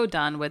you're so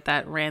done with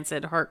that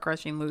rancid,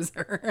 heart-crushing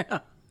loser.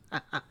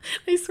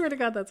 I swear to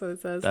God, that's what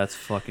it says. That's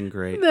fucking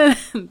great.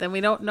 Then we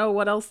don't know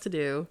what else to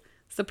do.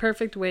 It's the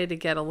perfect way to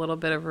get a little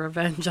bit of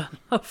revenge on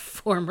a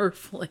former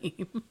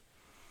flame.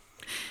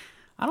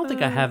 I don't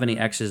think I have any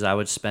exes I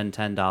would spend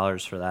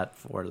 $10 for that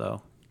for,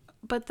 though.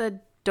 But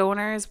the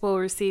donors will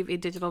receive a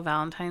digital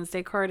Valentine's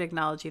Day card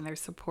acknowledging their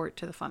support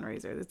to the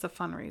fundraiser. It's a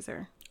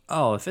fundraiser.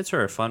 Oh, if it's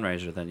for a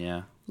fundraiser, then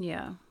yeah.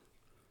 Yeah.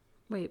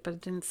 Wait, but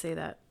it didn't say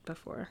that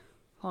before.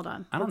 Hold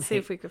on. Let's see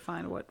if we could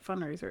find what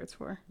fundraiser it's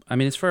for. I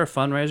mean, it's for a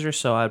fundraiser,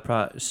 so I'd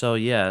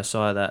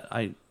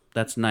probably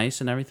that's nice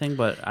and everything,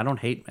 but I don't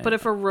hate. But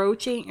if a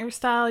roach ain't your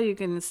style, you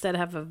can instead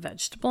have a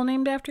vegetable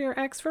named after your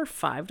ex for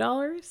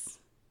 $5.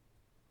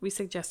 We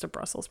suggest a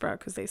Brussels sprout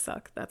because they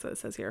suck. That's what it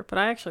says here. But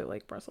I actually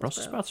like Brussels sprouts.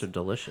 Brussels sprouts are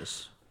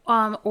delicious.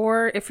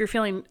 Or if you're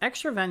feeling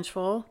extra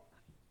vengeful,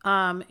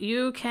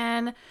 you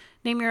can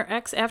name your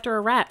ex after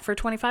a rat for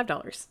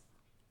 $25.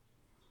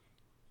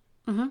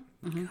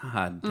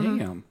 God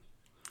damn.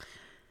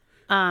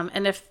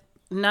 And if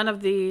none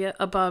of the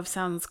above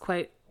sounds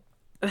quite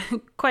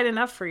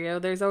enough for you,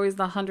 there's always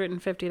the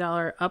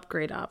 $150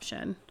 upgrade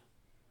option.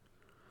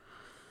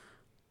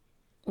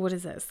 What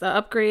is this? The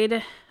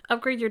upgrade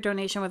your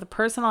donation with a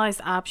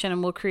personalized option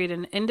and we'll create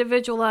an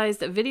individualized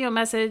video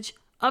message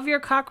of your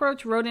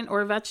cockroach, rodent,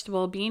 or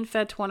vegetable being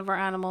fed to one of our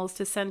animals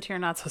to send to your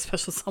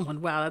not-so-special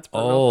someone. Wow, that's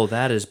brutal. Oh,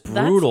 that is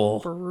brutal.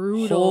 That's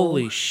brutal.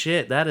 Holy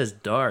shit, that is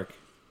dark.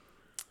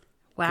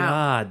 Wow.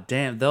 God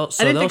damn. I didn't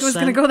think it was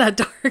going to go that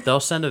dark. They'll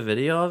send a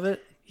video of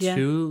it yeah.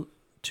 to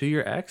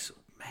your ex?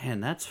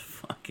 Man, that's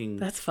fucking...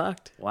 That's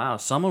fucked. Wow,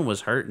 someone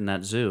was hurt in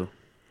that zoo.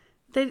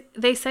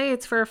 They say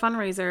it's for a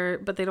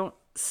fundraiser, but they don't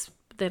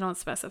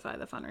specify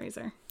the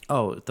fundraiser.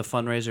 Oh, the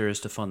fundraiser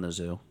is to fund the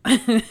zoo.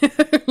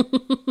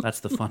 That's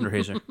the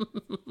fundraiser.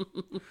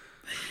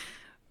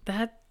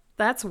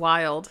 That's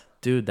wild.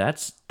 Dude,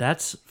 that's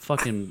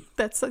fucking...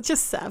 That's such a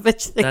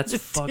savage thing That's to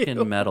fucking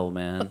do. metal,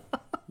 man.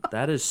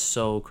 That is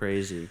so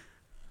crazy.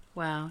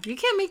 Wow. You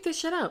can't make this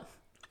shit up.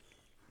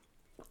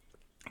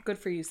 Good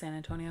for you, San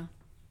Antonio.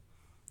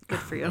 Good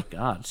for you. Oh my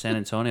God, San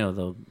Antonio,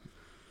 the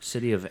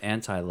city of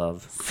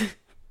anti-love.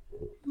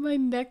 My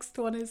next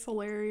one is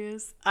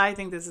hilarious. I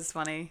think this is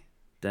funny.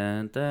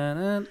 Dun, dun,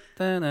 dun,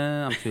 dun,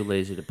 dun. I'm too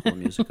lazy to pull the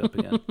music up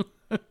again.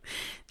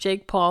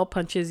 Jake Paul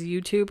punches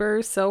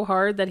YouTuber so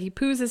hard that he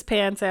poos his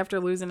pants after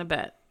losing a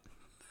bet.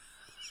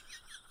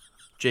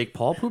 Jake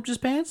Paul pooped his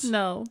pants?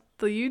 No,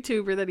 the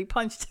YouTuber that he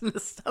punched in the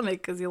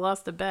stomach because he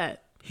lost a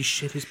bet. He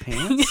shit his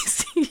pants?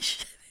 Yes, he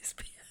shit his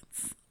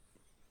pants.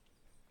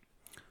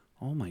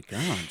 Oh my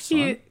God, son.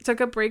 He took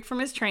a break from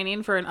his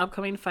training for an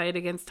upcoming fight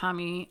against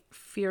Tommy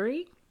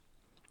Fury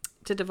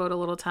to devote a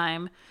little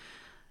time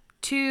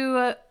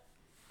to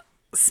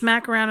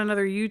smack around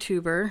another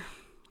YouTuber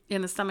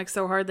in the stomach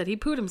so hard that he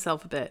pooed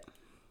himself a bit.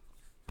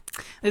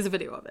 There's a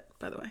video of it,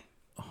 by the way.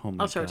 Oh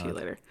my I'll show God. it to you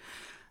later.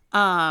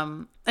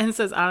 And it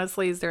says,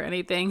 honestly, is there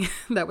anything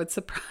that would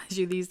surprise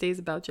you these days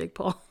about Jake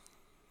Paul?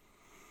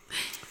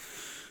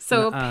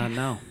 So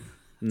no.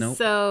 Nope.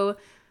 So,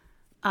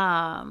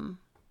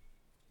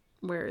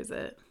 where is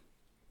it?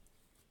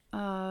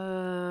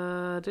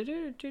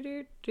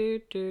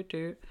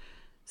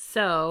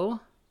 So,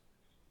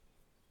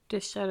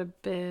 dished out a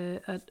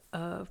bit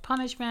of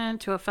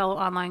punishment to a fellow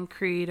online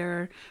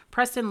creator,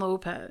 Preston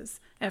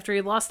Lopez, after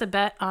he lost a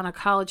bet on a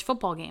college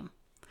football game.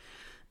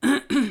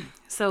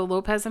 So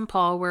Lopez and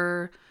Paul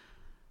were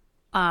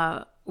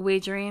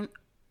wagering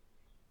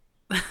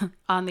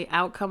on the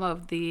outcome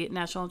of the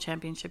national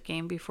championship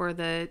game before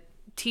the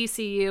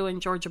TCU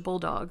and Georgia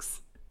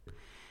Bulldogs.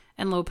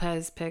 And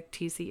Lopez picked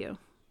TCU.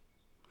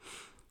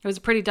 It was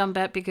a pretty dumb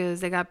bet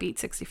because they got beat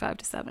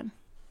 65-7.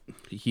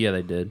 Yeah,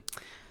 they did.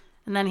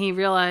 And then he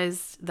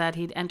realized that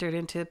he'd entered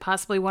into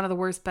possibly one of the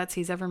worst bets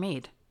he's ever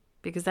made,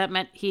 because that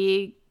meant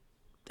he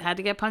had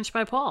to get punched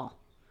by Paul.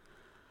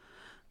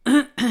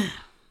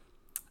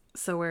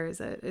 So where is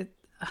it?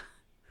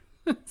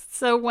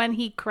 So when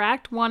he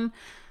cracked one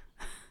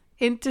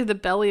into the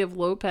belly of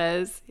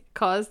Lopez, it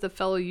caused the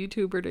fellow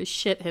YouTuber to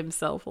shit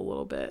himself a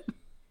little bit.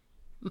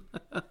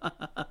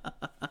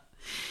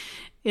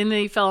 And then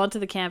he fell onto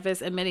the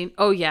canvas admitting,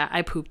 "Oh yeah,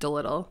 I pooped a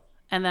little."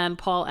 And then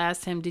Paul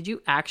asked him, "Did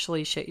you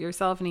actually shit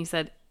yourself?" And he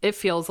said, "It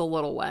feels a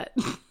little wet."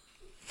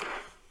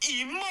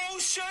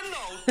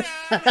 Emotional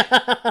damage.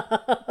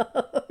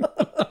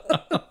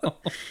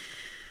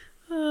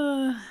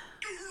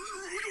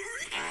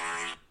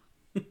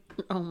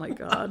 Oh my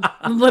God.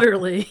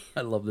 Literally.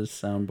 I love this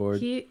soundboard.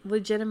 He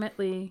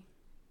legitimately,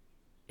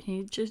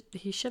 he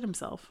shit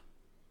himself.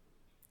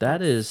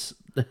 That's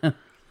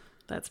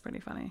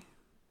pretty funny.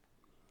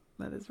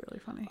 That is really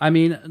funny. I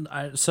mean,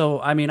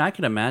 I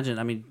can imagine.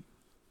 I mean,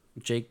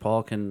 Jake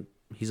Paul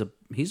he's a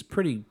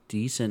pretty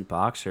decent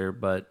boxer,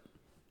 but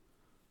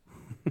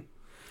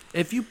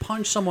if you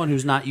punch someone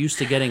who's not used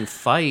to getting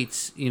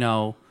fights,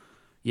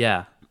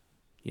 yeah.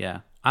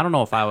 I don't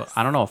know if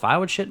I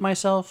would shit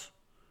myself.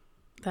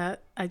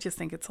 I just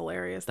think it's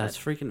hilarious. That's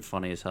freaking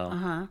funny as hell.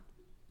 Uh-huh.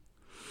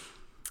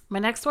 My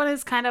next one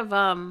is kind of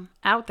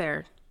out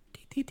there.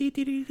 A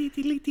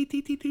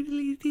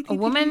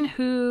woman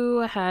who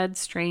had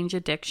strange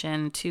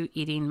addiction to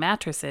eating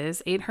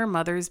mattresses ate her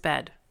mother's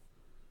bed.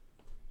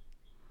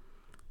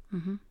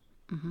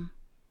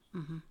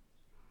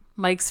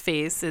 Mike's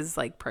face is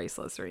like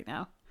priceless right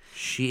now.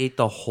 She ate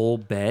the whole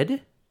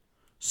bed?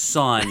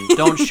 Son,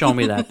 don't show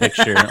me that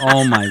picture.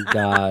 Oh my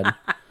God.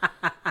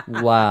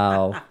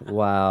 Wow.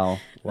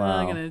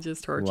 I'm going to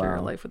just torture your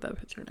life with that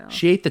picture now.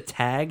 She ate the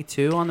tag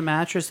too on the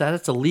mattress?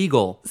 That's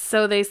illegal.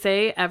 So they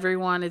say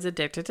everyone is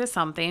addicted to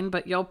something,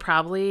 but you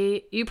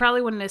probably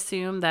wouldn't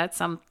assume that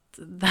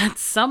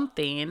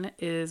something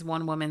is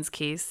one woman's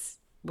case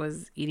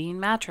was eating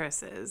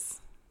mattresses.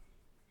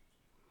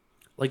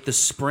 Like the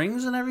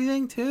springs and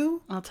everything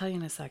too? I'll tell you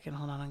in a second.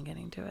 Hold on, I'm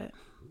getting to it.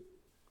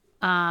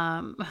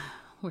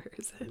 Where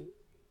is it?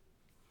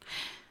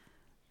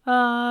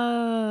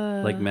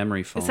 Like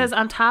memory foam. It says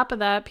on top of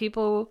that,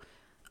 people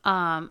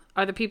are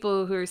the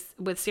people who are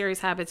with serious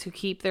habits who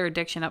keep their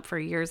addiction up for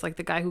years. Like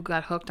the guy who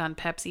got hooked on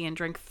Pepsi and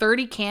drank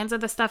 30 cans of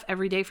the stuff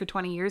every day for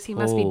 20 years. He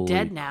must be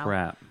dead now.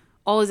 Crap.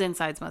 All his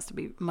insides must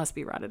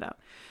be rotted out.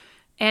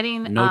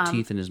 Adding no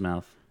teeth in his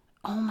mouth.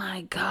 Oh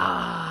my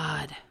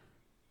God.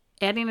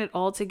 Adding it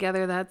all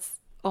together, that's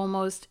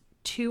almost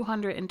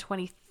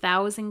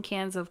 220,000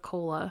 cans of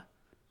cola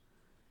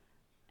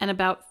and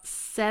about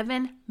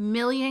 7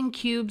 million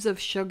cubes of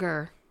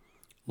sugar.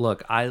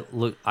 Look, I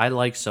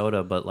like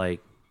soda, but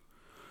like,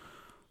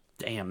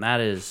 damn,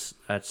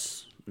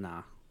 that's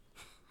nah.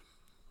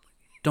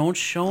 Don't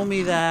show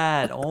me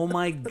that. Oh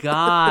my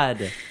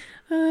God.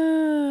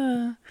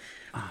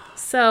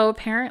 So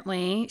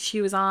apparently she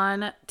was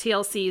on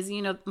TLC's,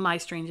 My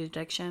Strange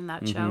Addiction,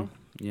 that show.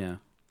 Yeah.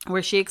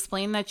 Where she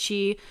explained that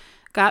she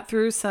got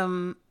through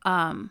through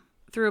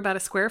about a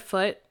square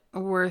foot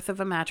worth of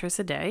a mattress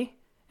a day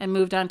and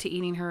moved on to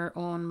eating her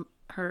own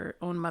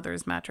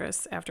mother's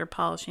mattress after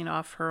polishing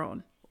off her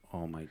own.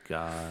 Oh my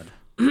God.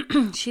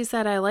 She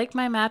said, "I like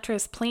my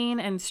mattress plain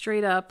and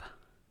straight up.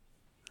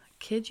 I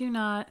kid you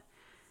not.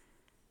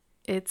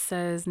 It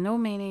says no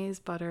mayonnaise,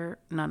 butter,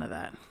 none of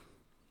that."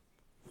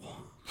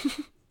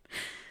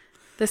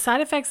 The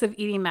side effects of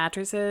eating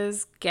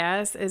mattresses,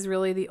 gas is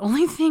really the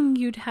only thing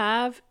you'd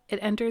have. It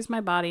enters my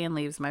body and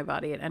leaves my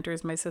body. It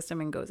enters my system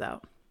and goes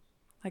out.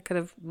 I could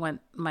have went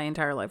my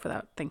entire life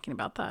without thinking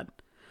about that.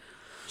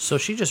 So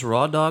she just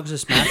raw dogs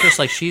this mattress?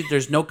 Like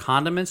there's no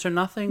condiments or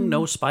nothing?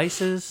 No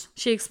spices?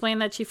 She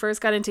explained that she first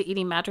got into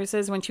eating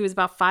mattresses when she was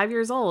about 5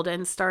 years old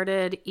and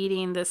started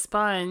eating the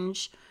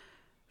sponge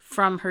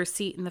from her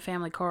seat in the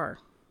family car.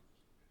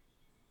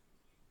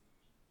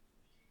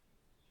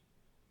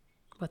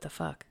 What the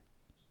fuck?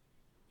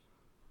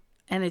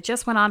 And it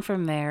just went on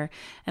from there.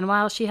 And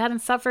while she hadn't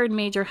suffered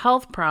major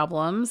health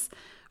problems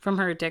from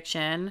her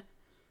addiction,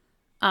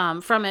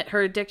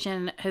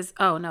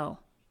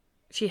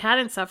 she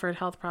hadn't suffered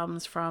health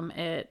problems from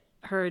it.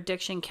 Her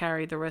addiction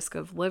carried the risk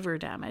of liver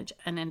damage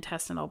and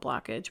intestinal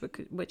blockage,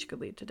 which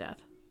could lead to death.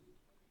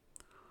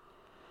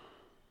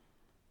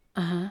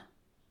 Uh-huh.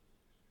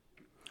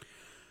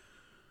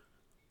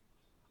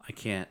 I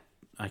can't.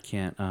 I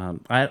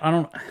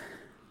don't.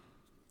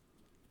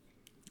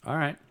 All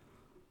right.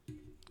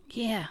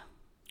 Yeah.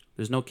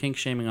 There's no kink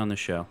shaming on the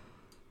show.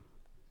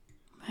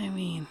 I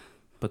mean.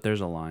 But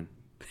there's a line.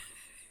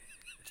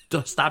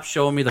 Stop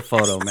showing me the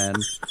photo, man.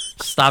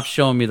 Stop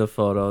showing me the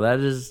photo. That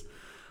is...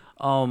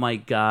 Oh, my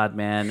God,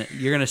 man.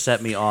 You're going to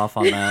set me off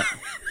on that.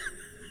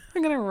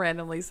 I'm going to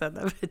randomly send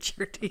that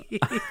picture to you.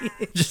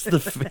 Just the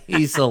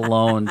face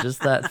alone. Just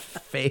that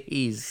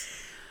face.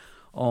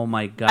 Oh,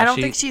 my God. I don't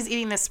think she's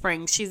eating the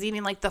spring. She's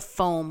eating, like, the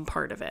foam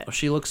part of it.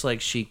 She looks like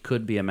she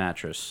could be a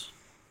mattress.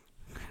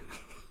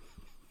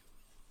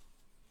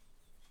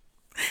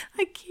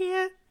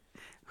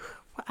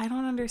 I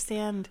don't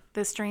understand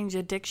the strange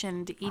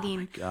addiction to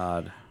eating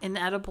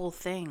inedible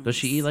things. Does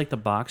she eat like the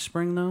box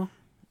spring though?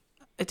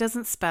 It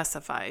doesn't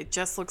specify. It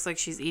just looks like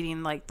she's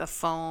eating like the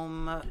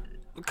foam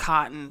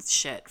cotton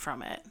shit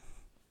from it.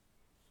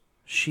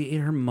 She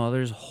ate her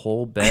mother's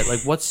whole bed.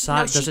 Like what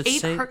size does it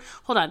say?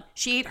 Hold on.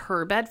 She ate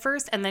her bed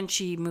first and then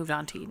she moved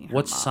on to eating her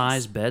What mom's.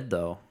 size bed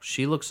though?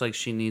 She looks like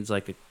she needs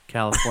like a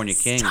California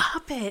king.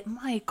 Stop it,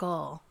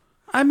 Michael.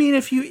 I mean,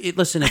 if you're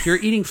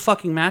eating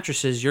fucking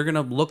mattresses, you're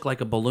gonna look like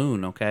a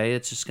balloon. Okay,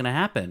 it's just gonna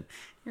happen.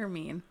 You're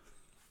mean.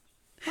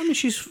 I mean,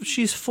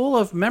 she's full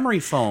of memory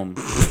foam.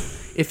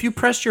 If you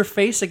pressed your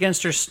face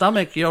against her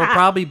stomach, you'll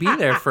probably be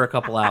there for a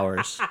couple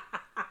hours.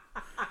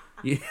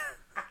 Yeah.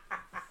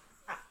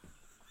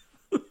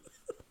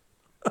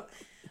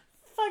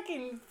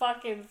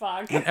 Fucking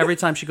fuck. And every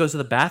time she goes to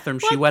the bathroom,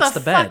 she wets the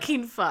bed.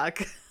 Fucking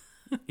fuck.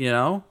 You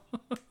know?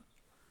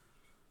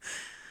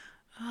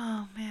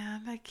 Oh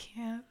man, I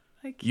can't.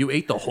 You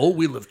ate the whole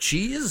wheel of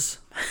cheese?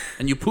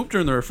 And you pooped her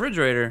in the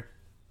refrigerator.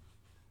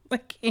 I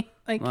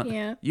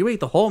can't. You ate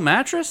the whole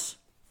mattress?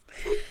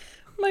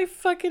 My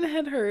fucking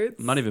head hurts.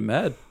 I'm not even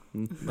mad.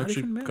 I'm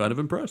actually kind of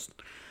impressed.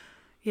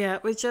 Yeah,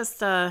 it was just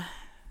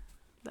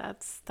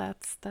that's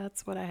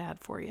what I had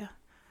for you.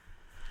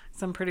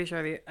 So I'm pretty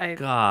sure sure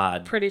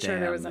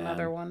there was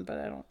another one, but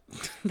I don't.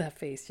 That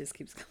face just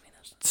keeps coming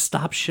up.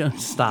 Stop!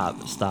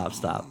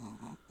 Stop!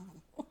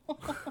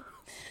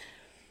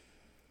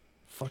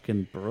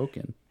 Fucking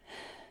broken.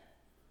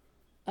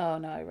 Oh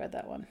no, I read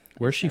that one.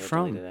 Where's she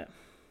from?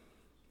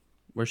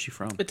 Where's she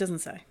from? It doesn't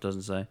say.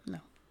 Doesn't say. No,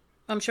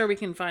 I'm sure we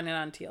can find it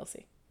on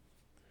TLC.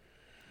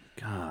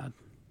 God.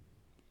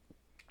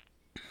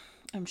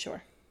 I'm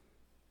sure.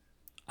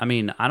 I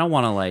mean, I don't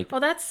want to like... Oh,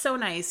 that's so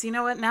nice. You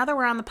know what? Now that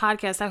we're on the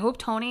podcast, I hope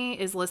Tony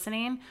is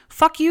listening.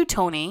 Fuck you,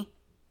 Tony.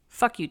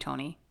 Fuck you,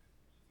 Tony.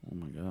 Oh,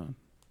 my God.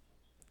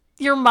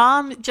 Your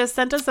mom just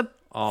sent us a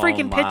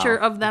freaking picture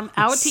of them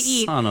out to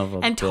eat. Son of a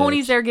and bitch.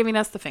 Tony's there giving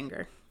us the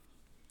finger.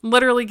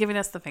 Literally giving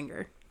us the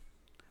finger.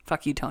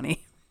 Fuck you,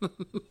 Tony.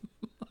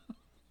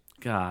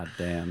 God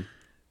damn.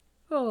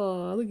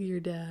 Oh, look at your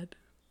dad.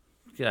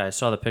 Yeah, I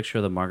saw the picture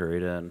of the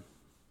margarita and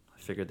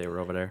I figured they were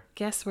over there.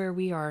 Guess where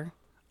we are?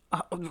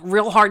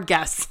 Real hard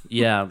guess.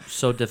 Yeah,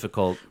 so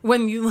difficult.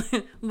 When you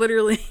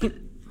literally,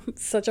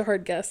 such a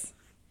hard guess.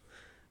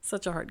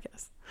 Such a hard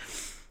guess.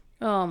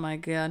 Oh my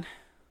God.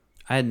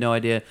 I had no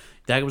idea.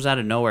 That was out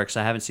of nowhere because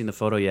I haven't seen the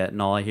photo yet,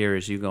 and all I hear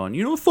is you going,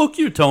 you know, fuck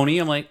you, Tony.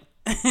 I'm like...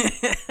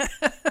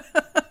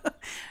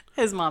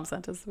 His mom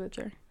sent us the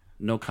picture.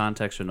 No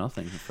context or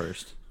nothing at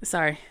first.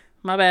 Sorry.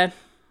 My bad.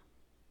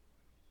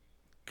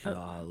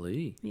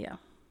 Golly. Yeah.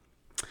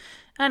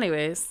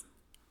 Anyways...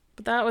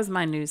 But that was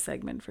my news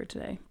segment for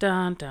today.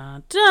 Dun,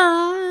 dun,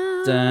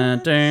 dun. Dun,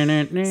 dun,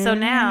 dun, dun. So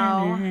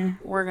now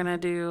we're going to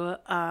do,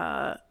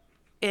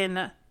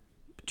 in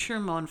true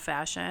Mone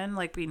fashion,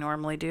 like we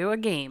normally do, a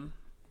game.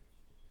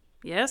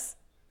 Yes?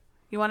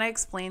 You want to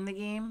explain the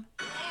game?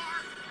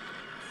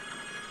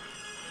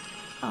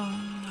 Oh,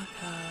 my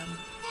God.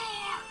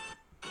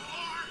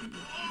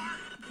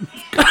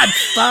 God,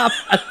 stop.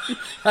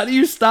 How do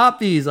you stop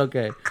these?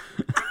 Okay.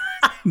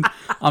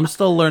 I'm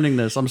still learning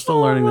this. I'm still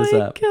learning this app.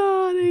 Oh, my God.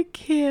 I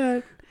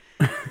can't.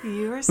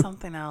 You are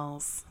something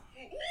else.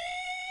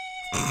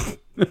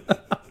 Keep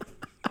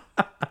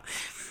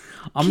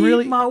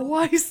my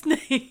wife's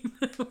name.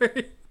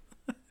 Meme.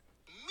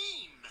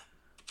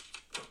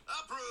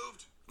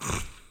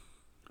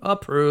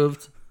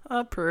 Approved.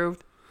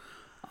 Approved.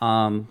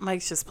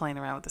 Mike's just playing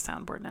around with the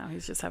soundboard now.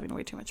 He's just having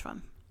way too much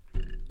fun.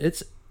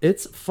 It's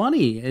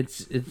funny.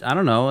 It's I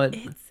don't know.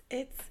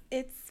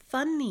 It's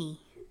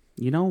funny.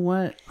 You know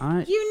what?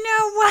 I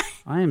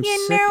am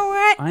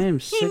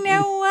sick. You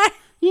know what?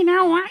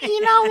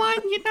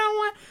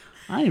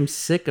 I am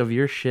sick of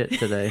your shit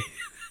today.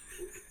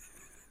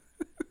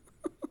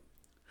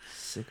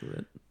 Sick of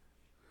it.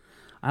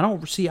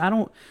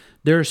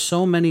 There are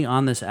so many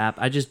on this app.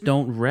 I just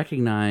don't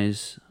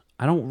recognize.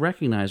 I don't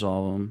recognize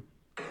all of them.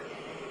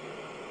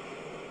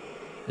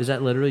 Is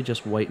that literally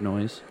just white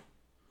noise?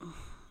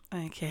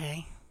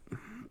 Okay.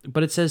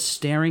 But it says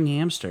staring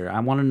hamster. I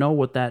want to know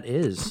what that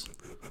is.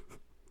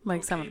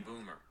 Like some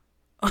boomer.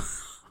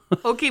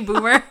 Okay,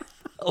 boomer.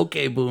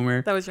 Okay,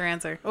 boomer. That was your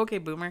answer. Okay,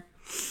 boomer.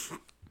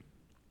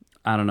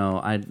 I don't know.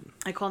 I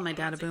called my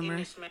dad a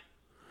boomer.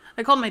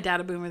 I called my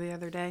dad a boomer the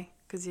other day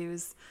because he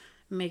was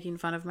making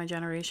fun of my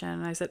generation,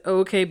 and I said,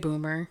 "Okay,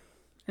 boomer,"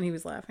 and he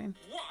was laughing.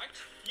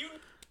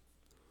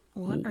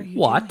 What are you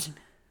doing?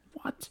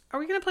 What? Are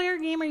we gonna play our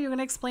game? Or are you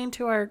gonna explain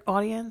to our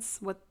audience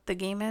what the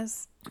game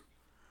is?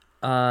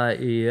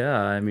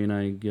 Yeah. I mean,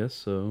 I guess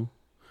so.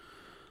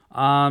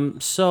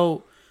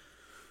 So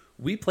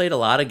we played a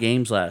lot of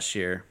games last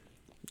season.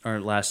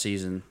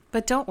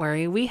 But don't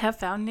worry, we have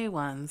found new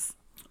ones.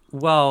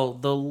 Well,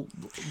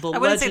 I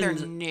wouldn't say they're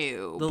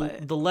new.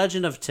 The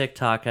legend of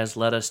TikTok has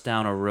led us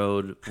down a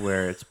road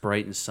where it's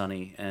bright and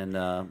sunny, and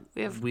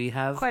we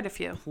have quite a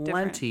few,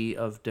 plenty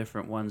of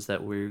different ones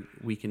that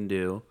we can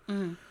do.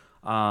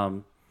 Mm-hmm.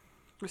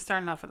 We're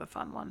starting off with a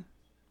fun one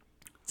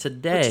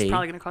today, which is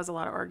probably going to cause a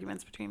lot of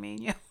arguments between me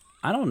and you.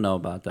 I don't know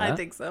about that. I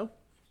think so.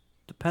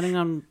 Depending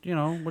on,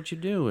 what you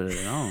do with it.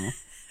 I don't know.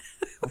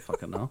 I don't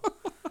fucking know.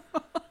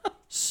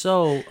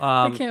 So,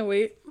 I can't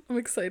wait. I'm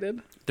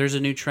excited. There's a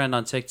new trend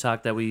on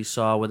TikTok that we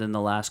saw within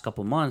the last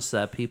couple months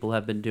that people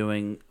have been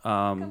doing.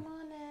 Come on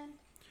in.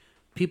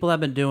 People have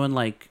been doing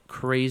like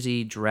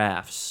crazy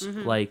drafts,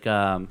 like like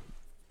how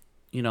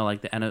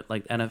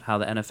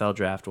the NFL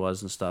draft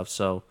was and stuff.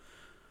 So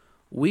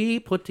we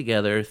put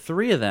together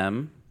 3 of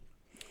them,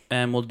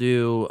 and we'll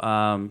do.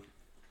 Oh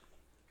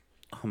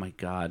my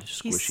God,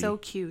 Squishy. He's so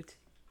cute.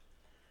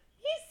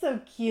 He's so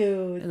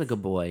cute. He's a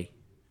good boy.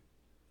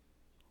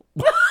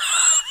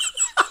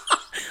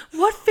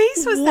 What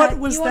face was that? What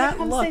was you that want to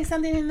come look? say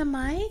something in the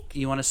mic?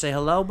 You want to say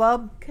hello,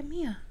 bub? Come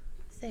here.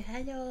 Say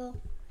hello.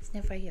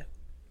 Sniff right here.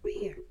 Right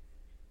here.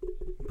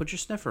 Put your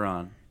sniffer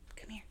on.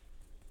 Come here.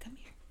 Come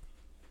here.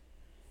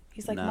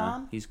 He's like, Nah,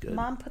 Mom. he's good.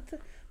 Mom, put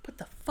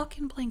the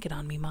fucking blanket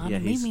on me, Mom, Yeah,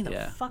 and leave me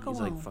the fuck he's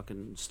alone. like,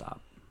 fucking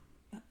stop.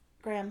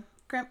 Graham,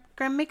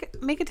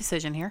 make a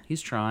decision here.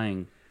 He's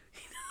trying.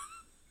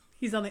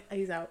 He's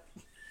out.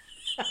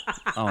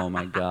 Oh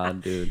my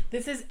God, dude.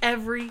 This is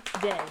every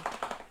day.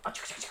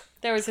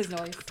 There was his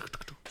noise.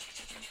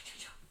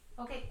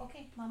 Okay,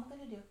 Mama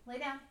gonna do. Lay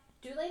down.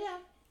 Lay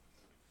down.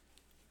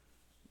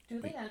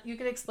 You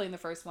can explain the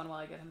first one while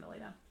I get him to lay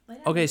down. Lay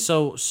down. Okay,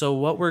 so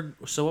what we're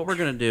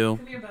gonna do.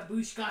 Come here,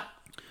 babushka.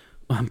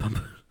 Come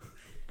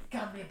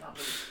here,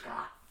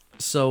 babushka.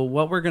 So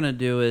what we're gonna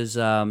do is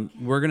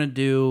we're gonna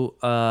do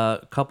a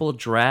couple of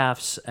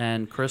drafts,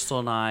 and Crystal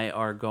and I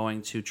are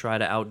going to try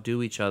to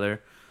outdo each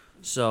other.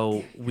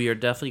 So we are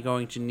definitely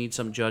going to need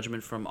some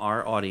judgment from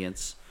our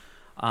audience.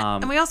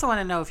 And we also want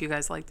to know if you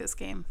guys like this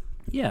game.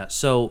 Yeah,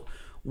 so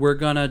we're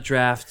gonna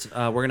draft.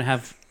 We're gonna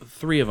have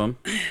 3 of them.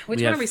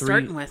 Which one are we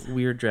starting with?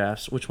 Weird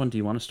drafts. Which one do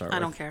you want to start with? I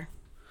don't care.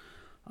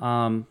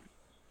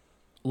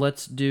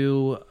 Let's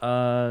do.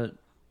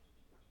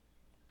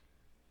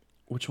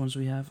 Which ones do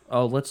we have?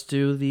 Oh, let's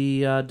do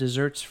the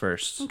desserts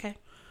first. Okay,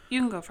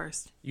 you can go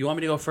first. You want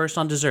me to go first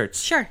on desserts?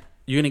 Sure.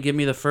 You're gonna give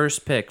me the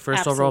first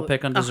overall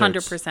pick on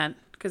desserts. 100%,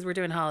 because we're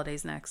doing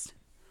holidays next.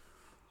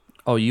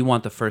 Oh, you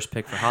want the first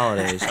pick for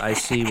holidays? I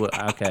see.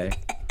 Okay.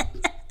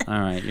 All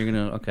right. You're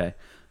gonna. Okay.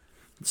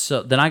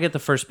 So then I get the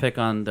first pick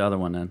on the other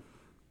one then.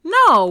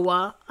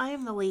 No, I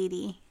am the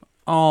lady.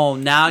 Oh,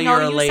 now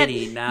you're a you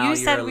lady. Said, now you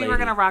said we lady. were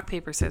gonna rock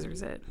paper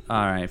scissors it.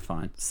 All right,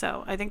 fine.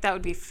 So I think that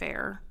would be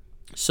fair.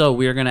 So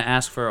we are gonna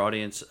ask for our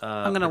audience.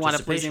 I'm gonna want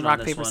to pleasing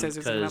rock paper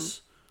scissors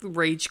because and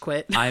rage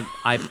quit.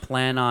 I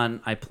plan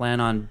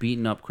on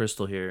beating up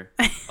Crystal here.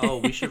 Oh,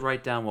 we should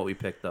write down what we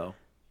picked though,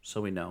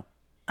 so we know.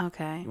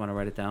 Okay. You want to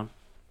write it down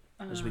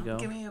as we go?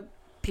 Give me a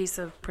piece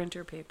of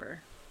printer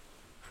paper.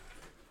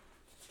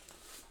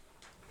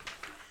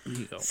 Here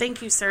you go.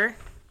 Thank you, sir.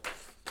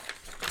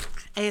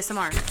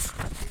 ASMR.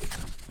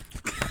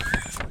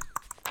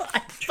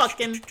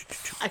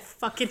 I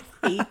fucking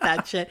hate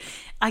that shit.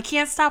 I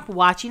can't stop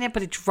watching it,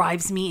 but it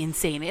drives me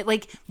insane. It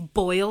like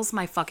boils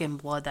my fucking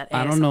blood, that ASMR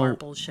I don't know.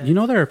 bullshit. You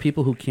know there are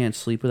people who can't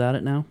sleep without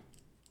it now?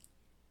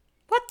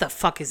 What the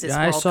fuck is this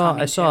Yeah, world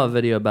I saw a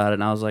video about it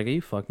and I was like, are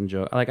you fucking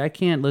joking? Like I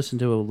can't listen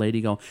to a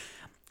lady go,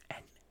 and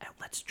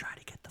let's try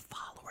to get the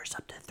followers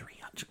up to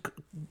 300.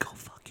 Go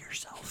fuck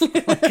yourself.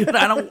 Like,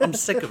 I'm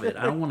sick of it.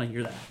 I don't want to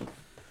hear that.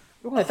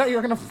 Oh, I thought you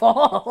were gonna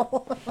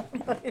fall. I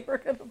thought you were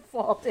gonna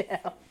fall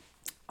down.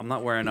 I'm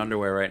not wearing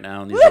underwear right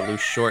now, and these are loose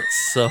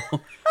shorts, so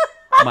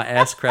my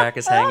ass crack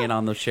is hanging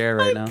on the chair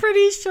right now. I'm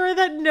pretty sure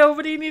that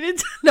nobody needed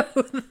to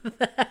know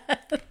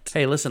that.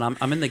 Hey, listen,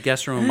 I'm in the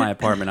guest room of my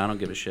apartment. I don't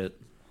give a shit.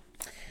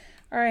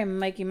 All right,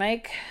 Mikey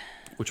Mike.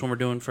 Which one we're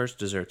doing first?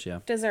 Desserts, yeah.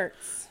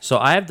 Desserts.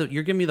 So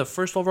you're giving me the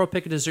first overall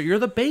pick of dessert. You're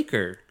the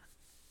baker.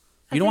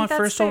 You don't want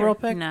first overall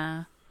pick?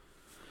 Nah.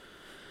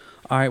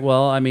 All right,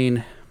 well, I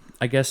mean,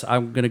 I guess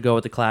I'm going to go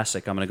with the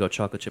classic. I'm going to go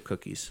chocolate chip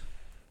cookies.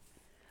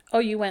 Oh,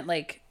 you went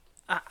like...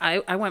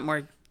 I went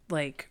more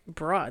like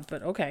broad,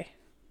 but okay.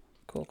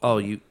 Cool.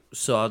 Oh,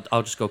 so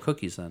I'll just go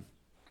cookies then.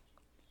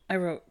 I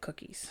wrote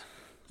cookies.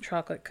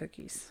 Chocolate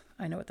cookies.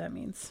 I know what that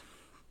means.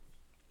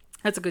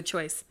 That's a good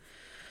choice.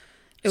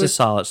 It's a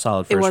solid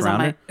first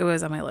rounder. It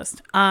was on my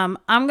list. I'm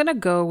going to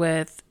go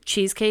with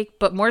cheesecake,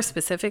 but more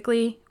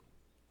specifically,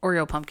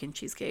 Oreo pumpkin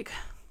cheesecake.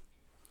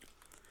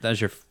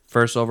 That's your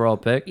first overall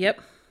pick?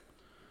 Yep.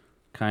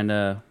 Kind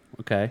of,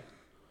 okay.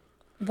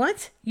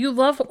 What? You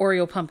love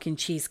Oreo pumpkin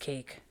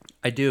cheesecake.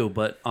 I do,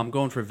 but I'm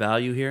going for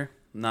value here,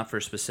 not for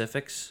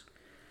specifics.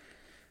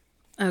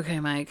 Okay,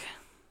 Mike.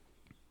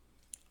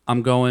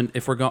 I'm going,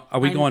 are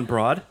we going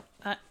broad?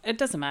 It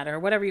doesn't matter.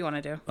 Whatever you want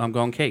to do. I'm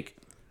going cake.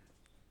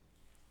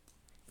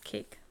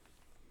 Cake.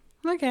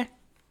 Okay.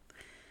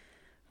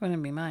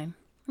 Wouldn't be mine.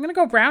 I'm going to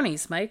go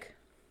brownies, Mike.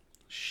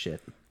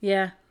 Shit.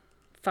 Yeah.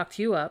 Fucked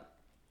you up.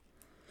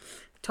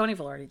 Tony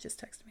Velarde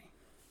just texted me.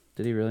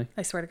 Did he really?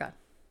 I swear to God.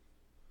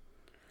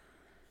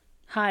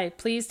 Hi,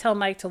 please tell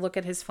Mike to look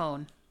at his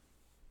phone.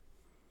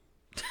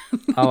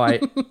 Oh, I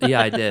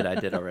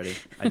did already.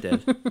 I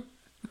did.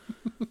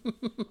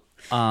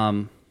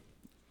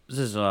 This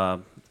is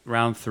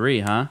round 3,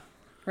 huh?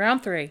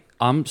 Round 3.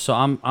 I'm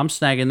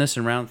snagging this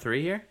in round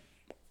 3 here.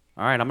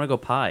 All right, I'm going to go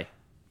pie.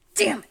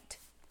 Damn it.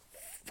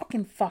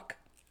 Fucking fuck.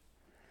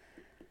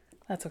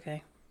 That's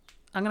okay.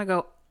 I'm going to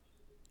go.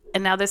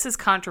 And now this is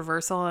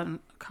controversial.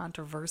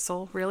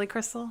 Really,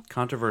 Crystal?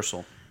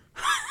 Controversial.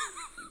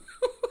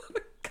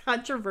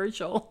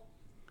 Controversial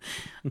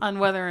on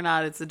whether or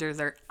not it's a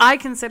dessert. I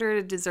consider it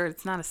a dessert.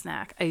 It's not a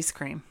snack. Ice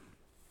cream.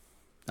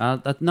 No,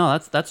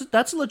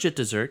 that's a legit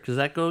dessert because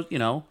that goes,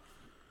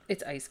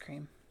 It's ice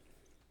cream.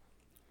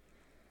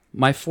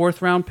 My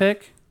 4th round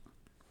pick,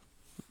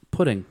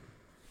 pudding.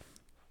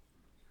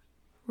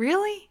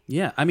 Really?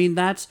 Yeah, I mean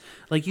that's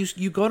like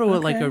you go to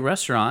a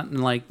restaurant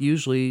and like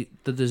usually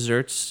the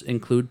desserts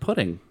include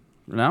pudding.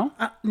 No?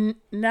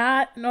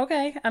 Not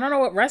okay. I don't know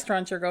what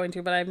restaurants you're going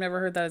to, but I've never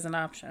heard that as an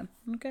option.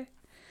 Okay.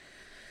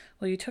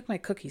 Well, you took my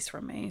cookies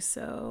from me,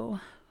 so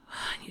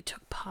you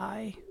took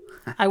pie.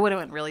 I would have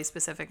went really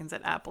specific and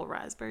said apple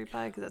raspberry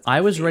pie because that's.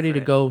 I was ready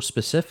to go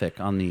specific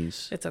on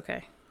these. It's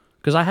okay.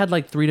 Because I had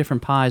like 3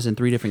 different pies and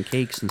 3 different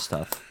cakes and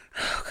stuff.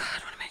 Oh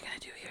God, what am I gonna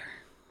do here?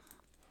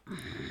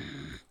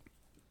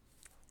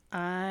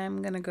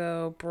 I'm gonna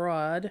go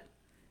broad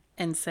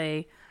and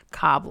say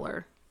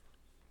cobbler.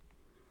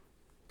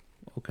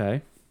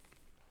 Okay.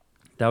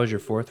 That was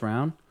your 4th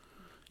round?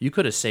 You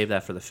could have saved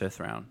that for the 5th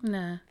round.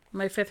 Nah.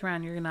 My 5th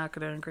round, you're not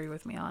going to agree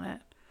with me on it.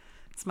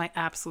 It's my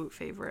absolute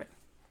favorite.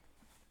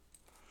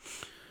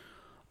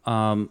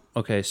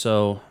 Okay,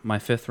 so my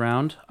 5th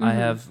round, I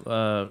have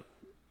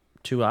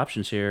 2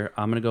 options here.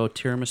 I'm going to go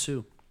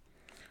tiramisu.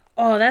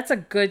 Oh, that's a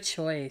good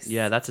choice.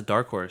 Yeah, that's a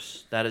dark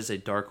horse. That is a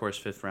dark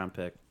horse 5th round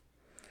pick.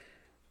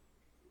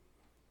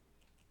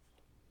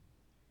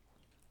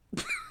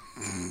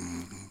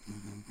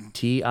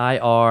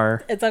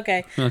 TIR. It's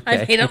okay.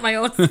 I made up my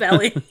own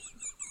spelling.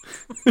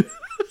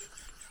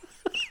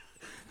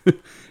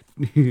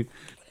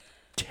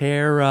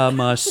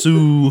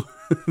 Tiramisu.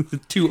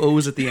 2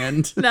 O's at the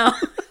end. No.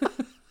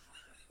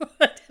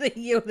 I did a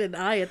U and an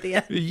I at the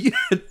end.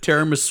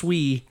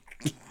 Tiramisu.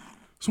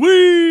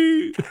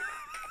 Sweet.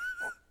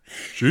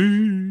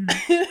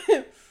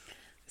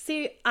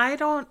 See, I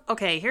don't.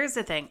 Okay, here's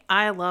the thing.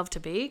 I love to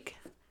bake,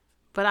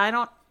 but I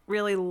don't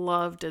really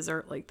love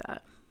dessert like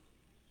that.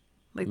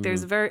 Like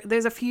there's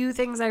a few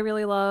things I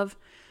really love,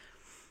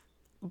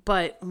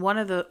 but one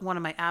of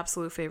my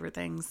absolute favorite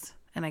things,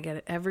 and I get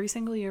it every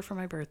single year for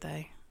my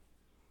birthday,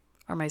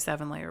 are my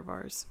 7-layer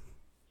bars.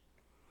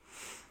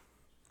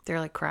 They're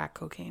like crack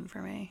cocaine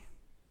for me.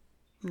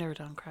 I've never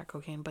done crack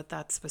cocaine, but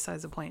that's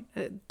besides the point.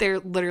 They're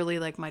literally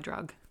like my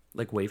drug.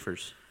 Like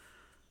wafers.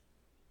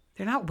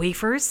 They're not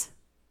wafers.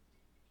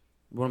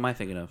 What am I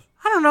thinking of?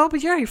 I don't know,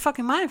 but you're out of your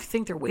fucking mind if you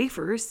think they're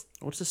wafers.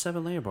 What's the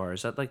 7-layer bar?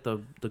 Is that like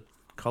the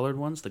colored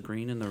ones, the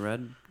green and the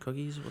red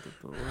cookies? Whatever?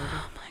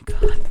 Oh my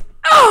god!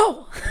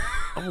 Oh!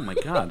 Oh my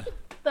god!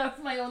 That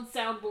was my own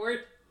soundboard.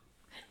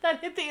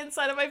 That hit the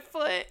inside of my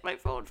foot. My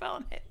phone fell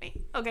and hit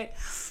me. Okay.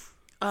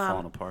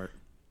 Falling apart.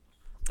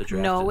 The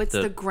draft. No, it's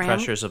the graham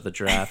pressures of the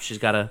draft. She's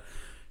gotta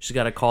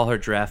call her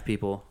draft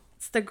people.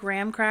 It's the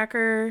graham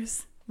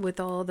crackers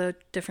with all the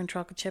different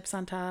chocolate chips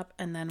on top,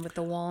 and then with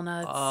the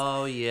walnuts.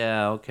 Oh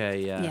yeah,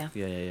 okay, yeah.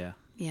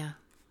 Yeah.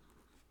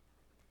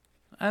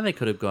 And they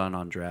could have gone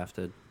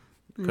undrafted.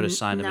 Could have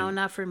signed them. No,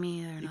 not for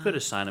me. You could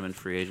have signed them in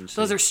free agency.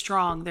 Those are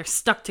strong. They're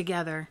stuck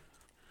together.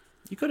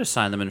 You could have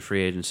signed them in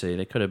free agency.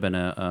 They could have been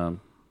a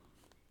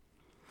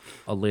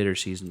later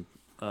season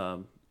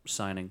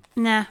signing.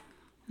 Nah,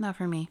 not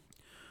for me.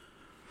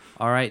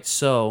 All right,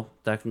 so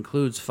that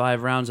concludes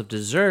 5 rounds of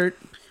dessert.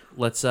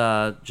 Let's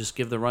just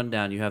give the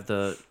rundown. You have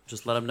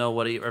just let them know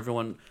what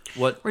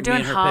we're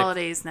doing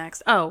holidays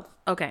next. Oh,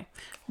 okay.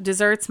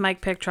 Desserts,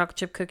 Mike picked chocolate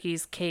chip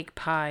cookies, cake,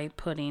 pie,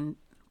 pudding,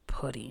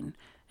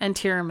 and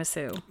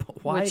tiramisu,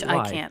 which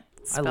I can't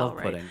spell I love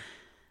right. pudding.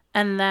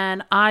 And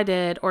then I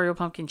did Oreo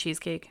pumpkin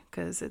cheesecake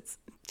because it's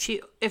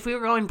if we were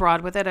going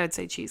broad with it, I'd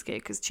say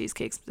cheesecake because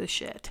cheesecake's the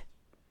shit.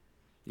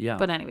 Yeah.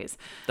 But anyways,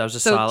 that was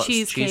a solid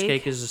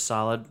cheesecake is a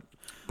solid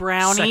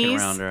brownies, second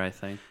rounder, I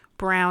think.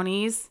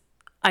 Brownies,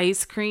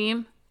 ice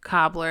cream,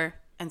 cobbler,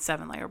 and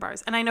 7-layer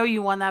bars. And I know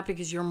you won that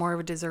because you're more of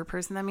a dessert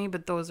person than me,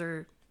 but those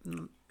are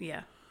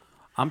yeah.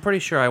 I'm pretty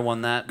sure I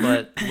won that,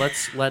 but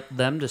let's let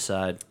them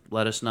decide.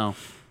 Let us know.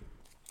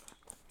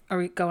 Are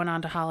we going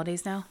on to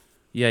holidays now?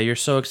 Yeah, you're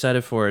so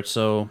excited for it.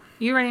 So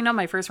you already know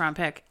my first round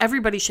pick.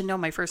 Everybody should know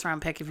my first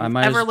round pick. If you've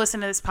ever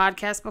listened to this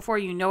podcast before,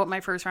 you know what my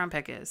first round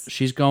pick is.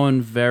 She's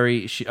going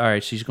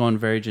she's going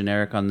very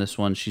generic on this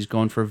one. She's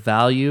going for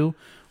value,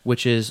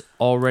 which is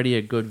already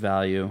a good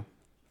value.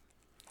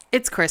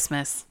 It's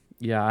Christmas.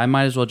 Yeah, I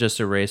might as well just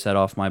erase that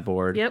off my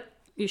board. Yep,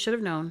 you should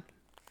have known.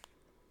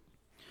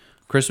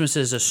 Christmas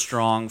is a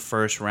strong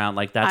first round.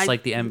 Like that's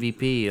like the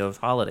MVP of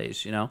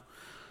holidays, you know?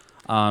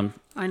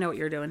 I know what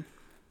you're doing.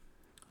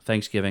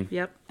 Thanksgiving.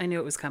 Yep, I knew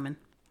it was coming.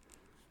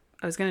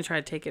 I was going to try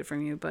to take it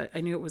from you, but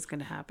I knew it was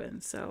going to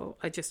happen, so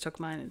I just took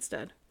mine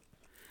instead.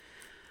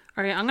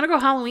 All right, I'm going to go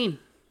Halloween.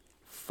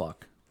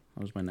 Fuck.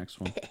 That was my next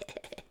one.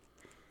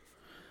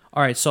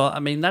 All right, so I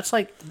mean that's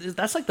like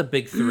the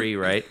big 3,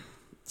 right?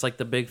 It's like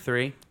the big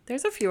 3.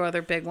 There's a few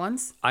other big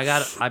ones. I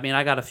got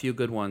a few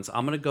good ones.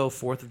 I'm going to go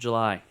 4th of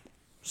July.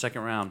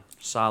 Second round.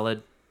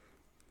 Solid.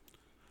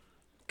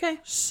 Okay.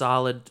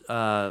 Solid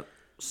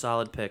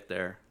pick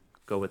there.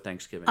 Go with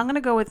Thanksgiving. I'm going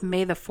to go with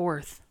May the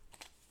 4th.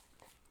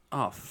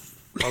 Oh,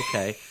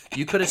 okay.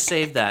 You could have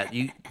saved that.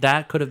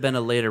 That could have been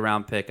a later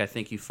round pick. I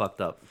think you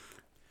fucked up.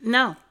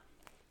 No.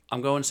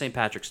 I'm going St.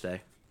 Patrick's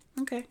Day.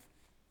 Okay.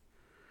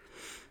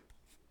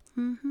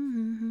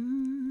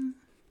 You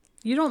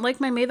don't like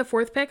my May the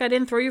 4th pick? I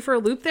didn't throw you for a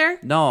loop there?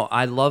 No,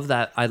 I love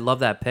that. I love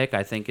that pick.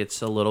 I think it's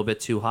a little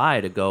bit too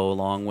high to go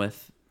along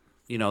with,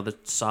 the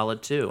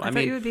solid 2. I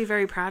thought you would be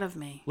very proud of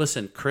me.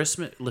 Listen,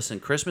 Christmas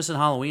and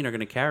Halloween are going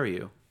to carry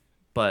you.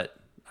 But,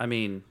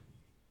 it's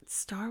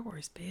Star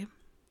Wars, babe.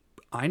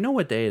 I know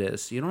what day it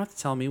is. You don't have to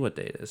tell me what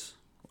day it is.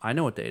 I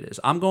know what day it is.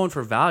 I'm going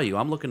for value.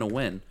 I'm looking to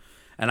win.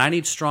 And I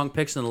need strong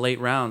picks in the late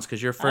rounds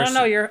because your first...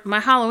 I don't know.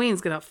 My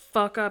Halloween's going to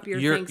fuck up your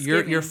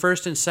Thanksgiving. Your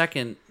first and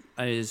second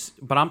is...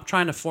 But I'm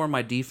trying to form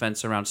my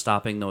defense around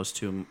stopping those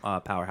 2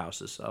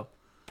 powerhouses, so...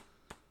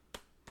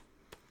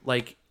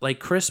 Like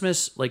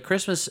Christmas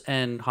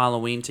and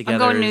Halloween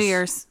together. I'm going New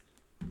Year's.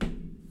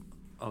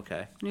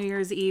 Okay. New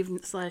Year's Eve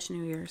 /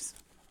 New Year's.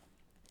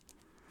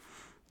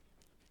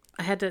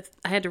 I had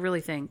to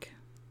really think.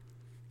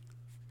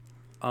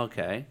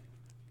 Okay.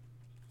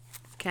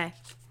 Okay.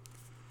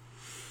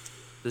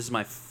 This is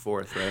my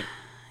 4th, right?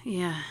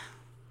 Yeah.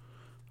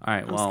 All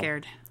right. I'm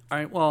scared. All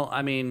right. Well,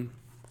 I'm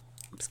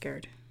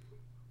scared.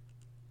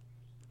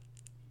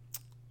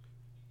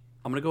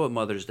 I'm gonna go with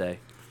Mother's Day.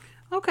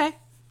 Okay.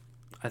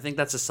 I think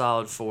that's a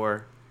solid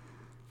 4.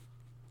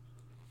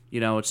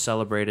 It's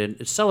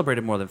celebrated. It's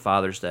celebrated more than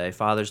Father's Day.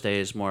 Father's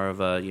Day is more of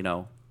a,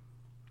 I'm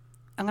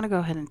going to go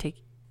ahead and take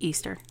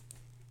Easter.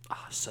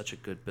 Oh, such a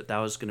good... But that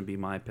was going to be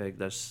my pick.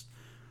 That was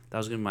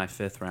going to be my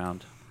 5th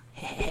round.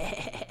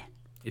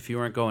 If you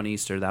weren't going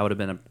Easter, that would have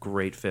been a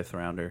great 5th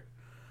rounder.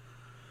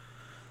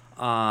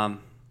 I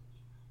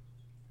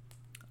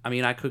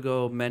could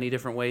go many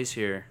different ways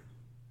here.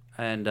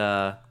 And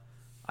I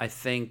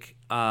think...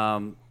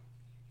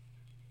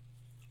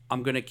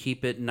 I'm gonna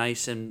keep it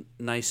nice and.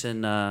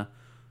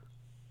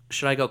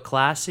 Should I go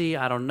classy?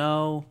 I don't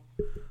know.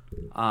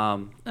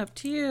 Up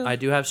to you. I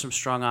do have some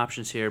strong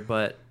options here,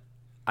 but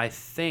I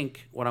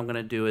think what I'm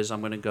gonna do is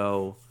I'm gonna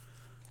go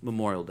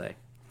Memorial Day.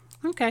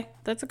 Okay,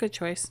 that's a good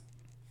choice.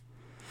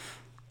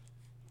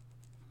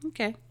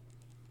 Okay.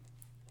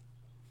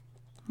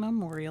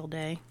 Memorial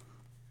Day.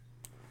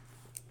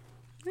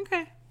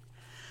 Okay.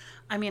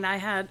 I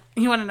had.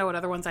 You want to know what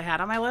other ones I had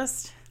on my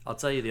list? I'll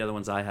tell you the other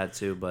ones I had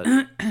too, but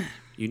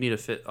you need a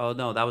fit. Oh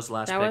no, that was the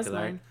last pick. That was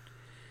mine.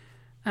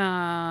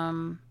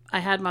 I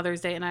had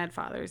Mother's Day and I had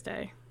Father's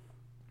Day.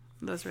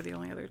 Those were the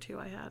only other 2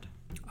 I had.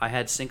 I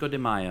had Cinco de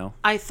Mayo.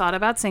 I thought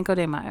about Cinco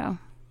de Mayo.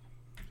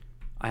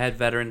 I had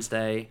Veterans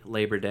Day,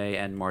 Labor Day,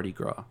 and Mardi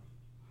Gras.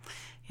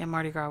 Yeah,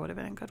 Mardi Gras would have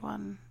been a good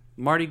one.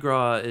 Mardi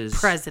Gras is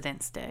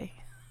President's Day.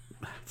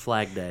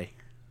 Flag Day.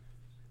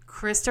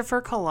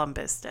 Christopher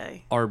Columbus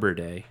Day. Arbor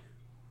Day.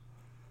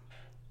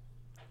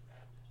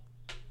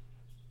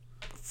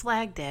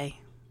 Flag Day.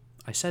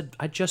 I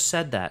just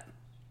said that.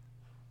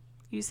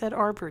 You said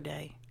Arbor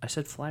Day. I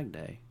said Flag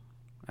Day.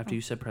 After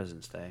you said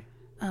President's Day.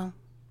 Oh.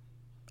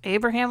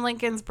 Abraham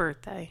Lincoln's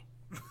birthday.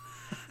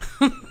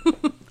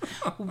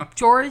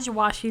 George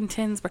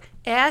Washington's birthday.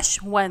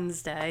 Ash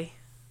Wednesday.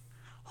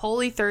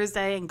 Holy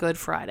Thursday and Good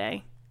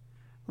Friday.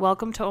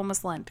 Welcome to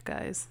Almost Lent,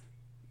 guys.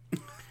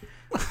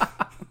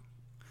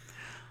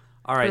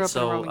 All right,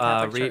 so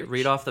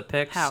read off the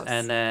picks,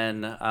 and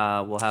then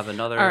we'll have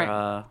another... All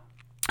right.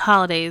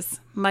 Holidays.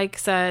 Mike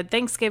said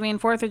Thanksgiving,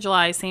 4th of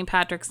July, St.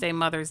 Patrick's Day,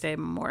 Mother's Day,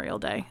 Memorial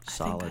Day.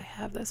 Solid. I think I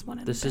have this one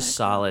in This the is back.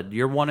 solid.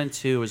 Your 1 and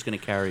 2 is going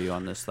to carry you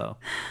on this, though.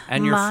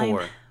 And your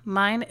 4.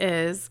 Mine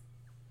is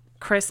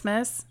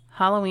Christmas,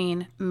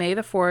 Halloween, May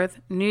the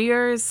 4th, New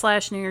Year's /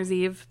 New Year's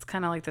Eve. It's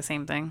kind of like the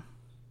same thing,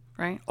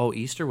 right? Oh,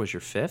 Easter was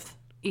your 5th?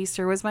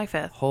 Easter was my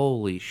 5th.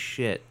 Holy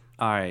shit.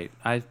 All right.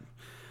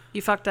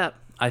 You fucked up.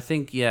 I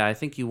think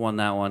you won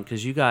that one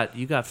because you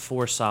got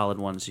 4 solid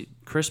ones.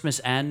 Christmas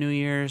and New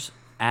Year's,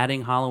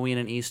 adding Halloween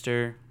and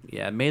Easter.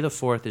 Yeah, May the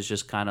 4th is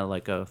just kind of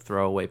like a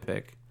throwaway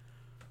pick.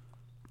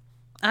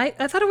 I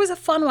thought it was a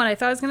fun one. I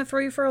thought I was going to throw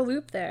you for a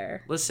loop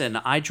there. Listen,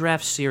 I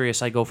draft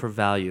serious. I go for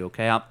value,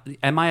 okay?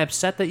 Am I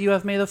upset that you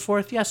have May the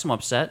 4th? Yes, I'm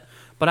upset.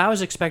 But I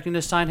was expecting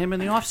to sign him in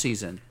the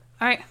offseason.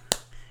 All right.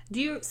 Do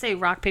you say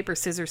rock, paper,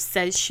 scissors,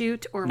 says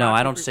shoot? Or no, rock,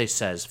 I don't say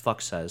says.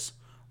 Fuck says.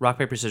 Rock,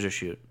 paper, scissors,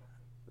 shoot.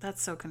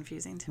 That's so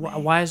confusing to me.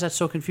 Why is that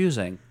so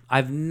confusing?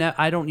 I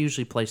don't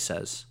usually play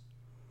says.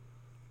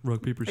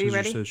 Rock, paper,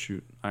 scissors, says,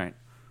 shoot. All right.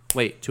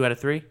 Wait, 2 out of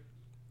 3?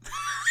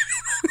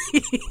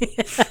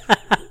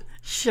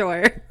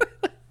 Sure.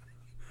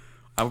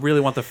 I really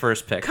want the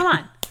first pick. Come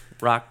on.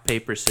 Rock,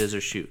 paper,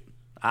 scissors, shoot.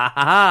 Ah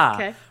ha ha.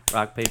 Okay.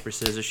 Rock, paper,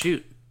 scissors,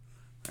 shoot.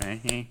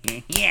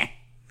 Yeah.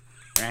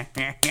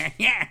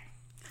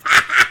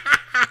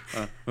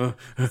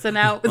 So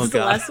now it's the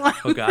last one.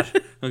 Oh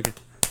God. Okay.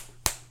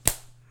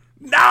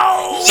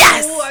 No!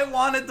 Yes! I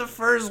wanted the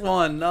first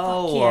one.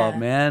 No, yeah. Oh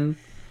man.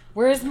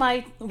 Where is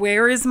my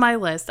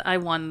list? I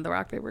won the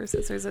rock, paper,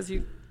 scissors, as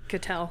you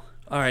could tell.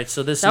 All right,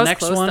 so this That was next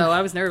close, one, though.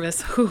 I was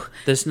nervous.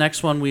 this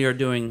next one, we are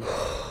doing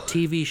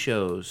TV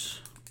shows.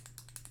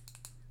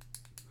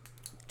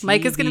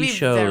 Mike is going to be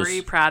shows.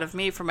 very proud of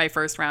me for my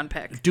first round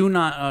pick. Do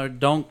not,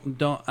 don't.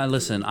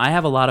 Listen, I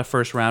have a lot of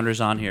first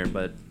rounders on here,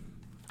 but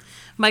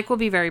Mike will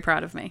be very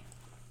proud of me.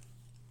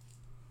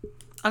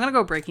 I'm going to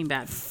go Breaking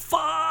Bad.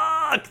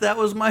 fuck, that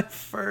was my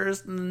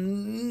first.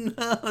 No,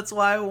 that's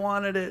why I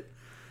wanted it.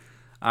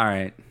 All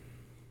right.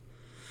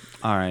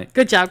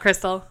 Good job,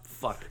 Crystal.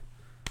 Fuck.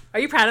 Are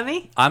you proud of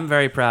me? I'm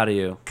very proud of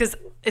you. Because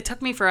it took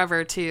me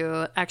forever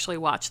to actually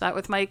watch that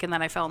with Mike, and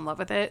then I fell in love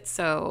with it.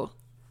 So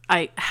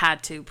I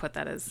had to put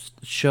that as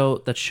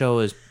That show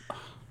is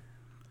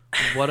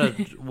what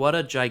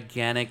a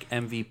gigantic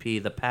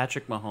MVP. The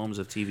Patrick Mahomes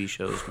of TV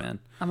shows, man.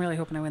 I'm really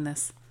hoping I win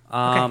this.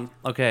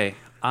 Okay.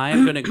 I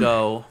am gonna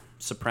go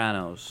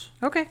Sopranos.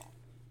 Okay.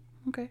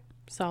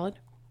 Solid.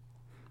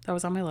 That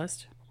was on my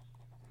list.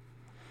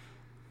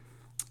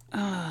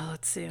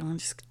 Let's see. I'm going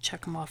to just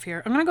check them off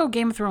here. I'm going to go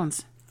Game of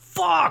Thrones.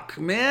 Fuck,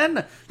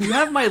 man. You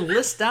have my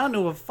list down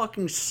to a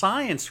fucking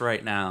science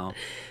right now.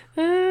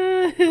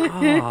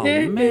 Oh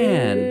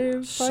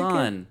man,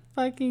 son.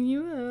 Fucking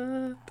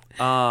you up.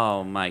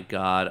 Oh my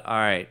god. All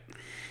right.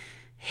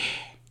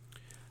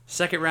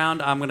 Second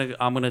round, I'm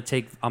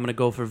gonna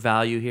go for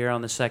value here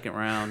on the second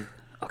round.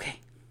 Okay.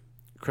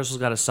 Crystal's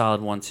got a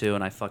solid one too,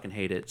 and I fucking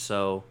hate it.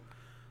 So,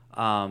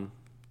 I'm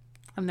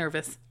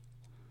nervous.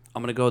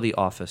 I'm gonna go The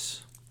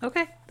Office.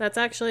 Okay, that's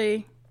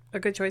actually a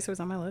good choice. It was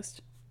on my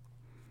list.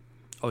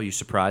 Oh, you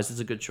surprised?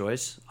 It's a good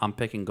choice. I'm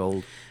picking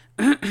gold.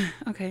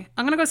 Okay,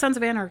 I'm gonna go Sons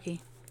of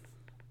Anarchy.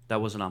 That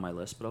wasn't on my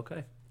list, but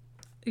okay.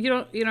 You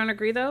don't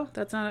agree though?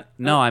 That's not.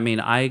 No, I mean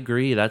I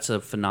agree. That's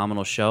a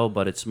phenomenal show,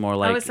 but it's more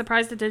like I was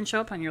surprised it didn't show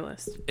up on your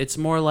list. it's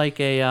more like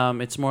a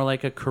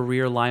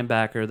career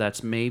linebacker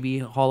that's maybe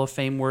Hall of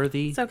Fame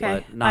worthy. It's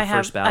okay. But not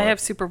first ballot. I have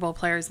Super Bowl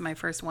players in my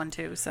first one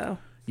too. So.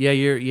 Yeah,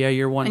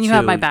 you're one. And you too.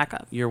 have my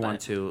backup. You're one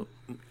too.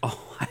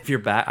 Oh, I have your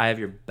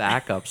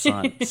backup,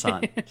 son.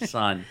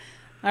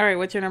 All right,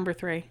 what's your number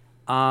 3?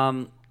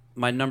 My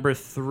number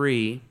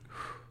 3.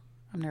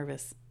 I'm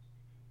nervous.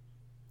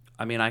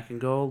 I mean, I can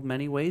go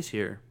many ways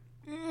here.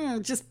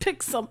 Just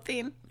pick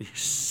something.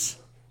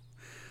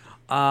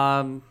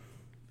 I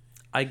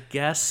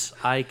guess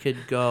I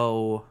could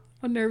go.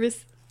 I'm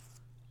nervous.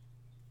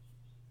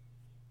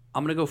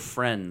 I'm gonna go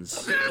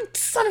Friends.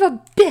 Son of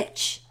a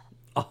bitch.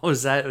 Oh,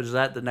 is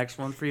that the next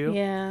one for you?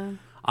 Yeah.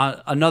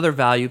 Another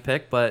value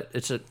pick, but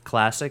it's a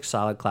classic,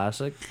 solid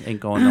classic. Ain't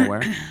going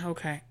nowhere.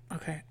 Okay.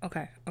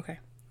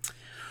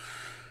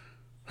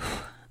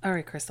 All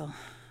right, Crystal.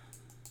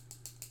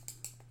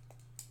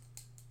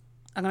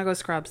 I'm gonna go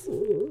Scrubs.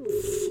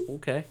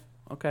 Okay.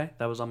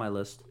 That was on my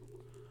list.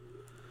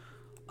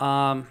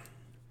 It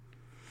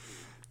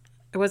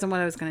wasn't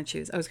what I was gonna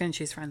choose. I was gonna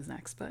choose Friends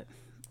next, but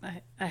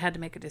I had to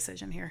make a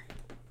decision here.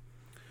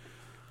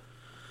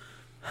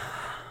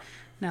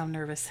 Now I'm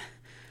nervous.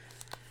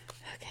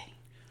 Okay.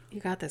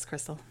 You got this,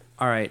 Crystal.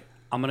 All right.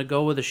 I'm going to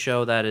go with a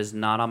show that is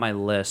not on my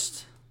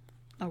list.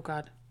 Oh,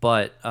 God.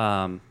 But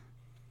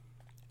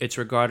it's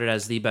regarded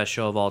as the best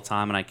show of all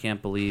time, and I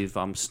can't believe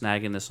I'm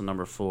snagging this on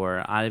number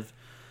 4. I've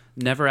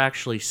never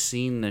actually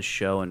seen this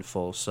show in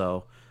full,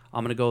 so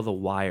I'm going to go The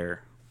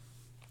Wire.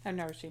 I've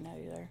never seen that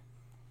either.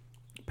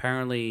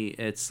 Apparently,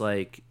 it's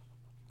like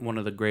one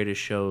of the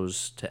greatest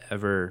shows to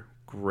ever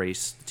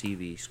grace the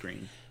TV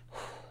screen.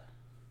 What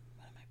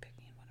am I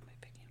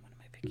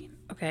picking?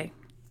 Okay,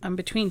 I'm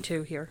between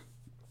 2 here.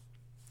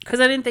 Because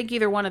I didn't think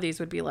either one of these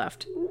would be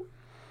left.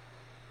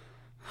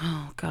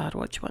 Oh, God,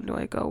 which one do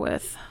I go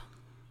with?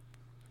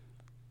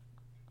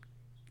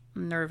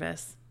 I'm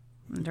nervous.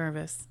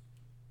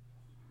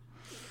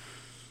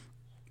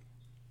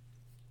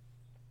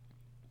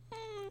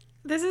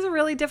 This is a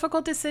really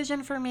difficult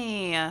decision for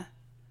me.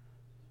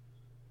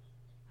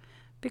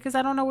 Because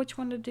I don't know which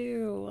one to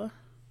do.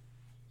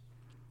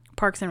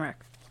 Parks and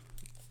Rec.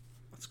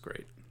 That's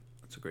great.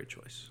 That's a great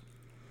choice.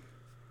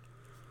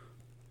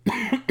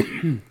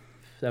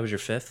 That was your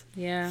 5th?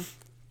 Yeah.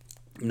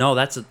 No,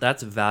 that's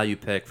a value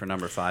pick for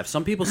number 5.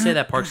 Some people say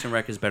that Parks and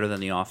Rec is better than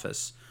The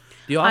Office.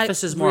 The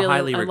Office is more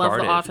highly regarded. I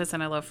love The Office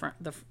and I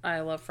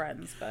love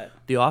Friends, but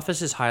The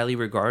Office is highly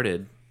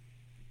regarded.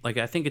 Like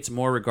I think it's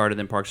more regarded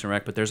than Parks and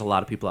Rec, but there's a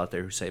lot of people out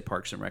there who say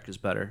Parks and Rec is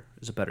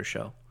a better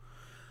show.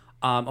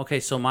 Okay,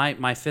 so my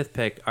 5th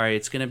pick. All right,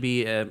 it's gonna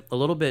be a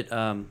little bit.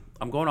 I'm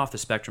going off the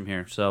spectrum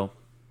here. So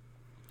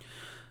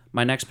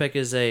my next pick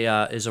is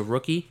a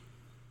rookie.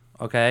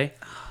 Okay,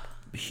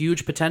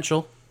 huge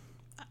potential.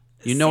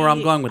 You know where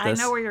I'm going with this.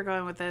 I know where you're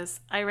going with this.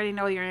 I already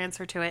know your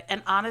answer to it.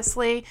 And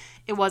honestly,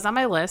 it was on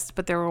my list,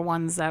 but there were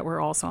ones that were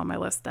also on my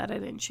list that I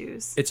didn't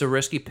choose. It's a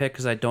risky pick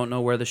because I don't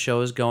know where the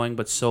show is going,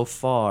 but so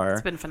far,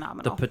 it's been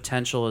phenomenal. The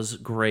potential is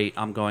great.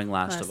 I'm going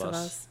Last of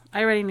Us.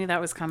 I already knew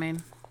that was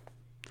coming.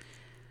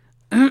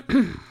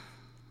 I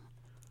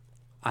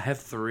have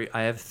 3.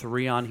 I have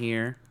 3 on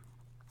here.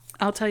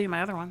 I'll tell you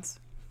my other ones.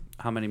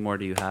 How many more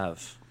do you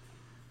have?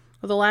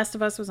 Well, The Last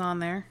of Us was on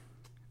there.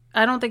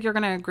 I don't think you're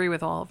going to agree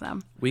with all of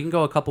them. We can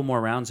go a couple more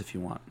rounds if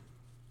you want.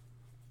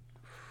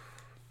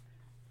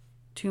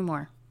 2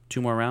 more.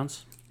 2 more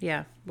rounds?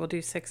 Yeah, we'll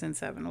do 6 and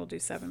 7. We'll do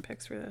 7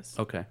 picks for this.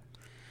 Okay.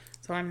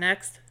 So I'm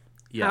next.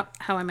 Yeah.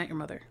 How I Met Your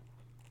Mother.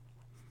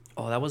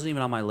 Oh, that wasn't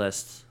even on my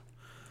list.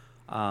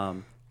 I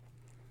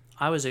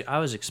was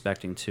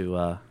expecting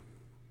to.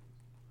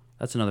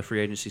 That's another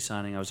free agency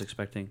signing I was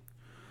expecting.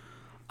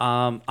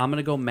 I'm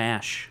gonna go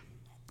MASH.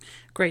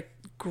 Great.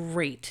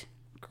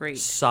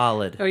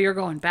 Solid. Oh, you're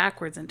going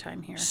backwards in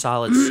time here.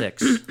 Solid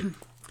 6.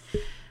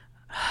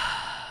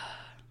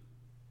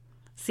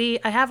 See,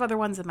 I have other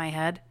ones in my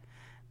head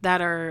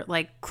that are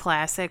like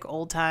classic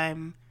old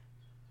time,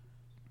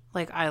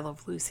 like I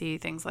Love Lucy,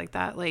 things like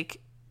that,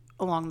 like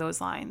along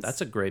those lines. That's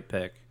a great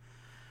pick.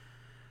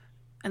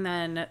 And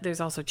then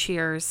there's also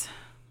Cheers.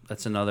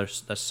 That's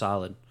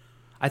solid.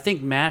 I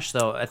think MASH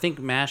though. I think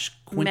MASH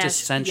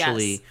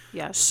quintessentially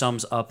yes.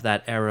 sums up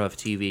that era of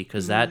TV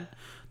because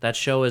that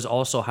show is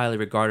also highly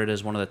regarded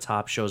as one of the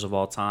top shows of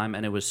all time,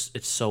 and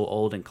it's so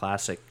old and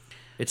classic.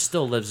 It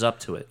still lives up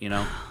to it, you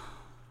know.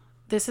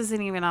 This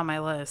isn't even on my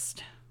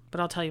list,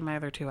 but I'll tell you my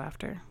other 2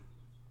 after.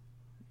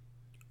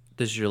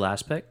 This is your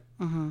last pick?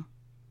 Mm-hmm.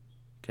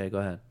 Okay, go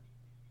ahead.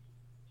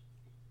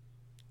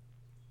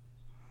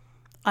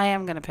 I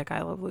am gonna pick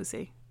I Love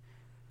Lucy.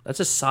 That's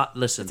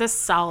listen. It's a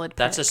solid pick.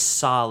 That's a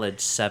solid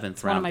 7th round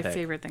pick. One of my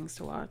favorite things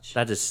to watch.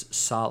 That is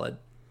solid.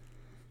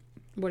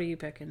 What are you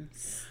picking?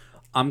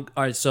 All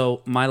right,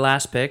 so my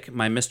last pick,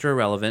 my Mr.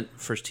 Irrelevant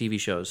for TV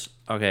shows.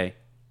 Okay.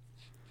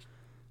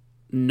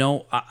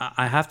 No,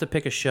 I have to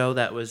pick a show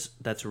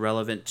that's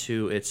relevant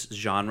to its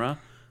genre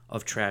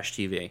of trash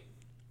TV.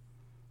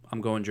 I'm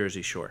going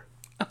Jersey Shore.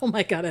 Oh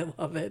my God, I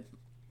love it.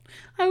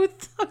 I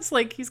was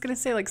like, he's gonna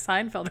say like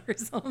Seinfeld or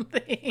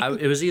something.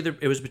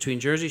 It was between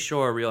Jersey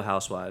Shore or Real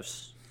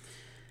Housewives.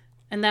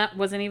 And that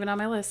wasn't even on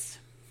my list.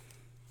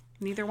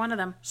 Neither one of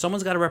them.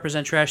 Someone's got to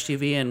represent trash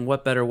TV, and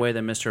what better way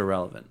than Mr.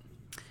 Irrelevant?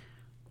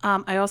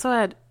 I also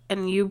had,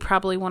 and you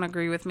probably won't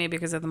agree with me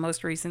because of the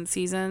most recent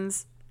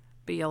seasons,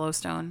 but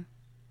Yellowstone.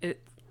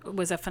 It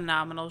was a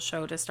phenomenal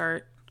show to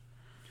start.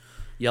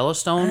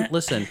 Yellowstone,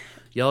 listen,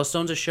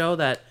 Yellowstone's a show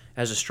that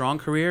has a strong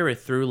career. It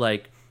threw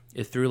like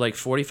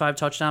 45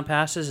 touchdown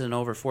passes and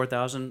over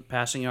 4,000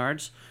 passing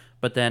yards.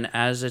 But then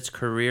as its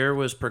career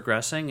was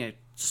progressing, it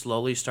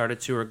slowly started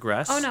to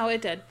regress. Oh, no,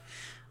 it did.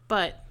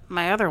 But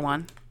my other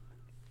one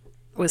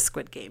was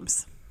Squid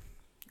Games.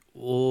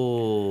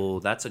 Oh,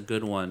 that's a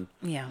good one.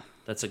 Yeah.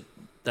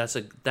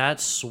 That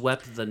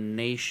swept the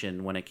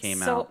nation when it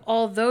came out. So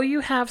although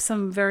you have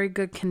some very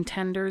good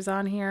contenders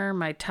on here,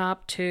 my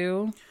top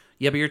 2.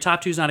 Yeah, but your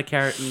top 2 is not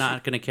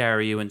going to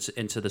carry you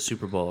into the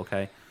Super Bowl,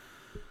 okay?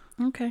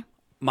 Okay.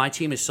 My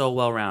team is so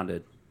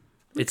well-rounded.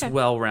 It's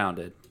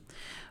well-rounded.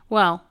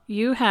 Well,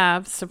 you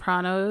have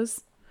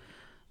Sopranos,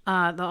 The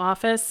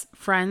Office,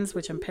 Friends,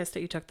 which I'm pissed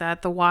that you took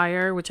that, The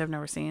Wire, which I've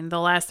never seen, The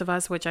Last of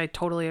Us, which I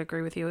totally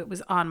agree with you. It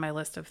was on my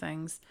list of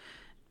things,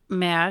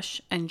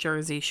 MASH, and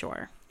Jersey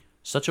Shore.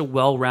 Such a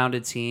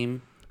well-rounded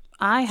team.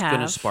 It's going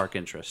to spark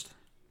interest.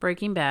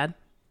 Breaking Bad,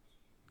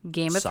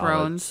 Game of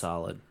Thrones,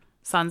 Solid.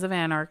 Sons of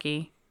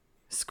Anarchy,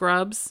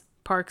 Scrubs,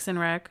 Parks and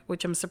Rec,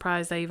 which I'm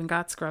surprised I even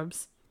got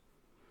Scrubs.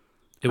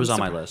 It was on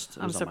my list.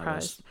 I'm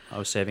surprised. I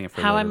was saving it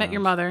for How later I Met rounds.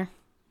 Your Mother,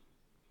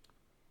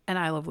 and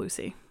I Love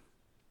Lucy.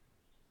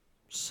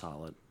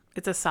 Solid.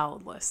 It's a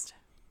solid list.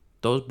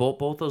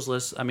 Both those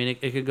lists. I mean,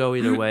 it could go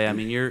either way. I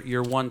mean, your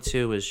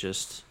 1-2 is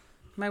just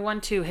my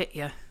 1-2 hit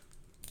you.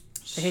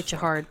 It hit you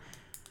hard.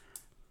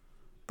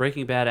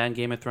 Breaking Bad and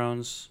Game of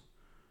Thrones.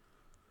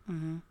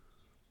 Mm-hmm.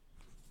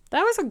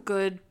 That was a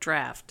good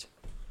draft.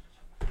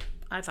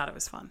 I thought it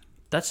was fun.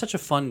 That's such a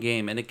fun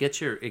game, and it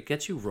gets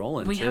you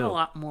rolling. We too. have a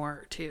lot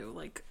more too,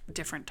 like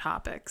different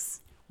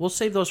topics. We'll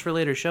save those for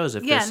later shows.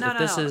 If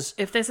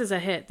this is a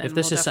hit, then if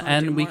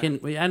we can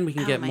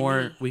get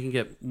more. knee. We can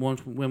get one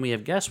when we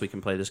have guests. We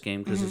can play this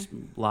game because it's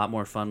a lot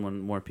more fun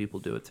when more people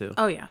do it too.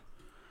 Oh yeah.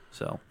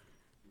 So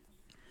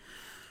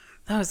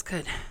that was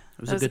good.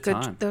 It was a good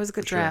time. That was a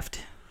good draft.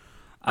 Sure.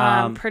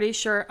 I'm pretty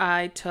sure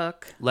I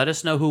took. Let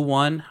us know who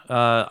won.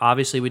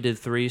 Obviously, we did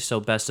 3, so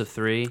best of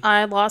 3.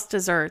 I lost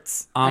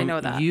desserts. I know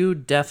that. You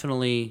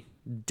definitely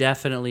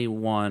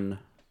won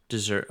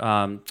dessert.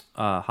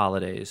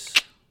 Holidays.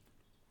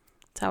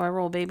 That's how I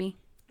roll, baby.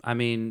 I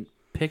mean,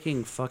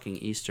 picking fucking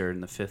Easter in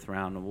the 5th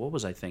round. What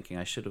was I thinking?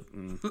 I should have.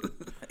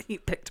 You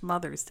picked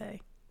Mother's Day.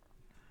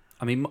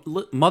 I mean,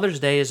 Mother's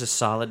Day is a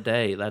solid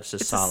day. It's a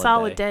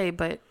solid day,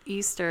 but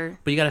Easter.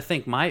 But you got to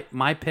think,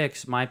 my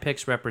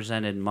picks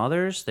represented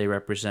mothers. They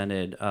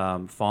represented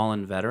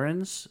fallen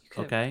veterans.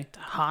 Okay.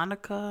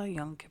 Hanukkah,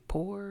 Yom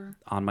Kippur.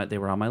 They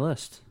were on my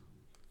list.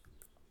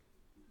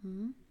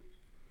 Mm-hmm.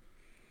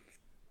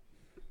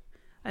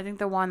 I think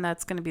the one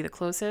that's going to be the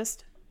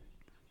closest.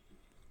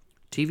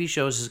 TV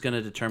shows is going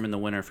to determine the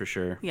winner for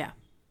sure. Yeah,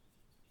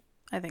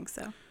 I think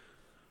so.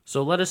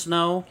 So let us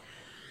know.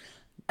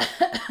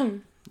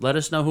 Let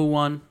us know who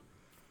won.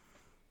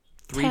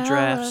 3 Tell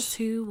drafts. us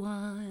who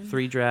won.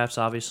 3 drafts,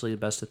 obviously,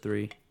 best of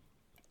 3.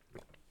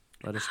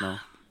 Let us know.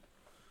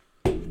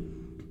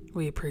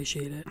 We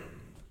appreciate it.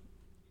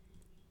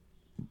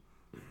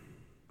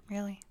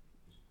 Really?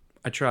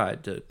 I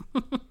tried to.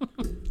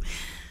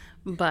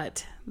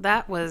 But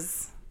I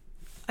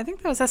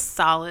think that was a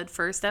solid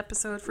first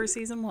episode for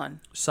season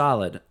 1.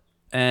 Solid.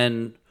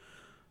 And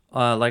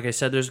like I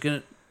said, there's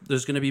gonna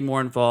be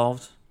more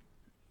involved.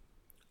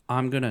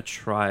 I'm gonna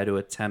try to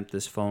attempt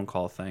this phone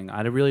call thing.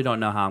 I really don't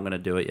know how I'm gonna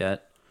do it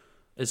yet.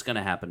 It's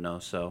gonna happen though.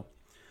 So,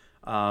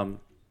 I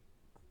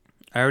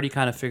already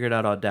kind of figured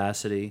out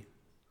Audacity.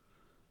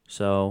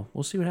 So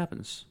we'll see what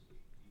happens.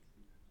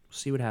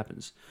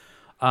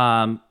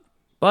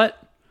 But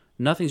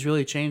nothing's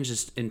really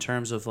changed in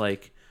terms of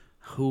like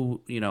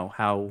who,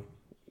 how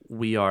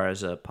we are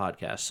as a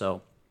podcast.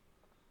 So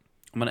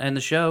I'm going to end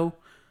the show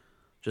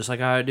just like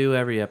I do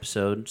every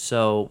episode.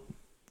 So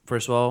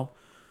first of all,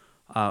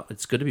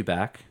 it's good to be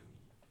back.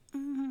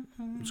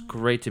 It's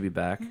great to be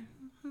back.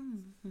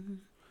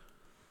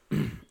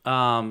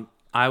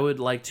 I would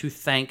like to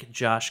thank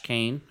Josh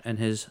Kane and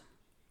his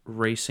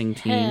racing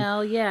team.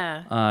 Hell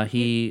yeah.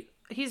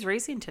 He's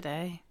racing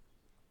today.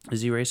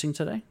 Is he racing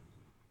today?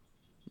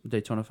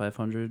 Daytona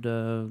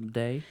 500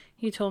 day?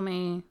 He told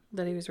me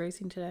that he was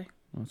racing today.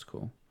 That's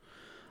cool.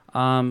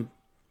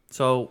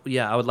 So,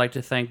 yeah, I would like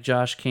to thank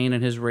Josh Kane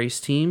and his race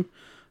team.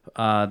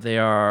 They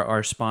are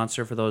our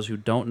sponsor for those who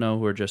don't know,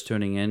 who are just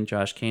tuning in.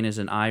 Josh Kane is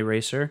an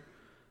iRacer,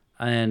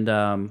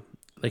 and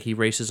he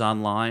races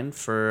online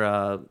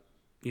for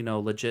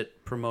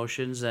legit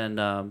promotions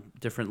and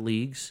different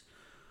leagues.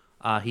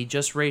 He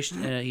just raced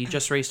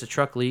a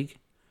truck league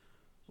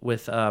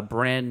with a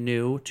brand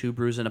new 2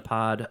 Brews in a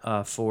Pod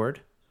Ford.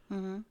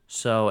 Mm-hmm.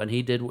 So, and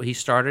he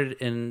started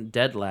in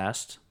dead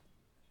last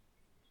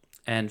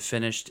and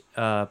finished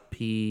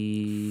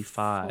P5.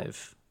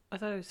 I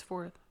thought it was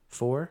 4th.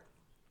 4?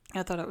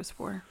 I thought it was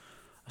 4.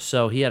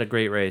 So he had a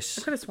great race.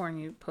 I could have sworn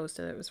you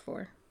posted it was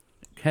 4.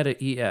 He had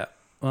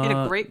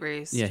a great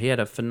race. Yeah, he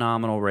had a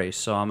phenomenal race.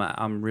 So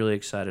I'm really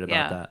excited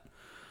about that.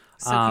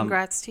 So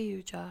congrats to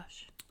you,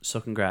 Josh. So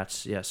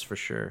congrats, yes, for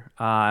sure.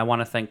 I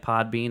want to thank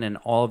Podbean and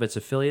all of its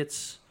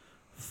affiliates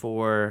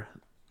for,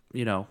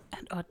 and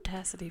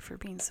Audacity for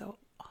being so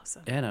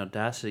awesome. And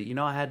Audacity.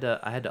 I had to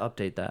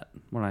update that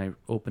when I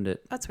opened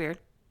it. That's weird.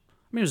 I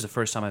mean, it was the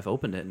first time I've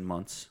opened it in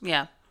months.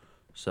 Yeah.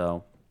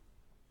 So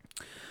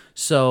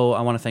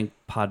I want to thank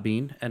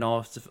Podbean and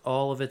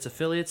all of its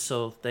affiliates.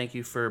 So thank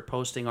you for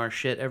posting our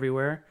shit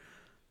everywhere,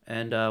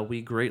 and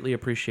we greatly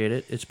appreciate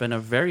it. It's been a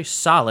very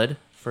solid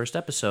first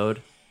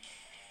episode.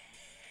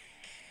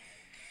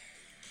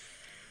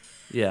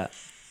 Yeah.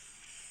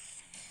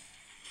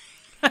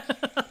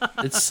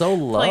 It's so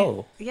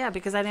low. Yeah,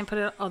 because I didn't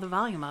put all the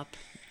volume up.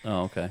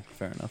 Oh, okay.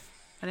 Fair enough.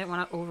 I didn't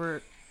want to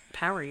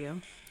overpower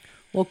you.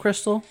 Well,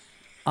 Crystal,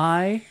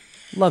 I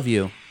love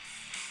you.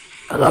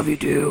 I love you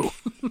too.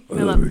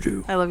 I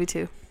love you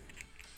too.